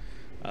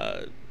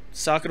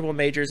 Socketable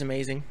Major is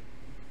amazing.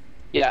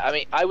 Yeah, I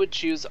mean, I would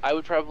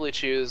probably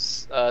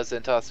choose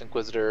Zentoth's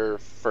Inquisitor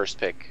first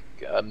pick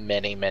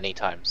many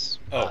times.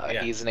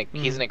 He's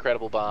an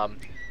incredible bomb.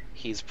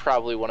 He's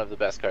probably one of the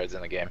best cards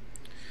in the game.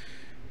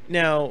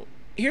 Now,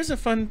 here's a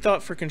fun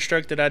thought for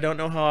Constructed. I don't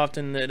know how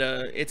often that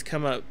it's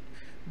come up,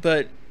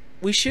 but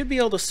we should be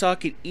able to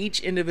socket each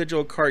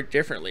individual card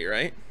differently,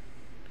 right?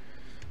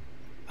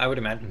 I would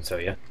imagine so,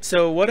 yeah.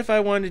 So what if I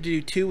wanted to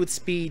do 2 with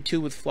speed, 2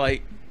 with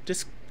flight?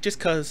 Just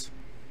cause.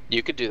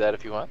 You could do that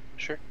if you want,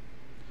 sure.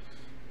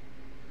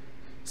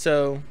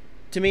 So,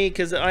 to me,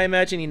 because I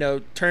imagine, you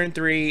know, turn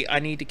 3, I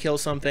need to kill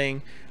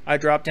something. I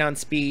drop down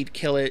speed,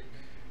 kill it.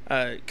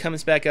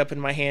 Comes back up in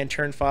my hand,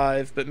 turn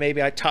 5. But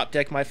maybe I top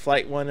deck my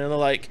flight one, and they're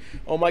like,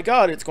 oh my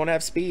god, it's going to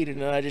have speed.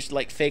 And then I just,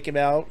 like, fake him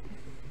out.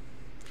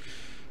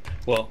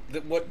 Well,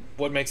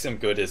 what makes him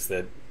good is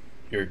that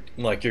you're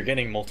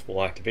getting multiple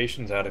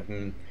activations out of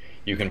him.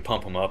 You can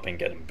pump him up and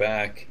get him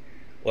back.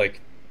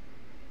 Like,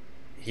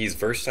 he's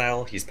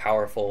versatile. He's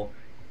powerful.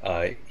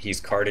 He's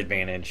card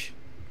advantage.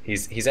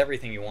 He's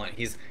everything you want.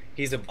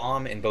 He's a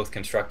bomb in both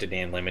Constructed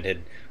and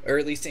Limited, or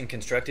at least in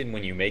Constructed.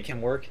 When you make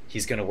him work,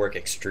 he's going to work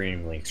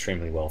extremely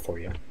well for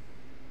you.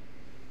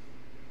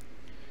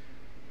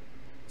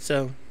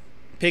 So,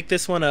 pick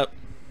this one up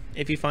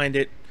if you find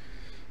it.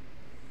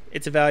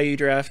 It's a value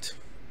draft.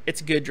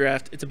 It's a good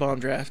draft. It's a bomb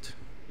draft.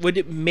 Would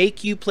it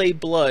make you play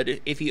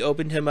Blood if you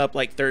opened him up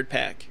like 3rd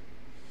pack?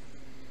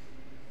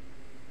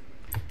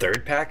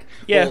 3rd pack?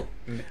 Yeah. Well,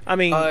 I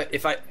mean,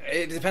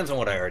 it depends on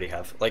what I already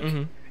have. Like,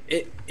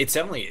 it's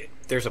definitely,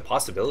 there's a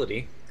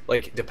possibility.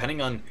 Like,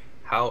 depending on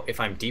if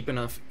I'm deep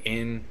enough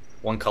in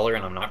one color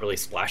and I'm not really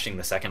splashing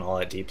the second all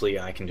that deeply,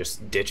 I can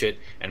just ditch it,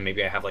 and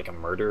maybe I have like a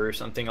murder or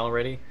something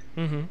already.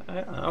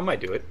 I might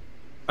do it.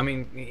 I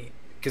mean,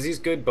 because he's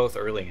good both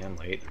early and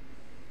late.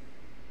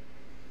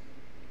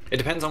 It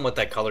depends on what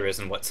that color is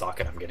and what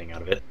socket I'm getting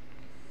out of it.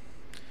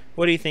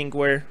 What do you think,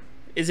 Gwaer?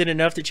 Is it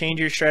enough to change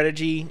your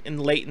strategy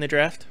late in the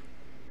draft?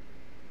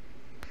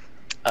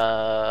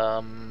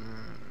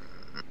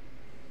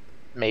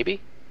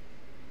 Maybe.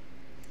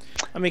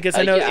 I mean, because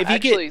I know if you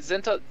actually,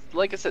 Zentos,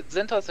 like I said,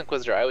 Zentos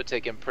Inquisitor, I would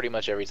take him pretty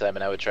much every time,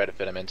 and I would try to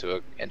fit him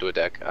into a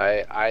deck.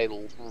 I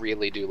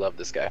really do love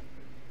this guy.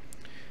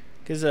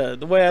 Because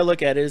the way I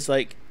look at it is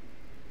like,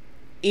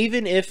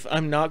 even if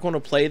I'm not going to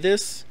play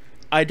this,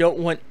 I don't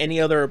want any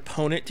other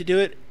opponent to do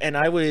it, and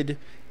I would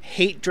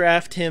hate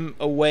draft him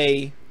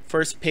away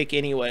first pick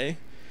anyway.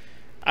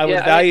 I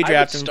would value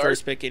draft him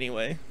first pick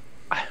anyway.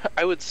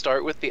 I would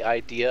start with the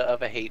idea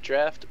of a hate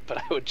draft, but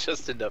I would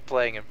just end up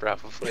playing him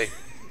probably.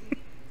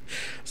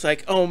 It's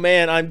like, oh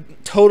man, I'm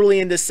totally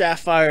into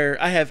Sapphire.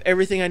 I have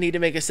everything I need to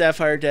make a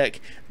Sapphire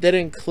deck that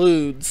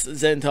includes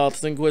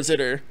Zentos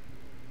Inquisitor.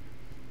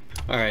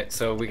 Alright,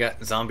 so we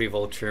got Zombie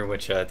Vulture,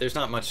 which there's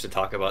not much to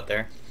talk about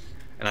there.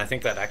 And I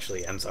think that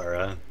actually ends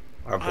our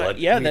blood.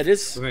 Yeah, that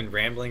is... We've been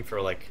rambling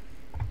for like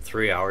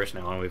 3 hours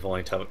now, and we've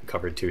only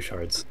covered 2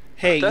 shards.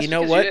 Hey, you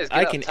know what?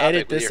 I can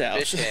edit this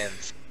out.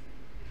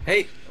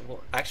 Hey,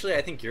 well, actually,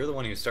 I think you're the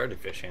one who started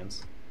Fish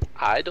Hands.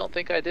 I don't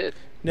think I did.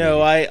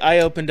 No, I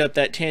opened up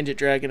that Tangent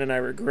Dragon, and I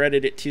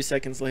regretted it 2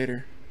 seconds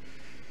later.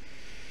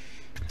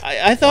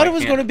 I thought it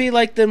was going to be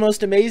like the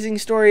most amazing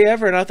story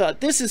ever, and I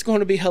thought, this is going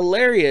to be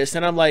hilarious.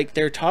 And I'm like,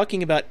 they're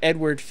talking about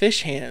Edward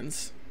Fish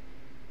Hands.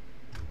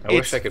 I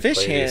wish I could play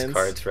these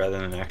cards rather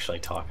than actually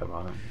talk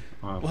about them.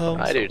 Well,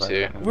 I do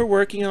too. We're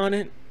working on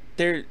it.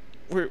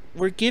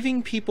 We're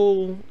giving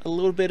people a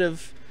little bit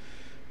of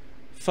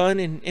fun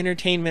and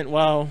entertainment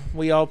while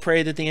we all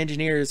pray that the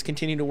engineers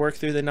continue to work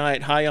through the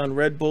night high on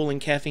Red Bull and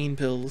caffeine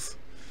pills.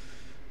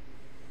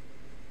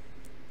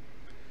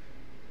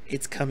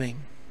 It's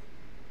coming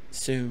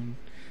soon.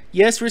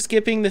 Yes, we're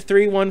skipping the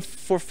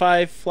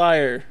 3-1-4-5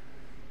 flyer.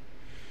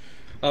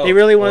 Oh, they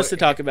really want us to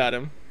talk about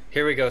him.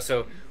 Here we go.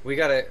 So we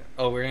gotta.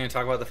 Oh, we're gonna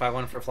talk about the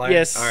 5-1 for flyer.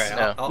 Yes. All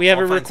right. We have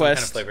a find request. Some kind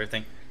of flavor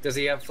thing. Does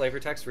he have flavor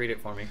text? Read it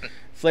for me.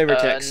 Flavor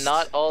text.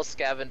 Not all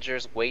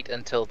scavengers wait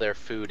until their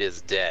food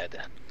is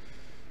dead.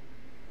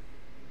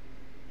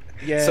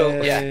 Yeah.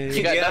 So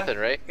you got nothing,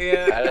 right?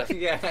 Yeah.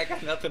 I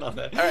got nothing on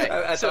that. All right.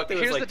 I so thought there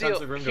was, here's like, the deal.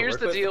 tons of room to Here's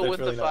work the deal with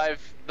really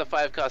the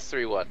 5 cost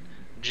 3/1.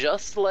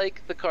 Just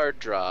like the card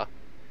draw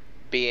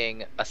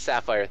being a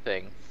Sapphire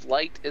thing,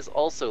 flight is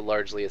also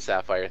largely a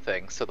Sapphire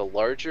thing. So the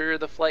larger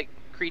the flight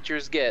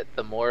creatures get,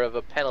 the more of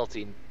a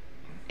penalty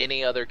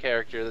any other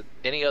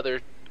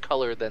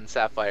color than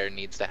Sapphire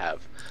needs to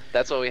have.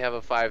 That's why we have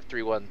a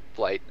 5/3/1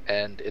 flight,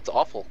 and it's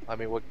awful. I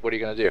mean, what are you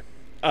gonna do?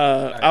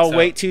 I'll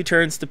wait 2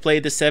 turns to play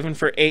the 7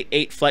 for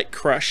 8/8 flight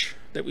crush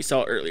that we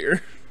saw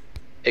earlier.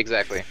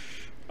 Exactly.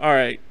 All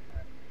right,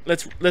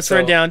 let's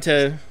run down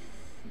to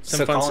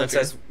some fun Colin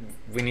stuff. says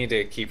we need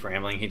to keep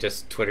rambling. He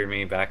just twittered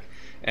me back,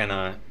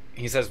 and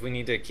he says we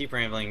need to keep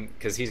rambling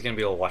because he's gonna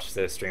be able to watch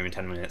the stream in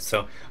 10 minutes.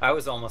 So I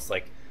was almost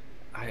like,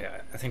 I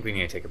think we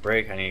need to take a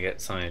break. I need to get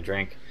something to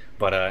drink,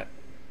 but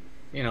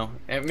you know,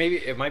 maybe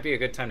it might be a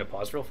good time to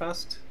pause real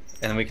fast,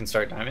 and then we can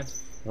start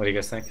diamonds. What do you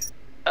guys think?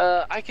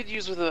 I could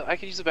use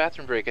a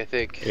bathroom break, I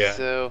think. Yeah.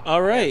 So.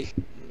 All right.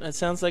 That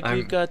sounds like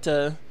we've got.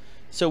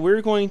 So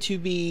we're going to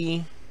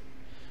be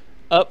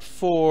up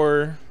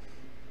for.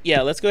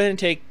 Yeah, let's go ahead and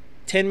take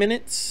 10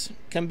 minutes.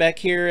 Come back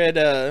here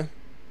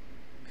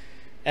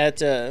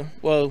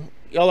well,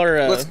 y'all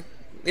are. Let's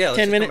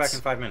 10 minutes. Come back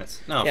in 5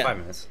 minutes. No, yeah. 5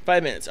 minutes.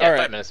 5 minutes. Yeah, all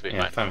right. 5 minutes will be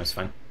fine. 5 minutes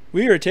fine.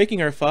 We are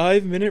taking our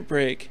 5-minute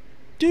break.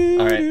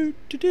 All right.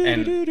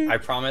 And I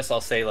promise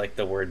I'll say like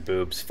the word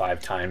boobs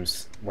 5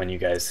 times when you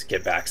guys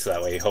get back, so that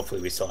way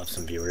hopefully we still have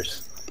some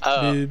viewers.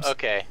 Oh, boobs.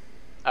 Okay.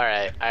 All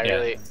right.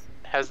 Really.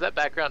 Has that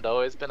background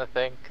always been a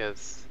thing?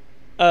 Cause.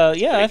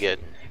 Yeah. Pretty good.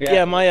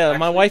 Yeah.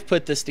 My wife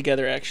put this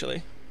together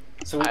actually.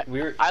 So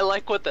I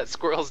like what that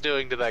squirrel's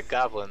doing to that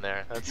goblin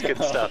there. That's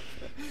good stuff.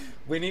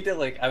 We need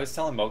to I was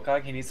telling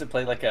Mokog he needs to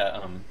play like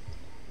a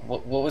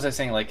what was I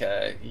saying, like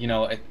you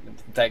know,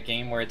 that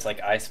game where it's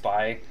like I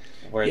Spy,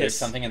 where there's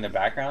something in the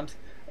background,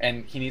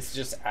 and he needs to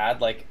just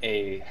add like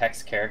a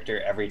Hex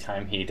character every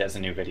time he does a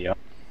new video.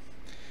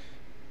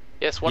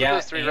 Yes, one of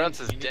those 3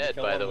 runs is dead,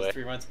 by the way.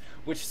 3 runs,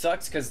 which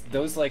sucks because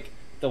those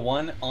the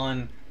one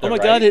on the oh my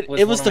right god, it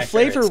was the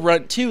flavor favorites.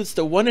 runt too. It's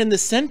the one in the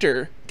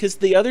center, because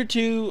the other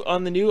 2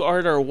 on the new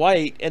art are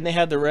white and they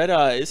had the red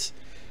eyes,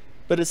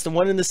 but it's the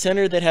one in the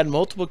center that had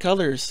multiple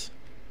colors.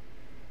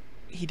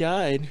 He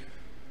died.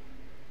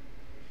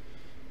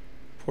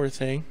 Poor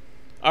thing.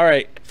 All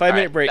right,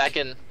 5-minute break.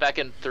 Back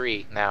in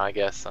 3 now, I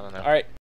guess. I don't know. All right.